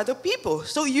things to other people,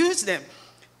 so use them.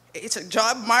 It's a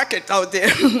job market out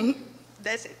there.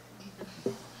 That's it.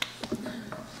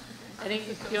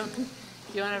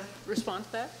 You want to respond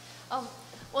to that?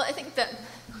 Well, I think that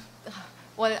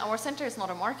our center is not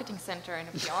a marketing center and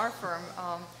a PR firm.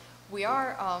 We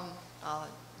are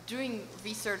doing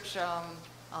research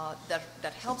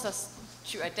that helps us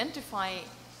to identify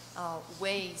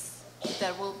ways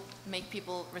that will make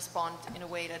people respond in a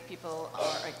way that people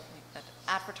that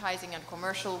advertising and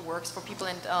commercial works for people.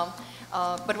 And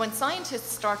but when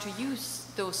scientists start to use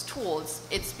those tools,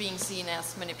 it's being seen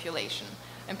as manipulation.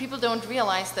 And people don't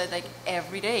realize that, like,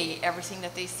 every day, everything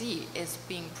that they see is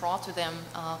being brought to them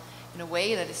in a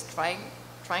way that is trying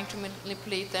to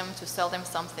manipulate them, to sell them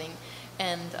something.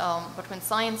 And but when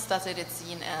science does it, it's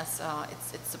seen as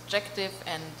it's subjective,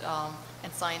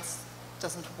 and science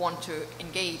doesn't want to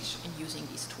engage in using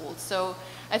these tools. So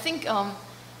I think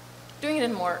doing it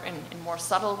in more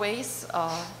subtle ways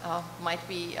might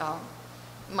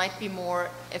be more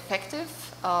effective.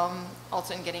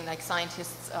 Also in getting, like,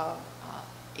 scientists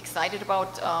excited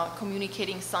about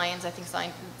communicating science. I think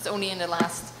it's only in the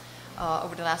last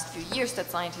over the last few years that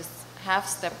scientists have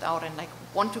stepped out and, like,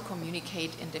 want to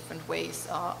communicate in different ways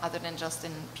other than just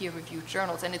in peer-reviewed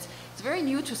journals. And it's very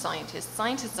new to scientists.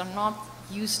 Scientists are not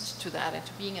used to that and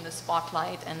to being in the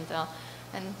spotlight, and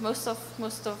most of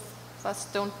us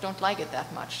don't like it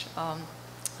that much.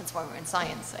 That's why we're in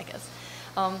science, I guess.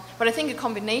 But I think a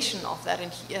combination of that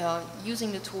and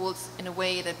using the tools in a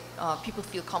way that people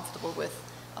feel comfortable with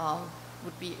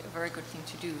would be a very good thing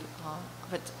to do.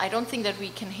 But I don't think that we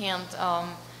can hand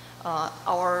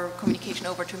our communication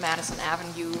over to Madison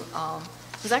Avenue,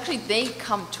 because actually they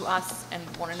come to us and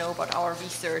want to know about our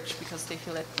research because they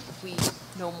feel that we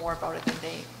know more about it than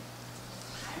they.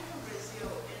 I'm from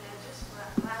Brazil, and just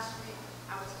last week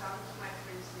I was talking to my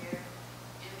friends there,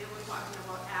 and they were talking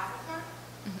about Avatar,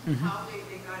 how they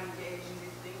got engaged in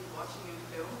these things, watching a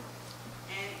film,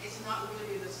 and it's not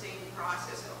really the same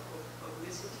process of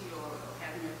publicity or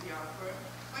having a PR firm,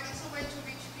 but it's a way to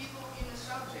reach people in a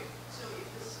subject. So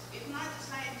it's not a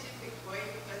scientific way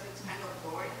because it's kind of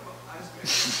boring for us,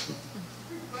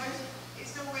 but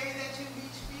it's the way that you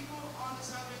reach people on the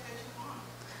subject that you want.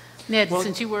 Ned,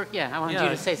 since you work, I wanted you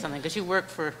to say something, because you work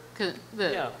for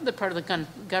the part of the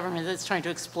government that's trying to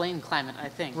explain climate, I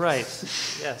think. Right,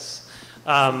 yes.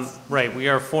 Right, we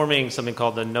are forming something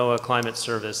called the NOAA Climate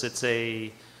Service. It's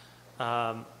a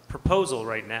proposal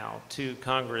right now to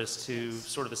Congress to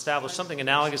sort of establish something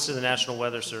analogous to the National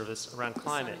Weather Service around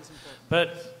climate.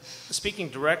 But speaking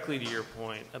directly to your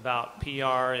point about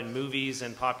PR and movies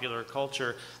and popular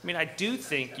culture, I mean, I do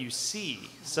think you see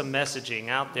some messaging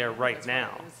out there right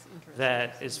now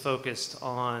that is focused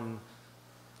on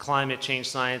climate change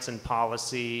science and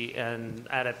policy and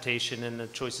adaptation and the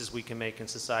choices we can make in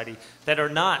society that are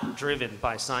not driven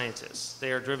by scientists.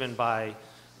 They are driven by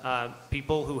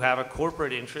people who have a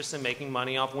corporate interest in making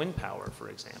money off wind power, for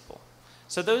example.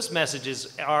 So those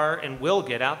messages are and will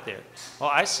get out there. Well,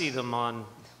 I see them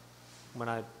when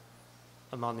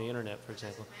I'm on the internet, for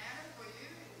example.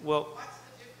 Well,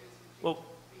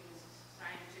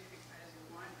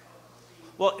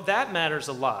 that matters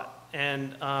a lot.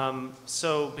 And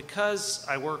so because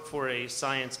I work for a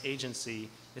science agency,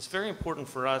 it's very important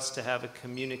for us to have a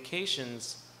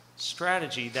communications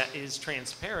strategy that is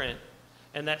transparent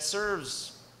and that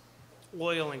serves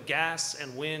oil and gas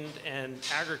and wind and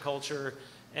agriculture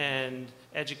and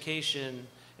education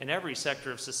and every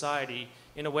sector of society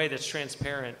in a way that's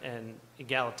transparent and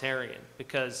egalitarian,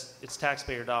 because it's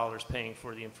taxpayer dollars paying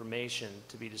for the information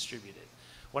to be distributed.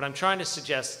 What I'm trying to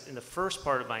suggest in the first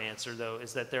part of my answer, though,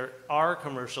 is that there are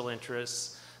commercial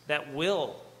interests that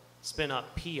will spin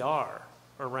up PR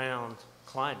around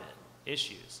climate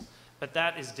issues, but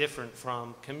that is different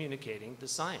from communicating the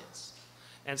science.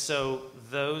 And so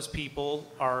those people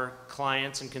are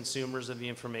clients and consumers of the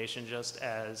information just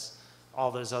as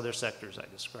all those other sectors I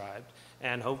described.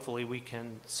 And hopefully we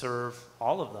can serve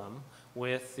all of them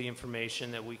with the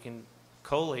information that we can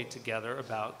collate together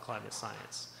about climate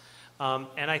science.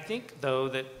 And I think, though,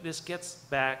 that this gets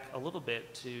back a little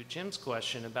bit to Jim's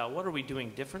question about what are we doing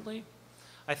differently.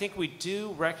 I think we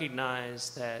do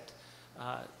recognize that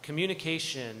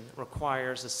communication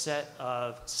requires a set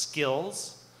of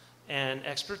skills and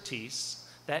expertise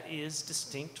that is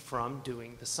distinct from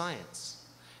doing the science.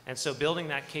 And so building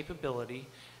that capability,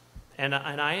 and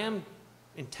I am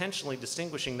intentionally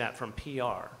distinguishing that from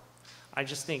PR. I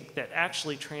just think that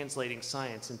actually translating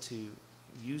science into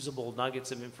usable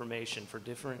nuggets of information for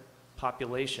different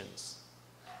populations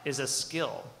is a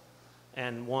skill,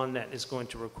 and one that is going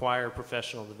to require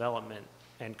professional development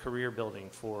and career building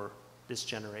for this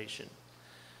generation.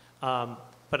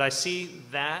 But I see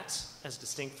that as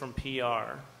distinct from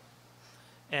PR,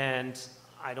 and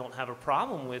I don't have a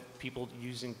problem with people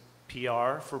using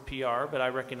PR for PR, but I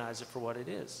recognize it for what it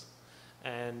is.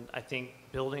 And I think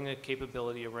building a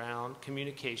capability around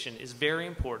communication is very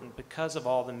important because of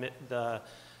all the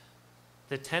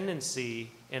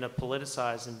tendency in a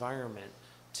politicized environment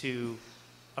to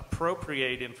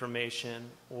appropriate information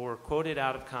or quote it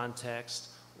out of context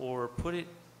or put it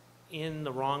in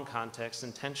the wrong context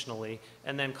intentionally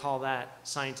and then call that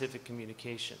scientific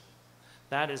communication.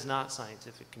 That is not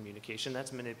scientific communication,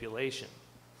 that's manipulation.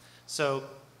 So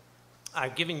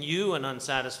I've given you an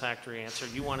unsatisfactory answer.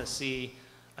 You want to see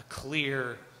a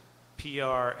clear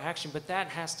PR action, but that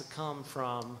has to come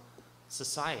from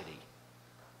society.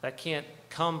 That can't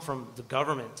come from the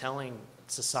government telling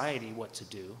society what to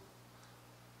do.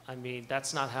 I mean,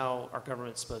 that's not how our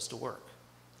government's supposed to work.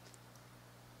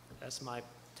 That's my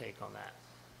take on that.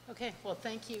 Okay, well,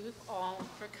 thank you all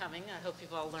for coming. I hope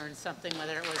you've all learned something,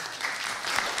 whether it was